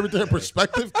put everything in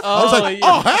perspective. I was like,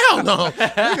 oh hell no,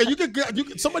 nigga, you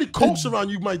could somebody close around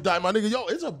you might die, my nigga. Yo,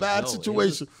 it's a bad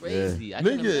situation. Crazy. I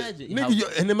can imagine.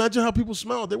 Nigga, and imagine how people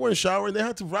smelled. They weren't showering. They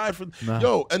had to ride for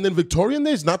yo. And then Victorian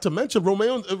days, not to mention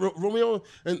Romeo and Romeo.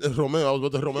 I was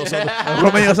with the Romeo Santos.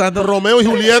 Romeo Santos. Romeo and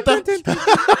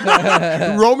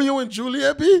Julieta. Romeo and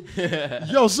Juliet, B.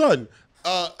 Yo, son.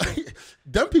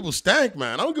 Them people stank,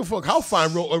 man. I don't give a fuck how fine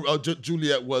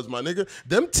Juliet was, my nigga.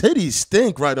 Them titties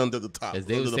stink right under the top.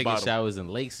 They was taking showers in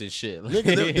lakes and shit.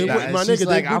 Nigga, my nigga,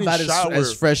 like, they I'm about shower.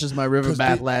 as fresh as my river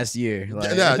bath last year.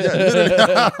 Like,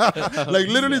 literally. Like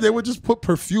literally, they would just put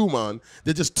perfume on.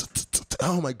 They just,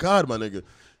 oh my god, my nigga.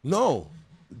 No.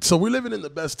 So we're living in the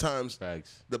best times.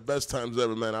 Facts. The best times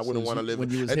ever, man. I wouldn't want to live. When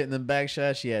you was hitting them back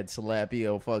shots, she had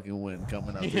Salapio fucking wind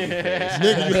coming up.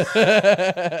 Nigga,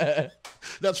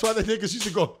 that's why the niggas used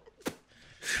to go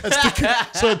and stick it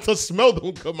so the smell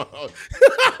don't come out.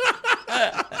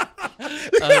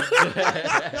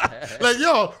 Like,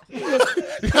 yo, you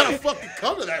gotta fucking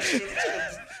cover that shit.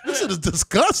 This shit is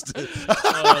disgusting.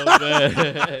 Oh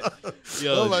man.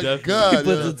 Yo, Oh my definitely. god.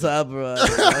 Put yo. the topper on.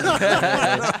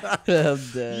 I'm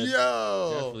dead.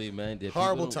 Yo. Definitely, man. Horrible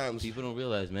People don't- times. People don't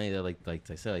realize, man. That like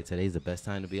I said, like today's the best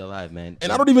time to be alive, man.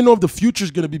 And I don't even know if the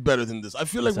future's gonna be better than this. I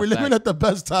feel like That's we're a living fact. at the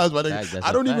best times, but Fact, that's I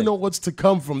a don't even fact. know what's to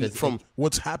come from 'Cause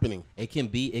what's happening. It can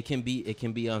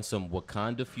be on some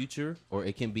Wakanda future, or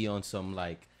it can be on some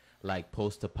like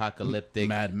post-apocalyptic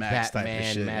Mad Max type of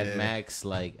Batman, shit, Mad yeah. Max,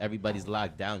 like everybody's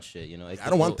locked down shit. You know, I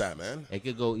don't want that, man. It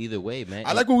could go either way, man.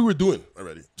 I like what we were doing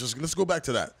already. Just let's go back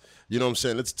to that. You know what I'm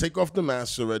saying? Let's take off the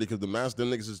masks already, because the masks, them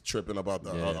niggas is tripping about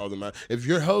the other mask. If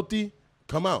you're healthy,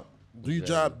 come out, do your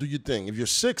job, do your thing. If you're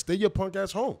sick, stay your punk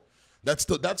ass home. That's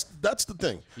the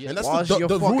thing, and that's Wash the your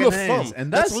rule of fucking thumb. hands,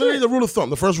 and that's that's literally it. the rule of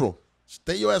thumb. The first rule: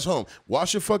 stay your ass home.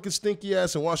 Wash your fucking stinky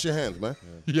ass and wash your hands, man.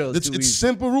 Yo, it's too easy.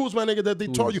 simple rules, my nigga, that they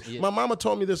taught you. Yeah. My mama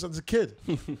taught me this as a kid.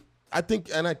 I think,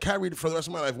 and I carried it for the rest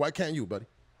of my life. Why can't you, buddy?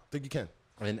 I think you can.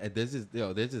 And there's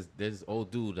this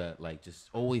old dude that like just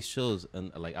always chills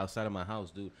and like outside of my house,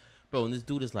 dude. Bro, and this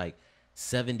dude is like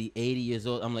 70, 80 years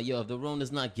old. I'm like, yo, if the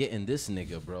Rona's not getting this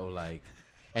nigga, bro, like.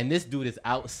 And this dude is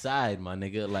outside, my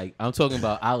nigga. Like, I'm talking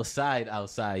about outside. You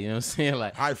know what I'm saying?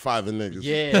 Like, High fiving niggas.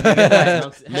 yeah, nigga,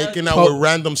 like, Making out with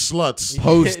random sluts.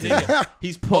 Posted. Nigga,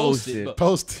 he's posted. Bro.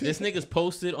 Posted. This nigga's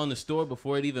posted on the store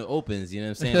before it even opens. You know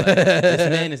what I'm saying? Like, this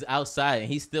man is outside and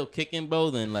he's still kicking, bro.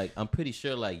 Then, like, I'm pretty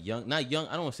sure, like, not young.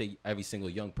 I don't want to say every single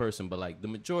young person, but like the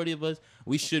majority of us,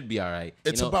 we should be all right.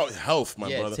 It's about health, my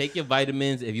brother. Take your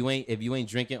vitamins. If you ain't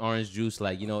drinking orange juice,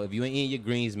 like, you know, if you ain't eating your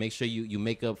greens, make sure you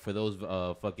make up for those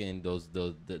fucking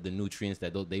the nutrients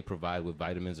that they provide with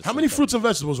vitamins. Or How many stuff. fruits and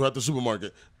vegetables were at the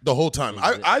supermarket the whole time?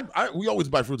 We always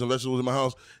buy fruits and vegetables in my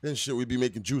house and shit. We'd be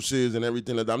making juices and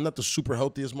everything like that. I'm not the super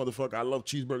healthiest motherfucker. I love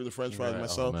cheeseburgers and French fries Right.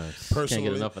 myself. Oh, man. Personally,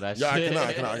 Can't get enough of that yeah, shit.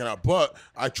 I cannot. But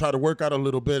I try to work out a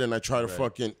little bit and I try to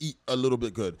fucking eat a little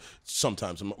bit good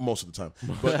sometimes, most of the time.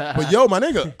 But yo, my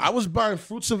nigga, I was buying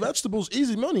fruits and vegetables,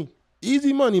 easy money.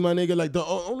 Easy money, my nigga. Like the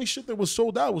only shit that was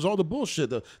sold out was all the bullshit,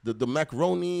 the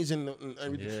macaronis and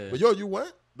everything. Yeah. But yo, you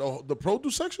went the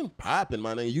produce section popping,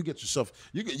 my nigga. You get yourself.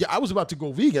 I was about to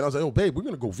go vegan. I was like, oh babe, we're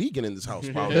gonna go vegan in this house.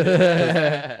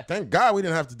 Thank God we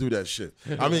didn't have to do that shit.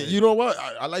 I mean, you know what?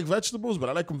 I like vegetables, but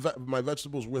I like my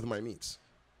vegetables with my meats.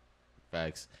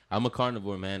 Facts. I'm a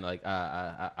carnivore, man. Like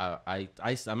I'm not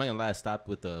gonna lie. I stopped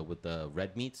with the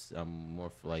red meats. I'm more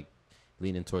for like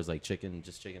leaning towards like chicken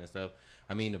and stuff.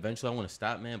 I mean, eventually I want to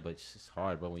stop, man, but it's just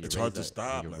hard, bro. When you're It's raised hard to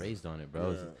stop, when you're man. raised on it, bro.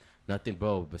 Yeah. It's nothing,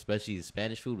 bro. Especially the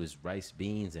Spanish food was rice,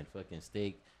 beans, and fucking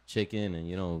steak, chicken, and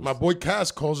you know. My boy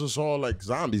Cass calls us all like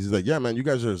zombies. He's like, yeah, man, you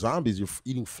guys are zombies. You're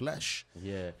eating flesh.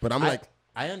 Yeah. But I'm like,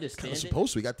 I kind understand of it.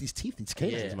 supposed to. We got these teeth, these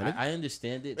canines, Yeah, man. I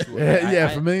understand it. To Yeah,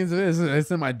 I- for millions of years,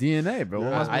 it's in my DNA, bro.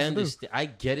 What am I I supposed to do? understand. I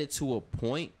get it to a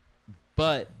point,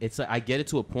 but it's like I get it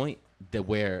to a point that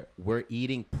where we're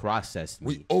eating processed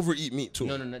meat. We overeat meat too.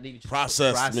 No, not even just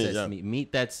Processed meat, yeah.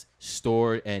 meat that's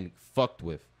stored and fucked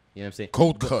with. You know what I'm saying?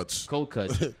 Cold cuts. Cold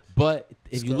cuts. But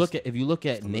if you look at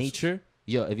Delicious. nature,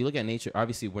 if you look at nature,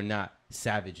 obviously we're not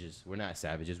savages. We're not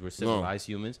savages. We're civilized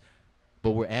humans,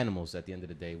 but we're animals at the end of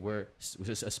the day. We're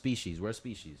a species. We're a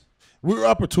species. We're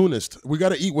opportunists. We got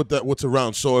to eat what's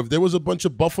around. So if there was a bunch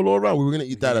of buffalo around, we were going to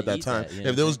eat that at that eat time. that, you know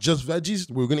If there what was just veggies,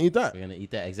 we were going to eat that. We're gonna eat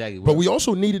that exactly. But we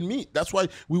also needed meat. That's why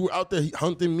we were out there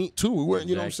hunting meat too. We weren't,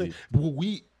 you know what I'm saying? Exactly. But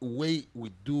we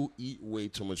do eat way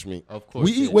too much meat. Of course,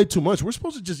 we eat yeah. way too much. We're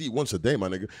supposed to just eat once a day, my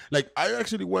nigga. Like I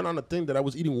actually went on a thing that I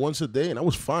was eating once a day and I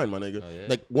was fine, my nigga. Oh, yeah?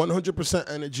 Like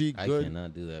 100% energy, I good.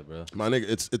 cannot do that, bro. My nigga,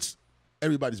 it's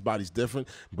everybody's body's different,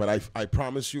 but I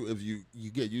promise you, if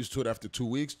you get used to it after 2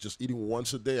 weeks, just eating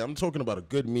once a day. I'm talking about a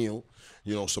good meal,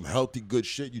 you know, some healthy, good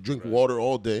shit. You drink water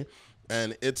all day,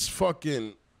 and it's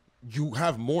fucking. You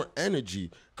have more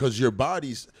energy because your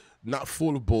body's not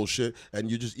full of bullshit, and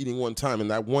you're just eating one time.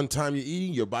 And that one time you're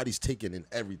eating, your body's taking in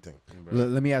everything.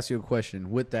 Let me ask you a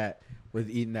question. With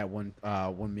eating that one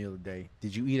meal a day,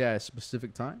 did you eat at a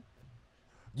specific time?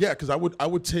 Yeah, because I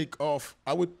would take off.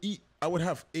 I would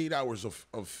have 8 hours of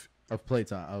Of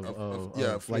playtime,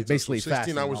 of like basically 16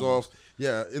 fasting hours almost. off.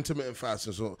 Yeah, intermittent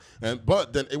fasting. So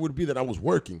but then it would be that I was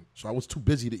working, so I was too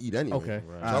busy to eat anyway. Okay.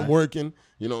 So I'm working,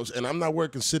 you know, and I'm not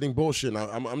working sitting bullshit. Now,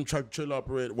 I'm trying to trailer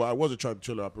operator. Well, I was a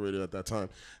trailer operator at that time,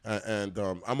 and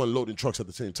I'm unloading trucks at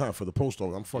the same time for the post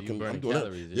office. I'm fucking, I'm burning doing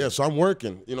calories, it. yeah. Yeah, so I'm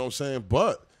working. You know what I'm saying?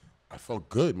 But I felt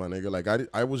good, my nigga. Like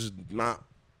I was not.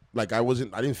 Like I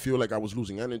didn't feel like I was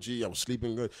losing energy. I was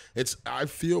sleeping good. I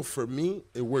feel for me,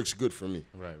 it works good for me.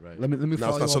 Right. Let me Now, follow it's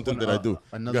not you up something on, that I do. Go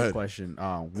Another ahead. question.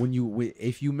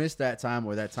 If you missed that time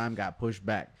or that time got pushed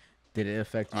back, Did it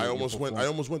affect you? I almost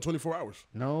went 24 hours.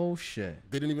 No shit.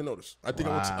 They didn't even notice. I think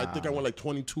I went like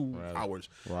 22 hours.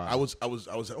 Wow. I was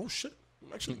like, oh shit,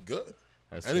 I'm actually good.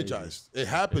 That's Energized. It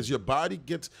happens. Your body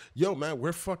gets, yo, man,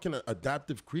 we're fucking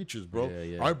adaptive creatures, bro.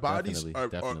 Yeah, Our bodies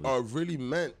definitely. are really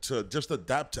meant to just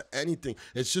adapt to anything.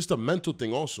 It's just a mental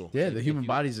thing also. Yeah, the human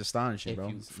body's astonishing, bro.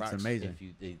 It's amazing.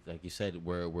 Like you said,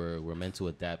 we're meant to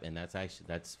adapt, and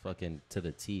that's fucking to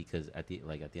the T. Because at the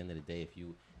end of the day, if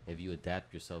you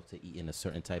adapt yourself to eat in a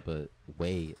certain type of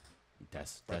way,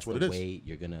 that's what the it is. way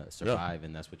you're gonna survive,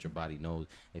 and that's what your body knows.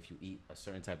 If you eat a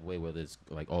certain type of way, whether it's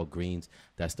like all greens,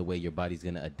 that's the way your body's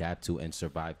gonna adapt to and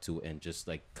survive to, and just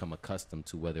like come accustomed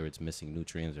to, whether it's missing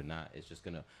nutrients or not. It's just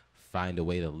gonna find a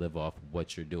way to live off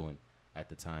what you're doing at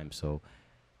the time. So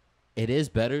it is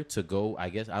better to go, I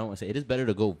guess I don't want to say it is better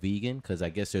to go vegan, because I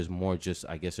guess there's more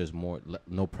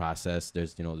no process.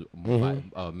 There's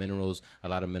minerals, a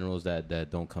lot of minerals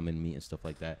that don't come in meat and stuff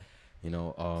like that.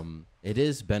 It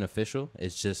is beneficial.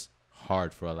 It's just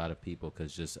hard for a lot of people,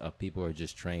 because just people are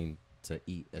just trained to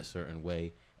eat a certain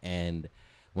way, and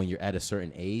when you're at a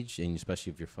certain age, and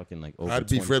especially if you're fucking like over I had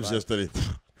beef 25. ribs yesterday.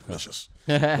 Delicious.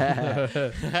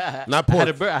 Not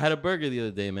pork. I had a burger the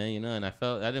other day, man. And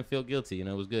I didn't feel guilty. It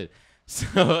was good.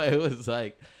 So it was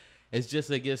like, it's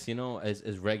just, I guess,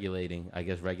 is regulating. I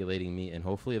guess regulating meat, and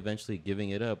hopefully eventually giving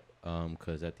it up.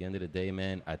 Because at the end of the day,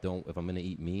 man, if I'm gonna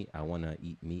eat meat, I want to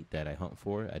eat meat that I hunt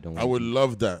for. I would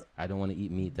love that. I don't want to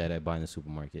eat meat that I buy in the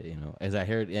supermarket. As I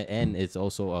heard, and it's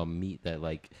also meat that,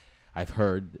 like, I've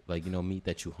heard, like, meat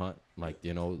that you hunt, like,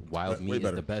 wild meat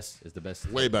is the best. Is the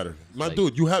best. Way better, my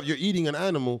dude. You're eating an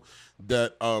animal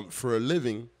that for a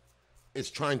living is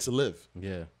trying to live.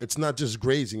 Yeah, it's not just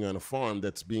grazing on a farm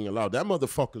that's being allowed. That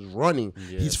motherfucker's running.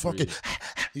 Yeah, he's fucking.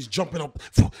 He's jumping up.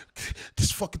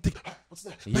 This fucking thing. What's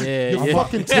that? Yeah, you're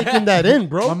fucking taking that in,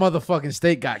 bro. My motherfucking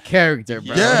steak got character,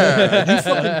 bro.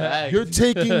 Yeah, you're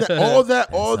taking all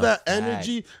that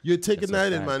energy. You're taking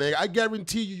that in, man. I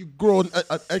guarantee you grow an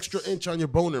extra inch on your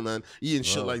boner, man. Eating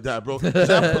shit like that, bro.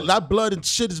 That blood and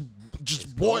shit is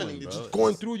just boiling. It's just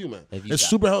going through you, man. It's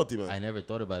super healthy, man. I never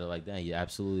thought about it like that. You're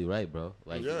absolutely right, bro.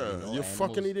 Like, you're animals,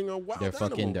 fucking eating a wild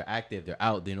animal. They're active. They're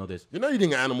out. You're not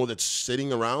eating an animal that's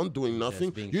sitting around doing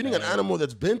nothing. You're eating an animal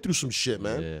that's been through some shit,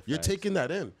 man. Yeah, you're taking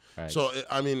that in. Right. So,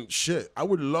 I mean, shit. I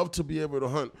would love to be able to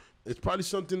hunt. It's probably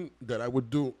something that I will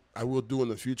do in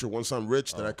the future once I'm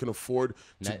rich, that I can afford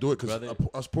to do it. Because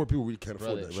us poor people, we can't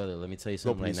afford that shit. Brother, let me tell you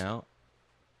something right now.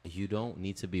 You don't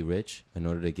need to be rich in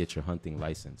order to get your hunting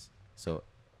license. So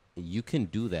you can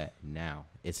do that now.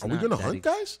 Are we gonna hunt,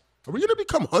 guys? Are we gonna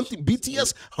become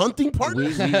BTS hunting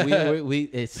partners?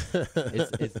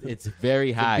 It's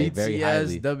very high, very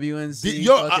highly. WNC.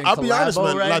 I'll be honest,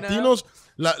 man. Right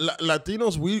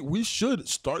Latinos, we should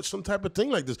start some type of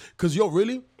thing like this. Cause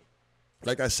really,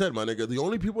 like I said, my nigga, the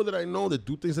only people that I know that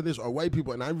do things like this are white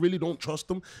people, and I really don't trust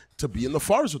them to be in the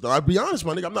forest with them. I'll be honest,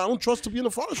 my nigga, I don't trust to be in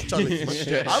the forest with y'all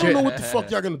niggas. I don't know what the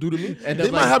fuck y'all gonna do to me. They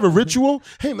might have a ritual.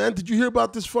 Hey, man, did you hear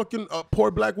about this fucking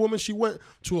poor black woman? She went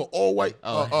to an all-white,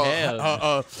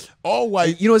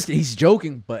 all-white. He's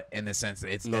joking, but in the sense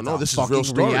that it's this is real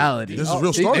story. Reality. This is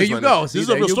real story. There you go. This is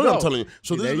a real story. I'm telling you.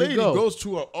 So this lady goes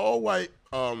to an all-white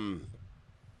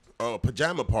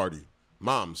pajama party.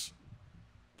 Mom's.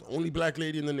 Only black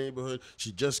lady in the neighborhood.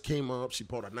 She just came up. She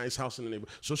bought a nice house in the neighborhood.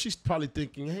 So she's probably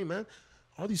thinking, hey, man,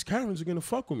 all these Karens are going to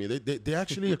fuck with me. They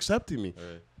actually accepting me.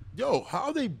 Right. Yo,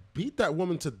 how they beat that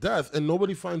woman to death and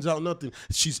nobody finds out nothing.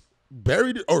 She's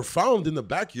buried or found in the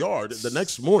backyard the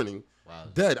next morning. Wow.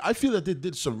 Dead. I feel that they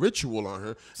did some ritual on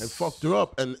her and fucked her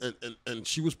up, and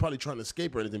she was probably trying to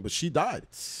escape or anything, but she died.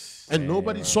 And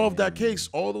nobody solved that case.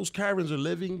 All those Karens are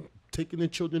living, taking their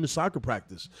children to soccer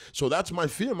practice. So that's my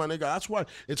fear, my nigga. That's why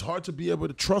it's hard to be able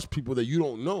to trust people that you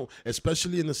don't know,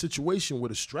 especially in a situation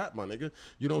with a strap, my nigga.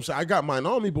 You know what I'm saying? I got mine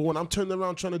on me, but when I'm turning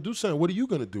around trying to do something, what are you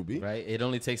going to do, B? Right. It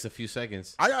only takes a few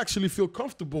seconds. I actually feel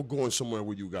comfortable going somewhere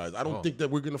with you guys. I don't think that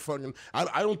we're going to fucking,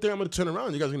 I don't think I'm going to turn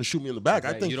around. You guys are going to shoot me in the back.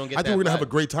 Right. I think we're going to have a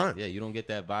great time. Yeah, you don't get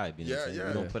that vibe. You know what I'm saying?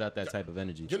 You don't put out that type of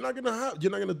energy. You're not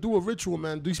going to do a ritual,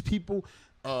 man. These people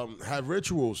have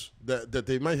rituals that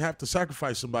they might have to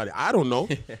sacrifice somebody. I don't know.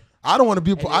 I don't want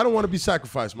to be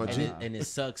sacrificed, my G. And it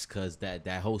sucks because that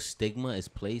whole stigma is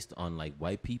placed on like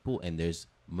white people, and there's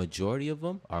majority of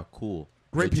them are cool.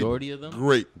 Great majority people. of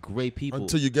them, great people.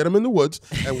 Until you you get them in the woods,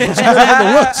 and once you get them in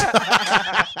the woods.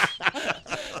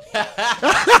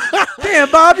 Damn,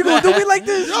 Bob, you gonna do me like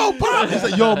this? Yo, Bob. He's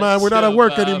like, yo, man, we're not at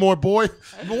work anymore, boy.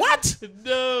 What?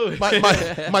 No.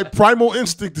 My primal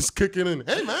instinct is kicking in.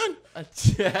 Hey, man.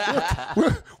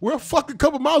 We're a fucking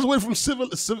couple miles away from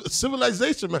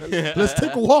civilization, man. Let's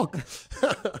take a walk.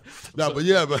 Nah, but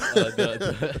yeah, man.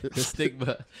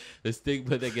 The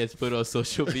stigma that gets put on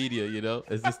social media, you know,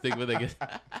 is the stigma that gets.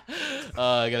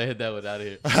 I gotta hit that one out of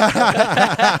here.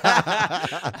 I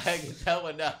get that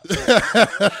one out.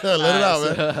 Let it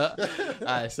out, man. All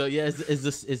right, so yeah,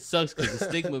 it sucks because the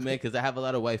stigma, man. Because I have a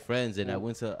lot of white friends, and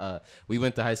we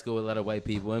went to high school with a lot of white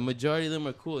people, and majority of them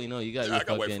are cool. You know, you got your I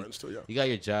got white friends too, yeah. You got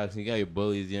your jocks, you got your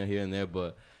bullies, you know, here and there,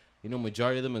 but you know,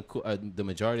 majority of them are cool. The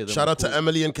majority of them. Shout out cool. to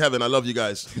Emily and Kevin. I love you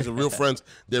guys. These are real friends.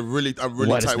 I'm really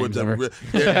Whitest tight with names them.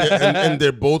 ever. And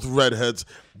they're both redheads.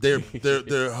 They're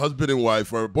husband and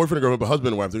wife, or boyfriend and girlfriend, but husband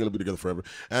and wife. They're gonna be together forever.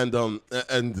 And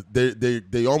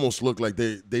they almost look like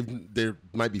they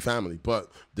might be family,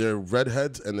 but they're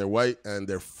redheads and they're white and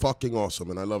they're fucking awesome.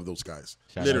 And I love those guys.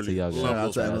 Shout Literally, out to y'all love guys.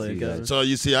 those Shout out to guys. Emily and Kevin. So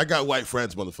you see, I got white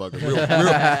friends, motherfucker.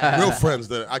 Real friends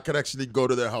that I could actually go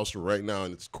to their house right now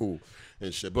and it's cool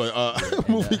and shit. But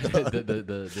moving on.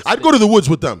 I'd go to the woods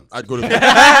with them. I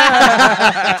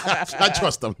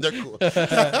trust them. They're cool. But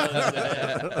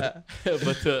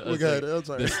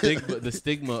the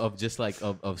stigma of just like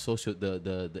of social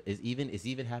is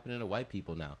even happening to white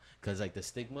people now, because like the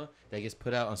stigma that gets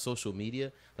put out on social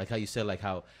media, like how you said, like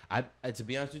how I to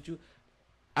be honest with you,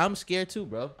 I'm scared too,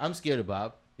 bro. I'm scared of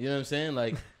Bob. You know what I'm saying?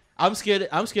 Like I'm scared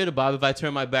of Bob. If I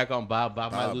turn my back on Bob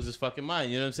might lose his fucking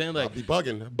mind. You know what I'm saying? Like I'll be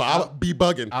bugging. Bob be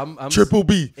bugging. I'm Triple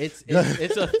B. It's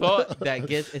a thought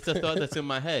that's in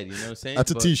my head. You know what I'm saying? That's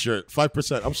a T-shirt.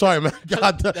 5%. I'm sorry, man.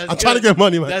 God, I'm good. trying to get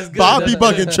money, man. That's good. Bob be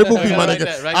bugging. Triple B, my Write nigga.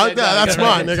 that, write that down. That's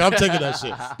mine, nigga. I'm taking that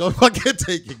shit. Don't fucking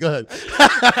take it. Go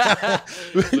ahead.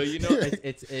 But you know,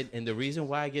 and the reason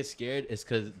why I get scared is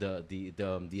because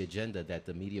the agenda that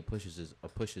the media pushes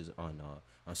on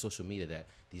social media, that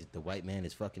the white man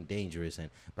is fucking dangerous and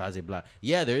blah blah blah.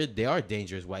 Yeah, they are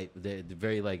dangerous white. They're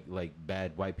very like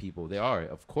bad white people. They are,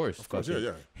 of course.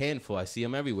 Yeah. Handful. I see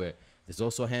them everywhere. There's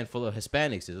also a handful of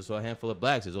Hispanics. There's also a handful of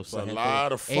blacks. There's also There's a a handful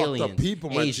lot of of fucked up aliens, people,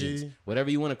 my Asians, G. whatever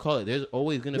you want to call it. There's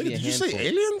always gonna be a Did you handful. say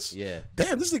aliens? Yeah.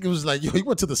 Damn, this nigga was like, yo, he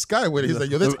went to the sky with it. He's like,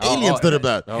 yo, there's aliens that are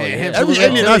bad. Oh, yeah. Every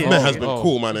alien I've met has been Oh.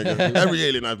 cool, my nigga. Every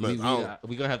alien I've met.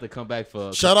 We're gonna have to come back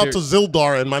for Shout out to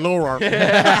Zildar and Minorar.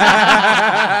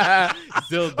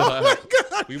 Zildar. Oh my God.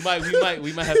 We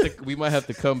might have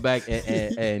to come back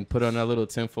and put on our little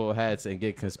tinfoil hats and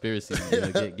get conspiracy. You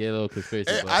know, get a little conspiracy.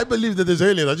 Hey, I believe that there's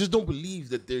aliens. I just don't believe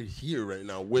that they're here right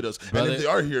now with us. Brother, and if they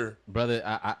are here, brother,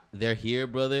 they're here,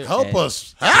 brother. help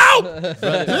us. Help!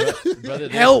 Brother,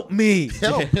 Help me.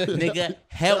 Help. nigga,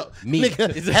 help me.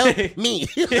 Nigga, help me.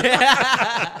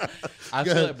 I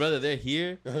feel like, brother, they're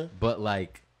here, but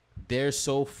like they're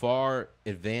so far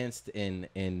advanced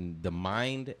in the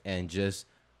mind and just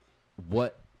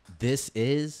what this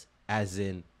is, as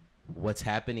in what's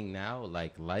happening now,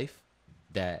 like life,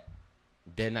 that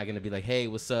they're not gonna be like, hey,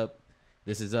 what's up?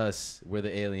 This is us. We're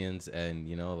the aliens, and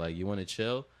you know, like, you want to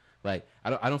chill. Like,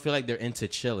 I don't feel like they're into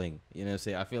chilling. You know what I'm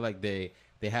saying? I feel like they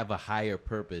have a higher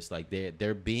purpose. Like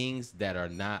they're beings that are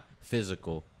not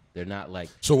physical. They're not like.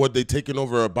 So what, they taking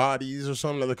over our bodies or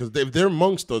something like that? Because if they're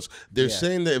amongst us, they're Yeah.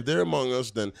 saying that if they're among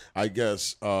us, then I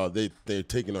guess they're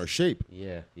taking our shape.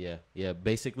 Yeah.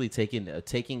 Basically taking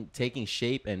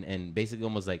shape and basically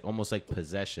almost like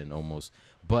possession almost.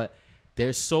 But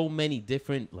there's so many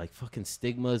different like fucking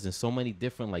stigmas and so many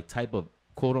different like type of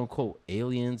quote unquote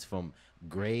aliens, from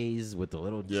grays with the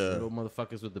little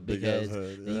motherfuckers with the big Big ass heads.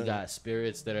 head, Then yeah. you got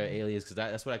spirits that are aliens, because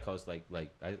that's what I call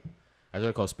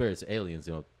I call spirits aliens.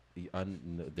 You know,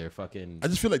 they're fucking. I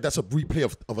just feel like that's a replay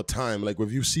of a time. Like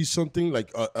if you see something like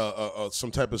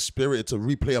some type of spirit, it's a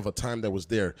replay of a time that was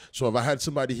there. So if I had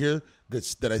somebody here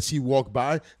that I see walk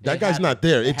by, that guy's not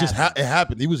there. It just it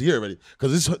happened. He was here already.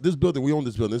 Because this building, we own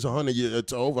this building. It's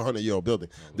it's over 100-year-old building.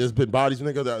 There's been bodies,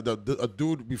 nigga. A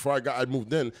dude before I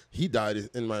moved in, he died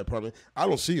in my apartment. I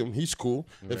don't see him. He's cool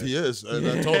if he is. And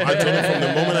I told him from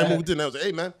the moment I moved in, I was like,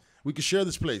 hey man, we can share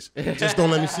this place. Just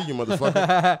don't let me see you,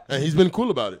 motherfucker. And he's been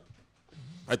cool about it.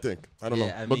 I think. I don't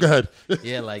know. But go ahead.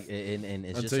 Yeah, like and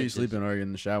it's Until just you like sleep this- in or you're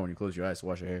in the shower when you close your eyes to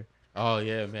wash your hair. Oh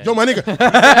yeah, man. Yo, my nigga.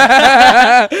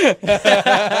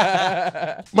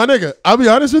 My nigga, I'll be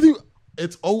honest with you.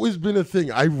 It's always been a thing.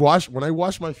 When I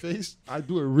wash my face, I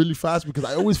do it really fast because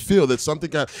I always feel that something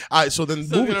can. All right, so then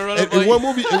in one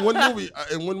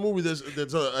movie,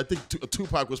 there's I think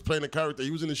Tupac was playing a character.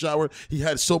 He was in the shower. He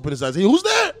had soap in his eyes. Hey, who's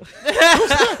there?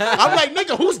 I'm like,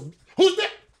 nigga, who's there?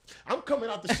 I'm coming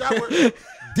out the shower,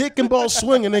 dick and ball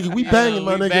swinging, nigga. We banging,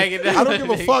 my we nigga. banging I don't down,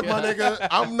 give a fuck, nigga. my nigga.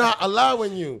 I'm not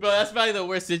allowing you. Bro, that's probably the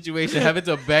worst situation, having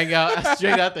to bang out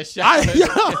straight out the shower.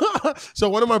 So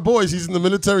one of my boys, he's in the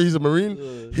military, he's a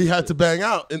Marine. He had to bang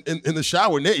out in the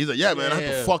shower. He's like, yeah, man, I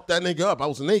had to fuck that nigga up. I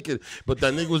was naked, but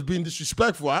that nigga was being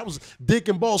disrespectful. I was dick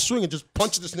and ball swinging, just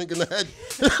punching this nigga in the head.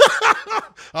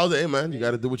 I was like, hey, man, you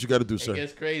got to do what you got to do, sir. It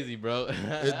gets crazy, bro.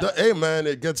 Hey, man,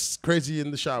 it gets crazy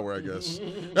in the shower, I guess.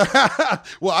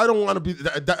 Well, I don't want to be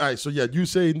all right, so yeah, you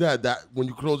saying that when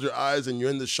you close your eyes and you're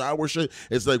in the shower shit,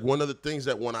 it's like one of the things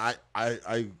that when I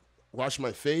wash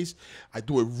my face, I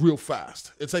do it real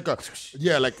fast. It's like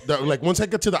like once I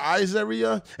get to the eyes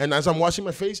area, and as I'm washing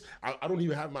my face, I don't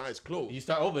even have my eyes closed. You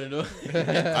start opening them.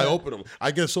 I open them.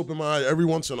 I get soap in my eye every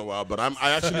once in a while, but I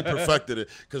actually perfected it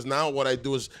because now what I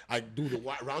do is I do the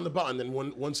roundabout, and then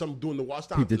once I'm doing the wash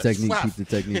down, Keep the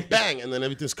technique. bang, and then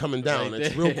everything's coming down. Right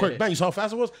It's there. real quick. Bang. You saw how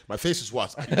fast it was? My face is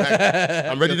washed.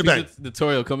 I'm ready to bang.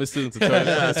 Tutorial coming soon. Tutorial.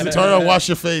 Yeah, tutorial, wash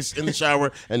your face in the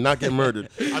shower and not get murdered.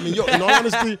 I mean, yo, in all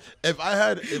honesty, if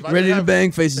I Ready to have,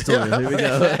 bang faces tutorial. Here we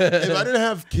go. if I didn't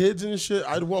have kids and shit,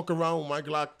 I'd walk around with my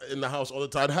Glock in the house all the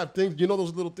time. I'd have things, you know,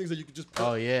 those little things that you could just put.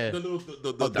 Oh, yeah. The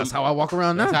little, That's how I walk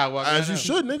around now. That's how I walk as around. you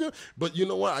should, nigga. But you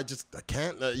know what? I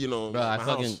can't. You know, Bro, I my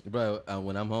fucking house. bro.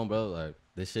 When I'm home, bro, like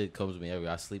this shit comes with me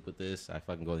everywhere. I sleep with this. I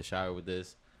fucking go to the shower with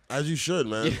this. As you should,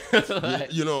 man.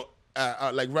 Like- you know.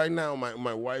 Like right now,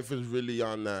 my wife is really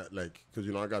on that, like, because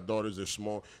you know I got daughters, they're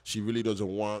small. She really doesn't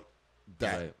want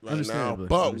that Right. now. Understandably.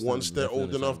 But once they're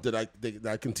old Definitely enough that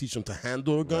I can teach them to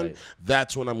handle a gun, Right.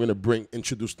 that's when I'm gonna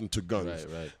introduce them to guns.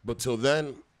 Right. But till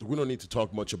then, we don't need to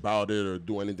talk much about it or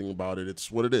do anything about it.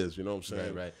 It's what it is. You know what I'm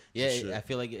saying? Right. Shit. Yeah, I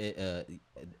feel like it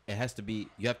has to be.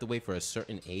 You have to wait for a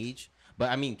certain age. But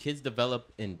I mean, kids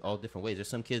develop in all different ways. There's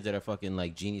some kids that are fucking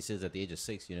like geniuses at the age of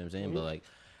 6. You know what I'm saying? Mm-hmm. But like,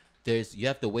 you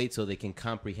have to wait till they can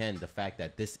comprehend the fact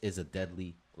that this is a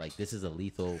deadly, like this is a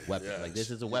lethal weapon. Yes. Like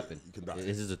this is a weapon. You can die.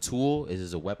 This is a tool. This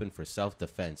is a weapon for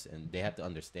self-defense, and they have to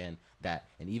understand that.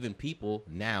 And even people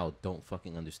now don't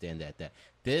fucking understand that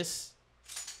this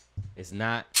is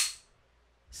not.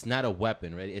 It's not a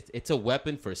weapon, right? It's a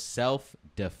weapon for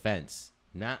self-defense,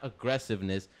 not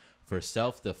aggressiveness. For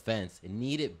self-defense,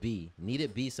 need it be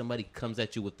somebody comes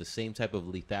at you with the same type of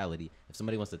lethality. If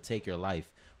somebody wants to take your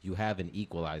life, you have an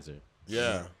equalizer.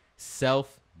 Yeah.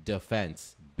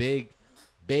 Self-defense, big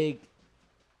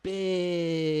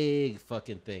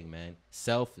fucking thing, man.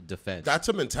 Self-defense. That's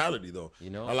a mentality, though. You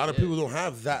know, a lot of yeah. people don't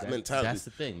have that mentality. That's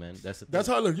the thing, man. That's That's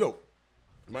how I live. Yo,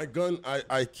 my gun,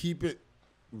 I keep it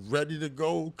ready to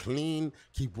go, clean,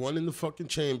 keep one in the fucking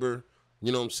chamber.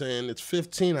 You know what I'm saying? It's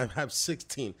 15. I have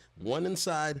 16. One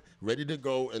inside, ready to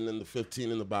go, and then the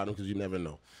 15 in the bottom because you never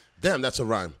know. Damn, that's a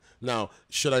rhyme. Now,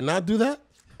 should I not do that?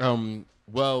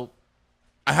 Well,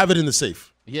 I have it in the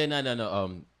safe. yeah,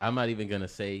 no. I'm not even gonna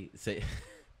say.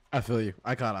 I feel you.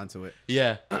 I caught onto it.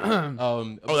 Yeah.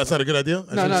 Oh, that's not a good idea?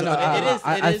 No.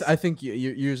 It is. I think you're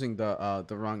using the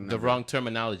wrong number. The wrong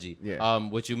terminology. Yeah.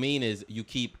 What you mean is you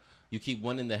keep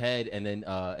one in the head and then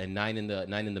and nine in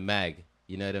the mag.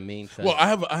 You know what I mean? Well, I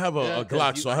have Yeah, a 'cause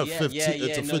Glock, you- so I have yeah, 15. yeah,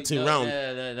 It's a no, 15 round.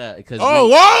 No, 'cause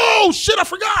Oh, shit, I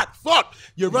forgot. Fuck.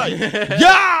 You're right.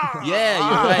 Yeah. yeah,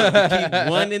 you're right. You keep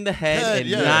one in the head and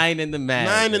yeah. 9 in the mag.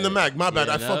 9 in the mag. My bad.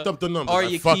 You I know? fucked up the numbers. Or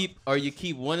I you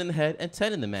keep 1 in the head and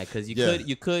 10 in the mag because you could.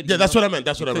 Yeah, you that's know, what I meant.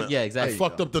 That's what you I could- meant. Yeah, exactly. I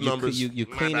fucked up the numbers. You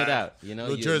My clean it bad. out. You know,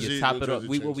 New Jersey, you top New it off. Jersey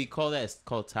What changed. we call that is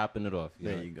called topping it off.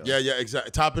 There know? you go. Yeah,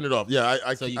 exactly. Topping it off. Yeah,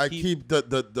 I So you keep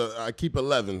the I keep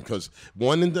 11 because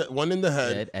one in the head,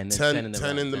 and then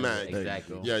 10 in the mag.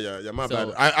 Exactly. Yeah. My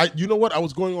So- bad. I you know what? I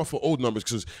was going off of old numbers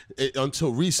because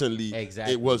until recently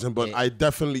Exactly. it wasn't. But Yeah. I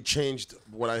definitely changed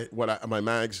my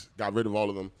mags. Got rid of all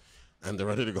of them, and they're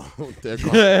ready to go. They're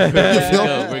gone. We're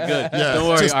good. Yeah, Don't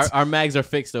worry, just- our mags are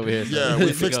fixed over here. So Yeah, we're we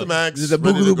good to fixed go. the mags. The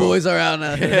ready to Boogaloo go. boys are out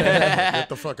now. Get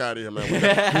the fuck out of here, man. We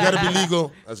gotta be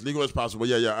legal, as legal as possible.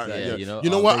 Yeah. Yeah, You you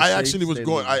know, what? they I say actually was stay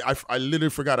going. legal. I literally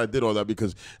forgot I did all that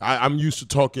because I'm used to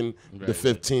talking the Right.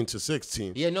 15 to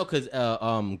 16. Yeah, no, because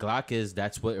Glock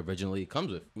that's what originally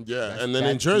comes with. Yeah, and then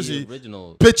in That's the Jersey,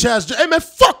 original. bitch ass. Hey man,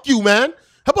 fuck you, man.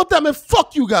 How about that, man?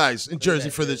 Fuck you guys in Jersey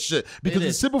for this shit. Because It the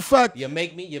is. simple fact, You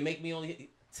make me only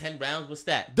 10 rounds. What's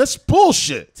that? that's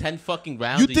bullshit. 10 fucking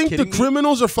rounds. You Are think the kidding me?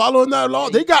 criminals are following that law?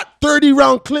 They got 30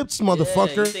 round clips, Yeah,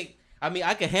 motherfucker. you think, I mean,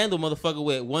 I can handle motherfucker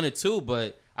with 1 or 2,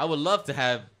 but I would love to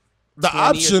have The 20 or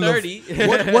option of 30.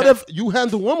 what if you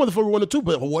handle one motherfucker 1 or 2,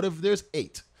 but what if there's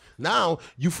 8? Now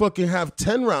you fucking have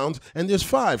 10 rounds and there's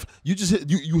 5. You just hit,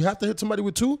 you have to hit somebody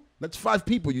with 2. That's 5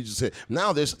 people you just hit.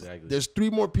 Now there's 3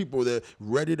 more people that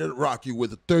ready to rock you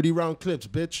with 30 round clips,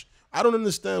 bitch. I don't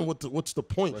understand what's the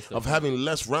point of having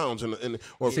less rounds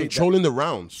or See, controlling the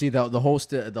rounds. See, the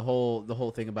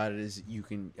whole thing about it is you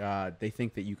can they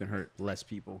think that you can hurt less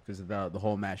people because of the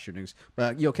whole mass shootings.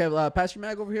 But yo, Kev, pass your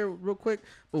mag over here real quick.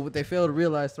 But what they fail to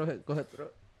realize, go ahead, throw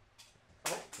it.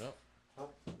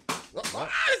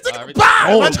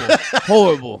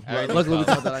 Horrible. Luckily we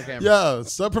caught that on camera. Yeah,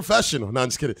 so professional. No, I'm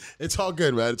just kidding. It's all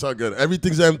good, man. It's all good.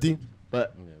 Everything's empty.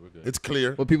 But it's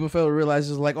clear. what people fail to realize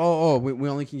is like, we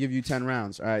only can give you 10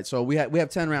 rounds. All right, so we have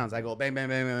 10 rounds. I go bang, bang,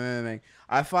 bang, bang, bang, bang.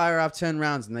 I fire off 10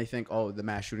 rounds, and they think, the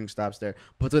mass shooting stops there.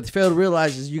 But what they fail to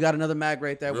realize is you got another mag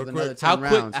right there with another 10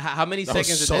 rounds. How many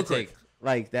seconds did that take?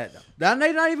 Like that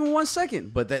not even 1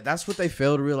 second, but that's what they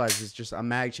fail to realize is just a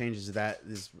mag change is that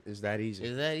easy. Is that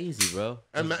easy, bro?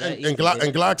 And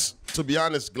Glocks, to be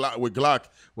honest, with Glock,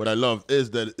 what I love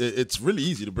is that it's really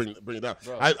easy to bring it down.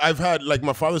 I've had like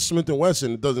my father's Smith &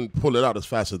 Wesson, it doesn't pull it out as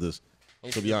fast as this.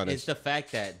 To be honest, it's the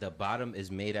fact that the bottom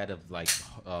is made out of like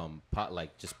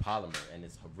just polymer, and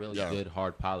it's a really good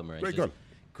hard polymer.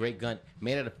 Great gun,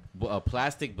 made out of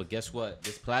plastic. But guess what?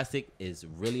 This plastic is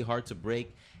really hard to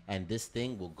break. And this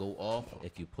thing will go off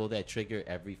if you pull that trigger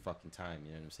every fucking time.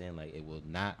 You know what I'm saying? Like, it will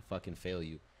not fucking fail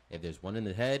you. If there's one in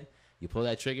the head, you pull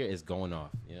that trigger, it's going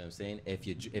off. You know what I'm saying? If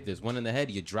there's one in the head,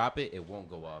 you drop it, it won't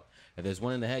go off. If there's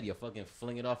one in the head, you fucking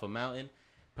fling it off a mountain,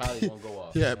 probably won't go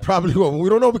off. Yeah, probably won't. We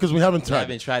don't know because we haven't tried. I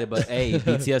haven't tried it, but hey,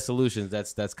 BTS Solutions,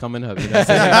 that's coming up. You know what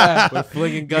I'm saying? We're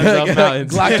flinging guns off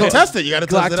mountains. Glock test it. You got to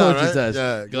test it out, right? Test.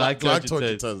 Yeah, Glock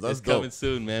torture test. That's it's coming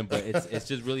soon, man. But it's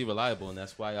just really reliable, and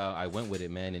that's why I went with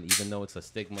it, man. And even though it's a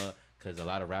stigma, because a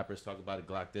lot of rappers talk about it,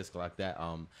 Glock this, Glock that.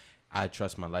 I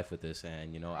trust my life with this,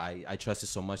 and I trust it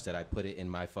so much that I put it in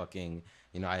my fucking.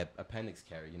 I have appendix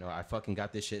carry. I fucking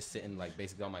got this shit sitting like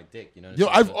basically on my dick. You know.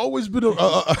 What I've always been a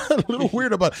little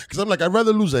weird about it because I'm like I'd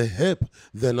rather lose a hip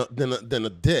than a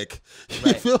dick.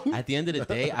 You feel me? At the end of the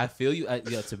day, I feel you.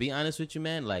 To be honest with you,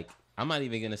 man, like I'm not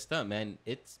even gonna stunt, man.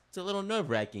 It's a little nerve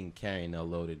wracking carrying a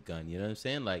loaded gun. You know what I'm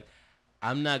saying? Like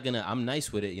I'm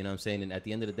nice with it. You know what I'm saying? And at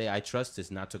the end of the day, I trust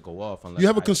this not to go off unless you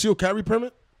have a concealed carry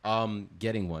permit.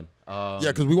 Getting one. Yeah,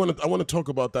 because I want to talk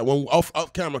about that one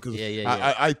off camera. Because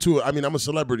I too. I mean, I'm a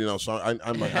celebrity now, so I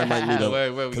might need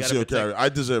a concealed carry. I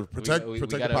deserve protect the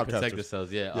podcast. Protect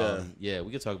ourselves. Yeah.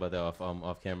 We could talk about that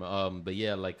off camera. But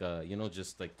yeah, like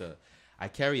just like I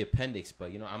carry appendix,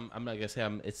 but I'm not gonna say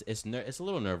it's a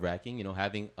little nerve wracking.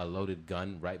 Having a loaded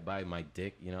gun right by my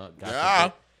dick.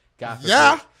 God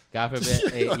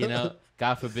forbid. Hey,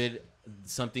 God forbid.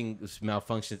 Something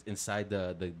malfunctions inside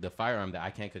the firearm that I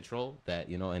can't control, that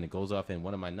and it goes off and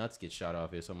one of my nuts gets shot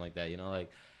off or something like that.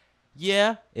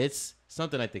 It's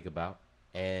something I think about,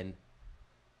 and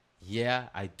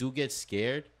I do get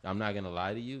scared. I'm not gonna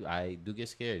lie to you, I do get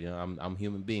scared. I'm a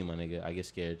human being, my nigga. I get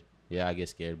scared. I get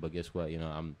scared, but guess what?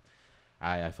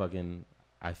 I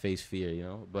face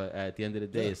fear. But at the end of the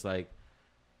day, it's like.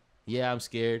 Yeah, I'm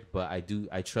scared, but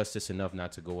I trust this enough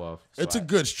not to go off. So it's a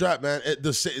good strap, man.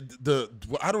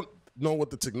 I don't know what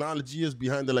the technology is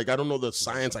behind it. Like I don't know the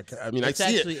science.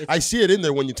 I see it in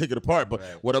there when you take it apart. But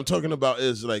what I'm talking about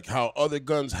is like how other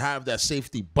guns have that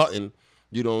safety button.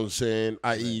 You know what I'm saying?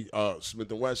 I.e.,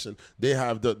 Smith & Wesson, they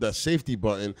have the safety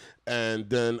button, and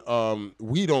then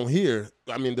we don't hear.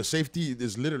 I mean, the safety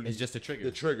is literally it's just a trigger.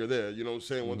 The trigger there. You know what I'm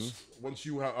saying? Once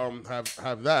you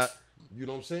have that, you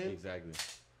know what I'm saying? Exactly.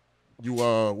 You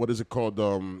what is it called?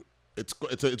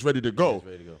 It's ready to go. It's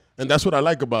ready to go. And that's what I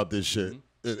like about this shit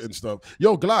and stuff.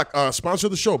 Yo, Glock, sponsor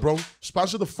the show, bro.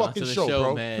 Sponsor the fucking show,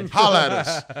 bro. Man. Holla at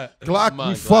us. Glock,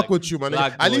 we fuck with you, man.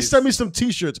 At least send me some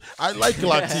t-shirts. I like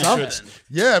Glock t-shirts.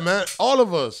 Yeah, man. All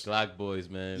of us. Glock boys,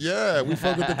 man. Yeah, we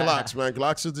fuck with the Glocks, man.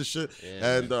 Glocks is the shit.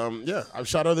 Yeah, and I've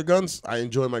shot other guns. I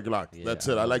enjoy my Glock. Yeah, that's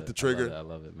it. I like the trigger. I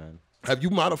love it, man. Have you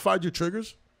modified your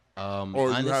triggers?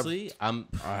 Honestly, I'm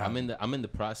in the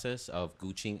process of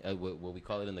Gucciing what we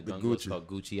call it in the gun code. It's called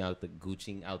Gucciing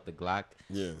out the Glock.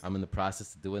 Yeah, I'm in the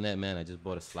process of doing that, man. I just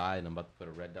bought a slide and I'm about to put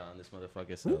a red dot on this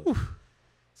motherfucker, so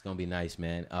it's gonna be nice,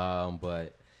 man.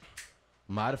 But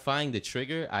modifying the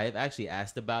trigger, I have actually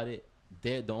asked about it.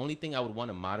 The only thing I would want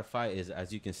to modify is,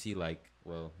 as you can see, like,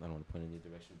 well, I don't want to point in your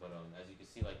direction, but as you can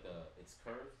see, like it's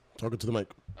curved. Talking to the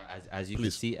mic. As you can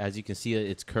see,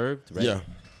 it's curved, right? Yeah.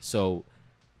 So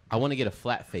I want to get a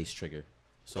flat face trigger.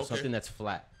 So something that's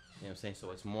flat. You know what I'm saying?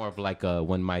 So it's more of like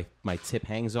when my tip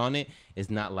hangs on it, it's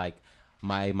not like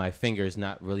my finger is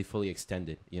not really fully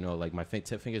extended. Like my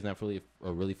tip finger is not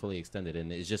really fully extended,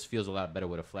 and it just feels a lot better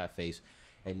with a flat face.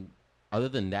 And other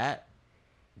than that,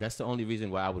 that's the only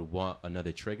reason why I would want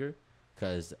another trigger,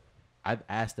 because I've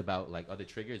asked about like other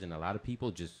triggers, and a lot of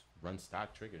people just run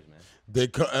stock triggers, man.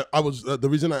 The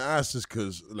reason I asked is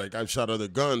because like I've shot other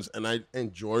guns and I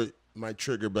enjoy my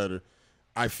trigger better.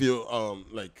 I feel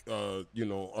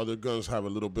other guns have a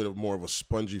little bit of more of a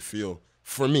spongy feel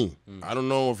for me. I don't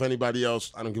know if anybody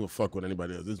else. I don't give a fuck with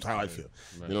anybody else. This is how I feel.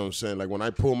 Right. You know what I'm saying? Like when I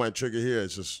pull my trigger here,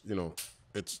 it's just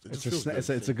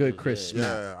it's a good crisp.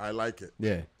 Yeah, I like it.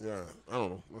 Yeah. I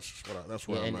don't know. That's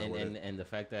what I'm at with it. And the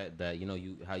fact that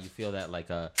how you feel that like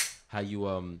how you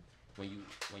when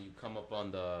you come up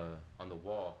on the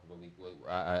wall,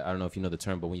 I don't know if you know the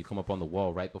term, but when you come up on the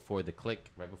wall right before the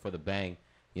click, right before the bang,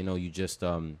 you just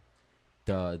the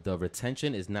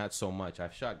retention is not so much.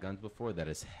 I've shot guns before that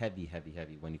is heavy.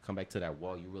 When you come back to that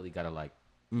wall, you really gotta like.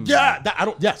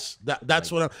 That's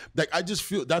what I'm like. I just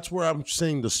feel that's where I'm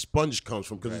saying the sponge comes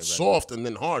from because it's soft and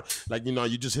then hard. Like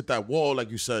you just hit that wall, like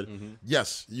you said.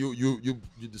 Yes, you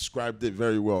described it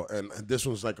very well. And this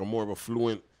one's like a more of a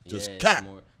fluent, just cat.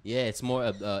 It's more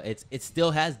of it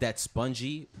still has that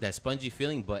spongy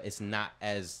feeling, but it's not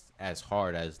as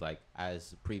hard as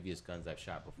previous guns I've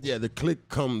shot before. Yeah, the click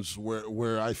comes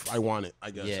where I want it.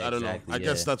 I guess I don't know. I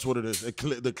guess that's what it is.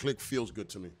 The click feels good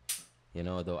to me.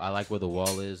 Though I like where the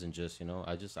wall is, and just I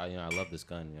love this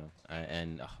gun,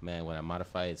 man, when I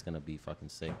modify it, it's gonna be fucking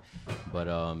sick. But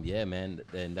yeah, man,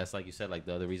 and that's like you said, like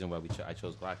the other reason why I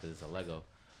chose Glock is it's a Lego.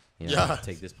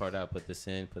 Take this part out, put this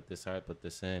in, put this out, put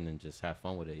this in, and just have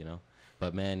fun with it,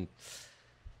 But man,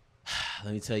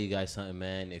 let me tell you guys something,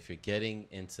 man. If you're getting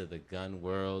into the gun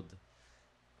world,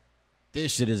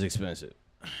 this shit is expensive.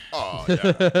 Oh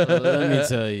yeah. Let me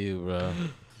tell you, bro.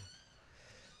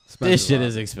 This shit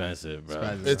is expensive,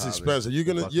 bro. It's expensive. You're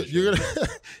gonna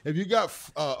if you got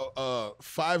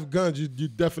 5 guns, you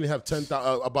definitely have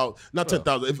 10,000. About not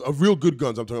 10,000. Real good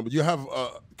guns. I'm talking about. You have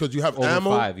because you have over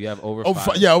ammo. 5. You have over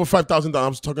 5. Yeah, over $5,000. I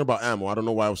was talking about ammo. I don't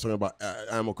know why I was talking about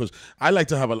ammo because I like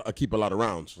to have keep a lot of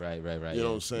rounds. Right. You know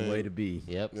what I'm saying? The way to be.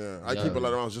 Yep. Yeah, I keep a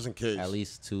lot of rounds just in case. At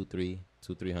least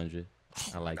 300.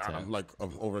 I like that. I'm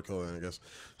overkill, I guess.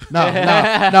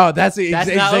 No, that's the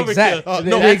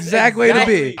exact way to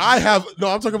be. I'm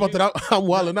talking about that. I'm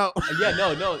wilding out. Yeah,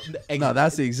 no. No,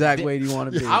 that's the exact way you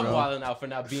want to be. I'm wilding out for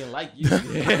not being like you. You know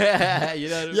what I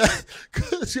mean? Yeah,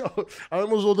 because I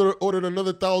almost ordered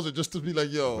another 1,000 just to be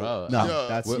like, yo. Bro,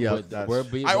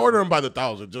 I order them by the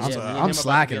 1,000. I'm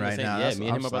slacking right now. Yeah, me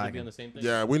and him are about to be on the same thing.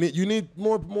 Yeah, you need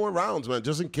more rounds, man,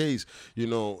 just in case,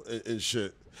 and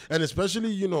shit. And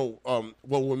especially,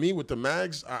 with me with the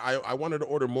mags, I wanted to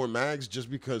order more mags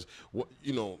just because, what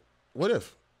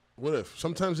if?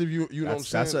 Sometimes if you know what I'm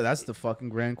saying? That's the fucking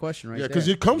grand question right there. Yeah, because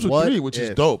it comes with 3, which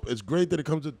is dope. It's great that it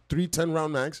comes with 3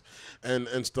 10-round mags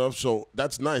and stuff. So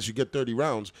that's nice. You get 30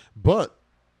 rounds. But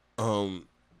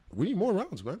we need more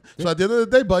rounds, man. So at the end of the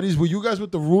day, buddies, with you guys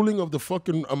with the ruling of the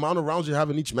fucking amount of rounds you have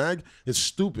in each mag, it's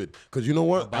stupid. Because you know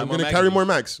what? I'm going to carry more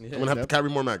mags. I'm going to have to carry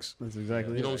more mags. That's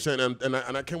exactly You know what I'm saying? And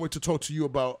I can't wait to talk to you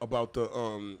about the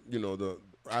the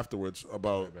afterwards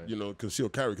about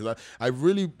concealed carry, because I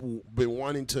really been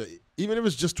wanting to, even if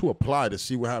it's just to apply to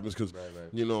see what happens, because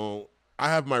I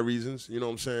have my reasons. You know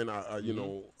what I'm saying?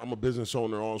 I'm a business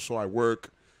owner also. I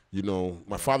work.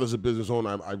 My father's a business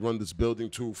owner. I run this building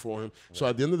too for him. Right. So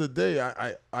at the end of the day,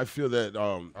 I feel that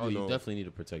you definitely need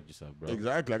to protect yourself, bro.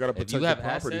 Exactly. I gotta protect your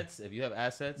property. If you have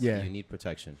assets, you need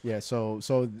protection. Yeah. So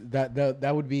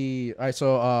that would be all right.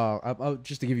 So I'll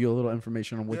just to give you a little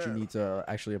information on what you need to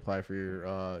actually apply for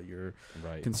your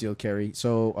concealed carry.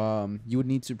 So you would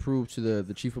need to prove to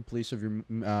the chief of police of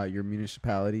your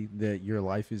municipality that your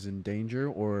life is in danger,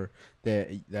 or that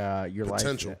your life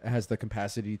has the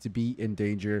capacity to be in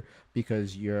danger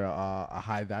because you're a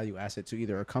high value asset to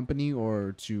either a company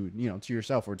or to to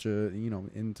yourself or to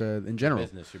in general. Your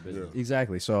business. Yeah.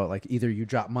 Exactly. So like either you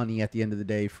drop money at the end of the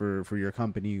day for your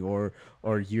company, or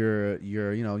you're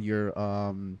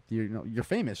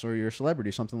famous or you're a celebrity,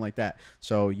 something like that.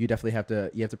 So you definitely have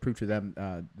to prove to them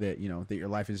that that your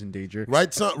life is in danger.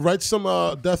 Write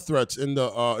some death threats in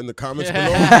the comments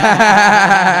below.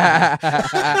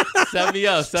 Set me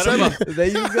up. Set them up. There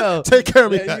you go. Take care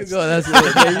of me. There you go.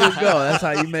 There you go. That's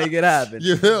how you make it happen.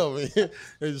 You feel me?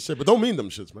 But don't mean them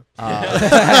shits, man.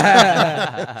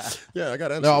 Yeah, I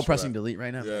got answers. They're all pressing delete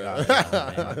right now. Yeah.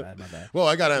 My bad. Well,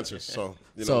 I got answers. So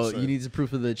you need to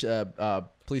prove to the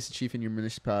police chief in your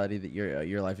municipality that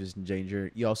your life is in danger.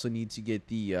 You also need to get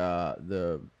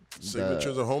the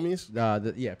signatures of homies.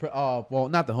 Well,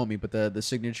 not the homie, but the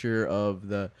signature of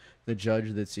the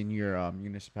judge that's in your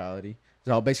municipality.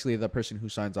 So basically, the person who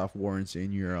signs off warrants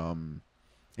in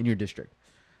your district.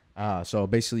 So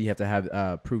basically, you have to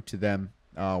have proof to them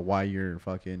why you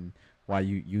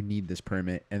need this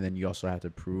permit, and then you also have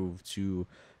to prove to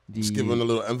the. Just give them a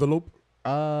little envelope.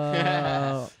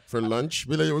 For lunch?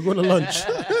 Be like, we're going to lunch.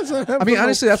 I mean,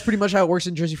 honestly, that's pretty much how it works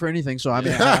in Jersey for anything. So I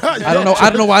mean, I don't know. I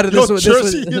don't know why this was.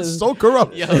 Jersey is so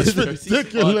corrupt. It's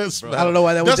ridiculous, man. I don't know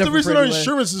why that was. That's the reason for our anyway.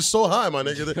 insurance is so high, my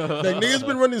nigga. Like niggas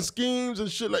been running schemes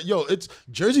and shit. Like, yo, it's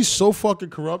Jersey's so fucking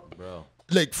corrupt, bro.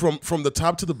 Like from the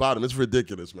top to the bottom, it's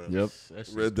ridiculous, man. Yep,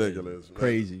 That's ridiculous, man.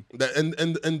 crazy. That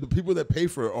and the people that pay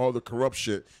for all the corrupt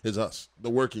shit is us, the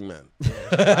working man.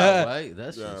 Right?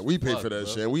 That's We pay fucked, for that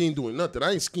bro. shit. And we ain't doing nothing.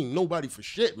 I ain't scheme nobody for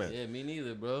shit, man. Yeah, me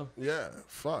neither, bro. Yeah,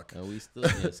 fuck. And we still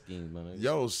get schemes, man.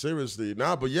 Yo, seriously,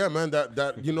 nah, but yeah, man.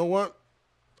 That you know what?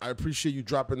 I appreciate you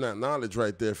dropping that knowledge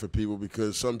right there for people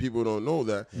because some people don't know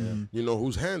that. You know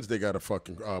whose hands they gotta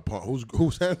fucking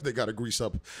whose hands they gotta grease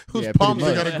up, whose Yeah, palms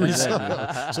pretty they much. gotta grease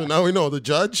up. So now we know the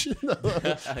judge,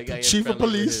 the chief of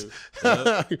police.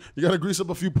 You gotta grease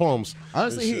up a few palms.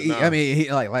 Honestly, And shit. I mean,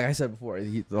 like I said before,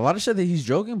 a lot of shit that he's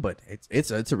joking, but it's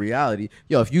a reality.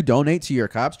 Yo, if you donate to your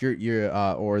cops, your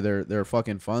or their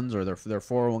fucking funds or their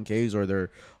 401ks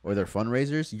or their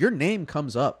fundraisers, your name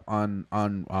comes up on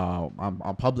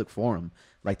public forum,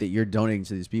 like that you're donating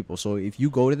to these people. So if you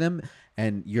go to them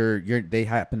and they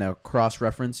happen to cross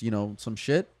reference, some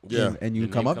shit, Yeah. and you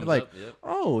Your come name up comes like, up, yep.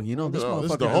 oh, this No, this is motherfucker,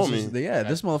 the does homie.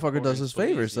 this motherfucker does us Police,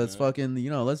 favors. Let's you know? fucking,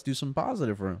 let's do some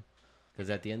positive for him. Because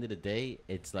at the end of the day,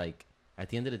 it's like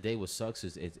what sucks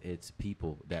is it's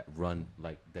people that run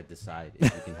like that decide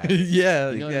if you can have it.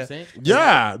 Yeah, You know what I'm saying?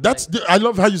 Yeah, I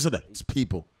love how you said that. It's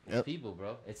people. It's people,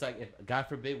 bro. It's like if God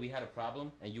forbid we had a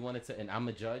problem and you wanted to, and I'm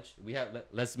a judge.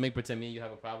 Let's make pretend me and you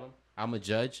have a problem. I'm a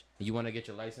judge and you want to get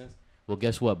your license. Well,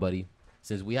 guess what, buddy?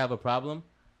 Since we have a problem,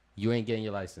 you ain't getting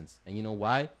your license. And you know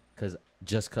why? Because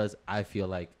I feel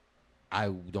like I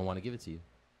don't want to give it to you.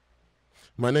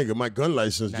 My nigga, my gun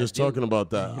license, just dude. talking about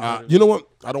that. You know what?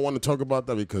 I don't want to talk about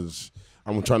that because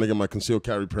I'm trying to get my concealed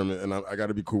carry permit and I got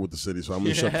to be cool with the city. So I'm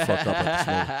going to shut the fuck up at this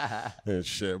moment and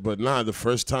shit. But nah, the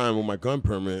first time with my gun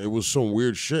permit, it was some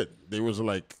weird shit. They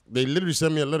literally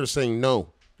sent me a letter saying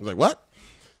no. I was like, what?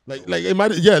 Like it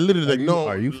might, yeah, literally, like no.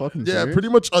 Are you fucking Yeah, serious? pretty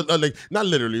much, like not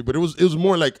literally, but it was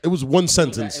more like it was one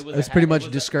sentence. It's pretty much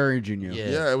discouraging you. Yeah.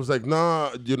 Yeah, it was like,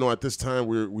 nah, at this time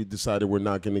we decided we're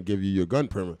not going to give you your gun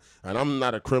permit. And I'm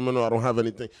not a criminal. I don't have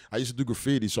anything. I used to do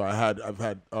graffiti, so I've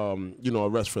had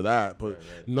arrests for that, but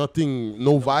nothing,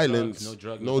 no violence,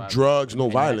 no drugs, no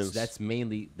And violence. That's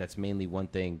mainly one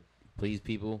thing. Please,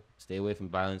 people, stay away from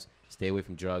violence, stay away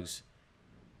from drugs,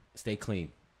 stay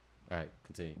clean. All right,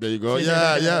 continue. There you go.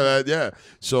 Yeah.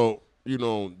 So,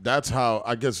 that's how,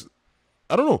 I guess,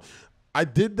 I don't know. I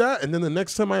did that, and then the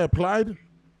next time I applied,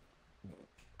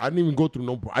 I didn't even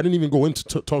go in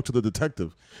to talk to the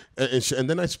detective. And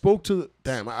then I spoke to,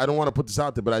 I don't want to put this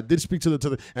out there, but I did speak to the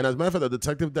detective. And as a matter of fact, the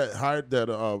detective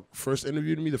that first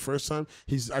interviewed me the first time,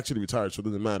 he's actually retired, so it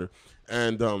doesn't matter.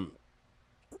 And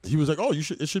he was like, oh,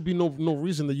 it should be no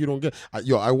reason that you don't get.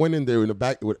 I went in there in the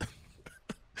back with...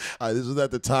 this was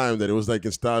at the time that it was like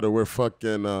in style to wear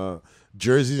fucking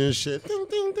jerseys and shit. Ding,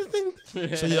 ding, ding,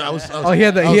 ding. So yeah, I was He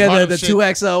had the Harlem Shake.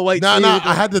 2XL white. Nah, tee.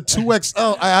 I had the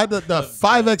 2XL. I had the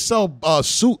 5XL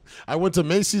suit. I went to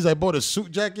Macy's. I bought a suit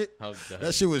jacket. Oh, God.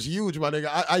 That shit was huge, my nigga.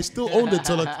 I still owned it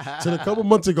till a couple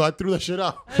months ago. I threw that shit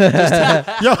out.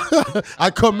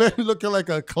 I come in looking like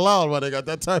a clown, my nigga. At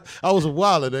that time, I was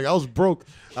wild, nigga. I was broke.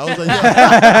 I was like,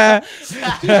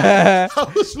 I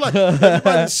was like,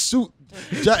 everybody's suit.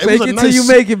 Make it till you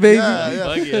make it, baby.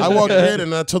 Yeah. I walked in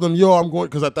and I told them, yo, I'm going,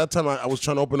 because at that time I was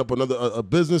trying to open up a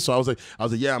business. So I was like,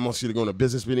 yeah, I'm actually going to a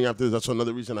business meeting after this. That's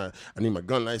another reason I need my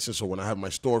gun license. So when I have my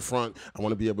storefront, I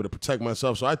want to be able to protect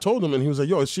myself. So I told him, and he was like,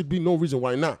 yo, it should be no reason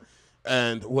why not.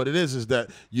 And what it is that,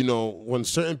 when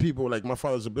certain people, like my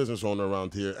father's a business owner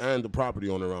around here and the property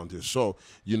owner around here. So,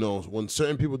 when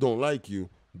certain people don't like you,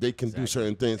 they can do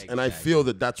certain things. And I feel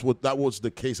that was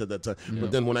the case at that time.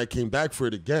 But then when I came back for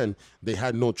it again, they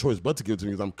had no choice but to give it to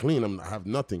me because I'm clean. I have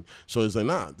nothing. So it's like,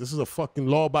 nah, this is a fucking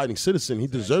law-abiding citizen. He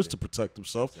deserves to protect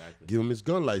himself. Give him his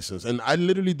gun license. And I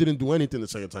literally didn't do anything the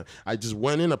second time. I just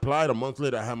went in, applied. A month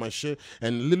later, I had my shit.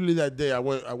 And literally that day, I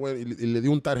went, y le di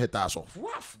un tarjetazo.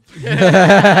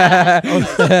 Yeah,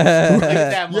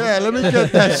 let me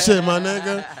get that shit, my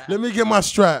nigga. Let me get my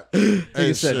strap.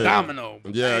 He said shit. domino.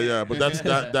 Yeah, but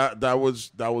that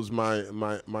was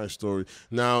my story.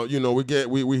 Now,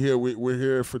 we're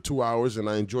here for 2 hours, and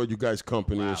I enjoyed you guys'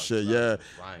 company and shit. Yeah,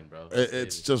 Fine, bro.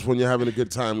 it's just when you're having a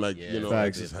good time, like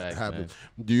Facts. it just Facts, happens.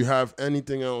 Do you have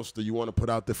anything else that you want to put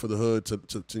out there for the hood to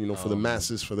for the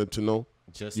masses, for them to know?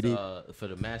 Just for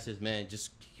the masses, man.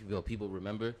 Just people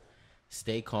remember,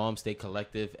 stay calm, stay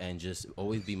collective, and just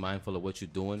always be mindful of what you're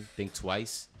doing. Think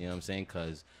twice. You know what I'm saying?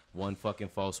 Because one fucking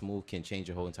false move can change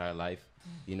your whole entire life.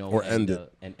 You know, Or and, end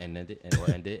it. and end it, and or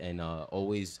end it, and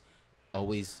always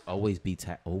be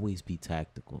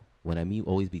tactical. When I mean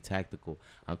always be tactical,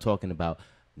 I'm talking about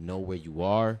know where you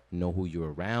are, know who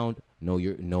you're around, know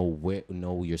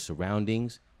your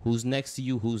surroundings, who's next to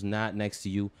you, who's not next to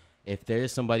you. If there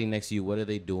is somebody next to you, what are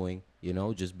they doing? You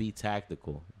know, just be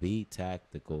tactical. Be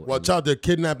tactical. Watch out, they're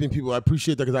kidnapping people. I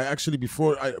appreciate that because I actually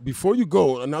before you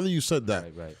go, now that you said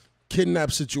that, Right.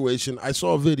 kidnap situation. I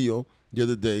saw a video the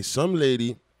other day. Some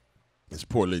lady, this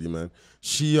poor lady, man,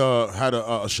 she had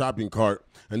a shopping cart,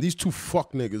 and these two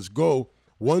fuck niggas go.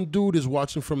 One dude is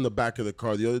watching from the back of the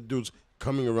car. The other dude's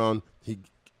coming around. He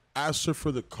asks her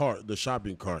for the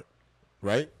shopping cart,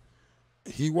 right?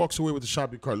 He walks away with the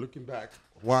shopping cart, looking back,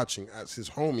 watching as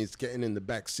his homie's getting in the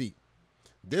back seat.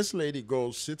 This lady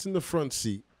goes, sits in the front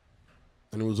seat,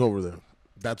 and it was over there.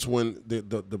 That's when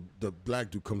the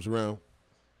black dude comes around,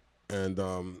 and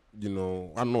you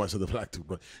know, I don't know why I said the black dude,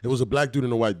 but it was a black dude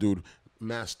and a white dude,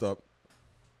 masked up,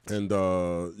 and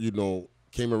you know,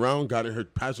 came around, got in her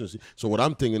passenger seat. So what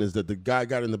I'm thinking is that the guy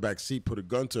got in the back seat, put a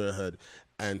gun to her head,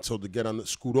 and told to get on the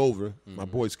scoot over. My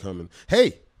boy's coming.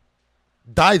 Hey,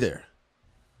 die there.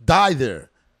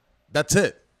 That's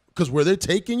it. Because where they're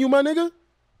taking you, my nigga,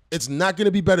 it's not going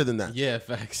to be better than that. Yeah,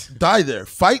 facts. Die there.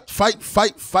 Fight,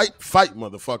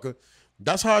 motherfucker.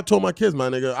 That's how I told my kids, my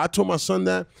nigga. I told my son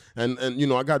that, and you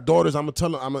know, I got daughters. I'm gonna tell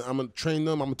them, I'm gonna train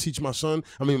them. I'm gonna teach my son.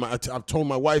 I mean, I've told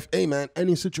my wife, hey man,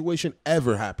 any situation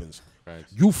ever happens, Right.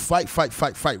 you fight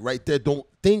right there. Don't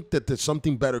think that there's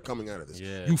something better coming out of this.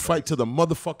 Yeah, you fight to the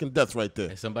motherfucking death right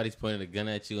there. If somebody's pointing a gun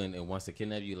at you and wants to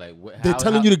kidnap you, like They're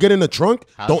telling you to get in the trunk.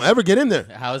 Don't ever get in there.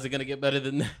 How is it gonna get better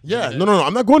than that? Yeah, no.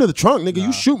 I'm not going to the trunk, nigga.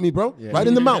 You shoot me, bro. Right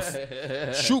in the mouth.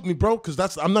 Shoot me, bro, because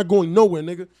I'm not going nowhere,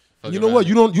 nigga. You know what?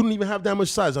 You don't even have that much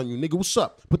size on you, nigga. What's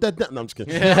up? Put that down. No, I'm just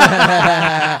kidding.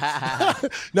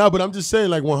 No, but I'm just saying,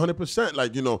 like 100%.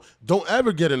 Like, you know, don't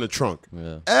ever get in the trunk.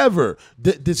 Yeah. Ever.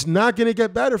 It's not gonna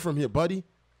get better from here, buddy.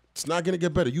 It's not gonna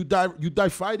get better. You die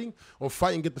fighting, or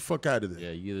fight and get the fuck out of there.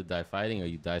 Yeah, you either die fighting or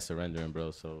you die surrendering, bro.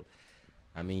 So,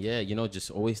 I mean, yeah, you know, just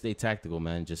always stay tactical,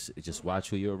 man. Just watch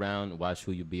who you're around, watch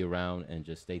who you be around, and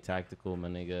just stay tactical, my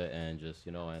nigga. And just,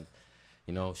 you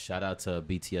know, shout out to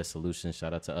BTS Solutions.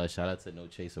 Shout out to us. Shout out to No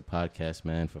Chaser Podcast,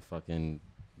 man, for fucking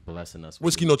blessing us.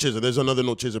 Whiskey No Chaser. There's another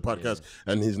No Chaser podcast,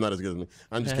 and he's not as good as me.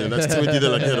 I'm just kidding. That's Timothy De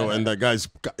La Ghetto, and that guy's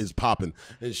is popping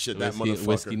and shit. That motherfucker.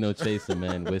 Whiskey No Chaser,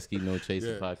 man. Whiskey No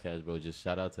Chaser Podcast, bro. Just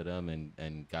shout out to them,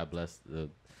 and God bless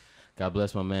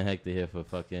my man Hector here for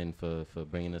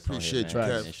bringing us Appreciate on here, man,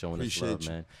 you, Kev. and showing Appreciate us love, you.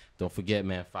 man. Don't forget,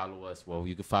 man, follow us. Well,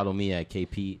 you can follow me at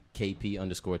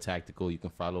KP_tactical. You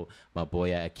can follow my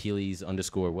boy at Achilles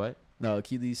 _ what? No,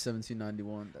 Achilles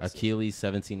 1791. That's Achilles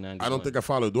 1791. I don't think I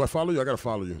follow you. Do I follow you? I gotta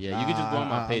follow you. Yeah, you can just go on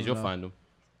my page. You'll find them.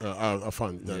 I'll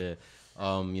find you.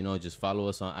 Yeah. You know, just follow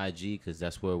us on IG because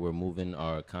that's where we're moving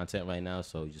our content right now.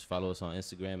 So just follow us on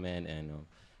Instagram, man. And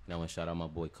I want to shout out my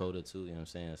boy Coda too. You know what I'm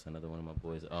saying? That's another one of my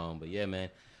boys. But yeah,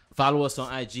 man, follow us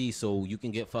on IG so you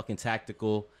can get fucking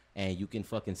tactical and you can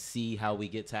fucking see how we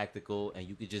get tactical and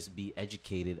you could just be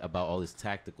educated about all this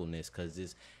tacticalness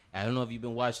because I don't know if you've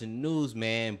been watching the news,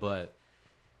 man, but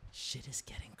shit is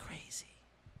getting crazy.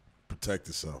 Protect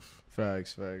yourself.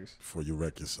 Facts. Before you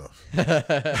wreck yourself.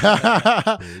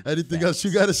 Anything else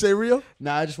you got to say, Rio?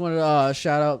 Nah, I just wanted to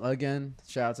shout out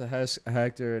to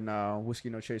Hector and Whiskey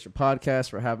No Chaser podcast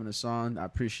for having us on. I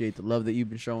appreciate the love that you've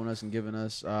been showing us and giving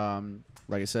us.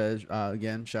 Like I said,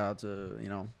 again, shout out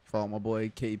to, follow my boy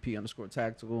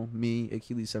KP_tactical, me,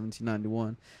 Achilles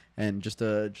 1791. And just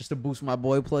to boost my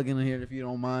boy, plug in here if you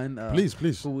don't mind. Please.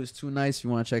 Who is too nice? If you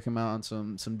want to check him out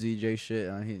on some DJ shit,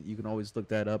 you can always look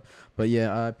that up. But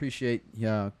yeah, I appreciate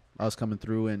us coming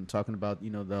through and talking about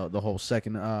the whole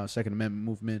Second Amendment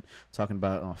movement, talking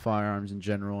about firearms in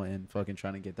general, and fucking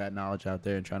trying to get that knowledge out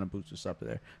there and trying to boost us up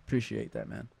there. Appreciate that,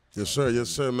 man. Yes,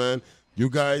 sir, man. You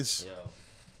guys.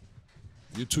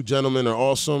 You two gentlemen are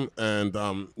awesome, and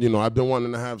I've been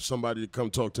wanting to have somebody to come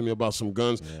talk to me about some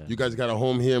guns. Yeah. You guys got a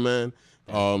home here, man.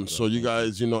 So you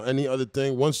guys, any other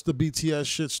thing, once the BTS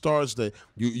shit starts, that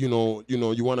you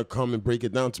want to come and break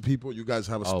it down to people, you guys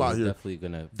have a spot here.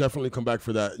 Definitely come back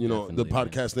for that. The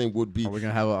podcast name would be. We're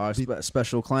gonna have our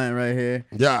special client right here.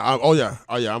 Yeah.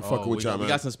 I'm fucking with y'all, man. We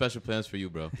got some special plans for you,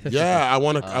 bro. Yeah, I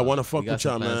wanna fuck with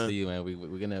y'all, man. For you, man.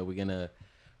 We're gonna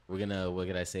what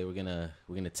can I say? We're gonna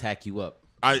tack you up.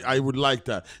 I would like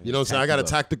that. You know what I'm saying? I got a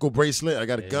tactical bracelet. I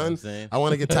got a gun. I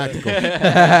want to get tactical.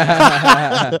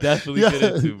 Definitely get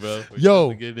into, bro.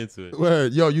 Yo, get into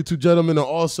it. Yo, you two gentlemen are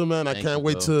awesome, man. I Thank can't you,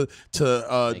 wait bro.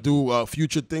 to do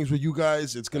future things with you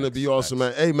guys. It's gonna be awesome,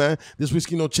 man. Hey, man, this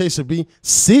Whiskey No Chaser B.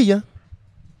 See ya.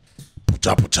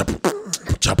 Chop.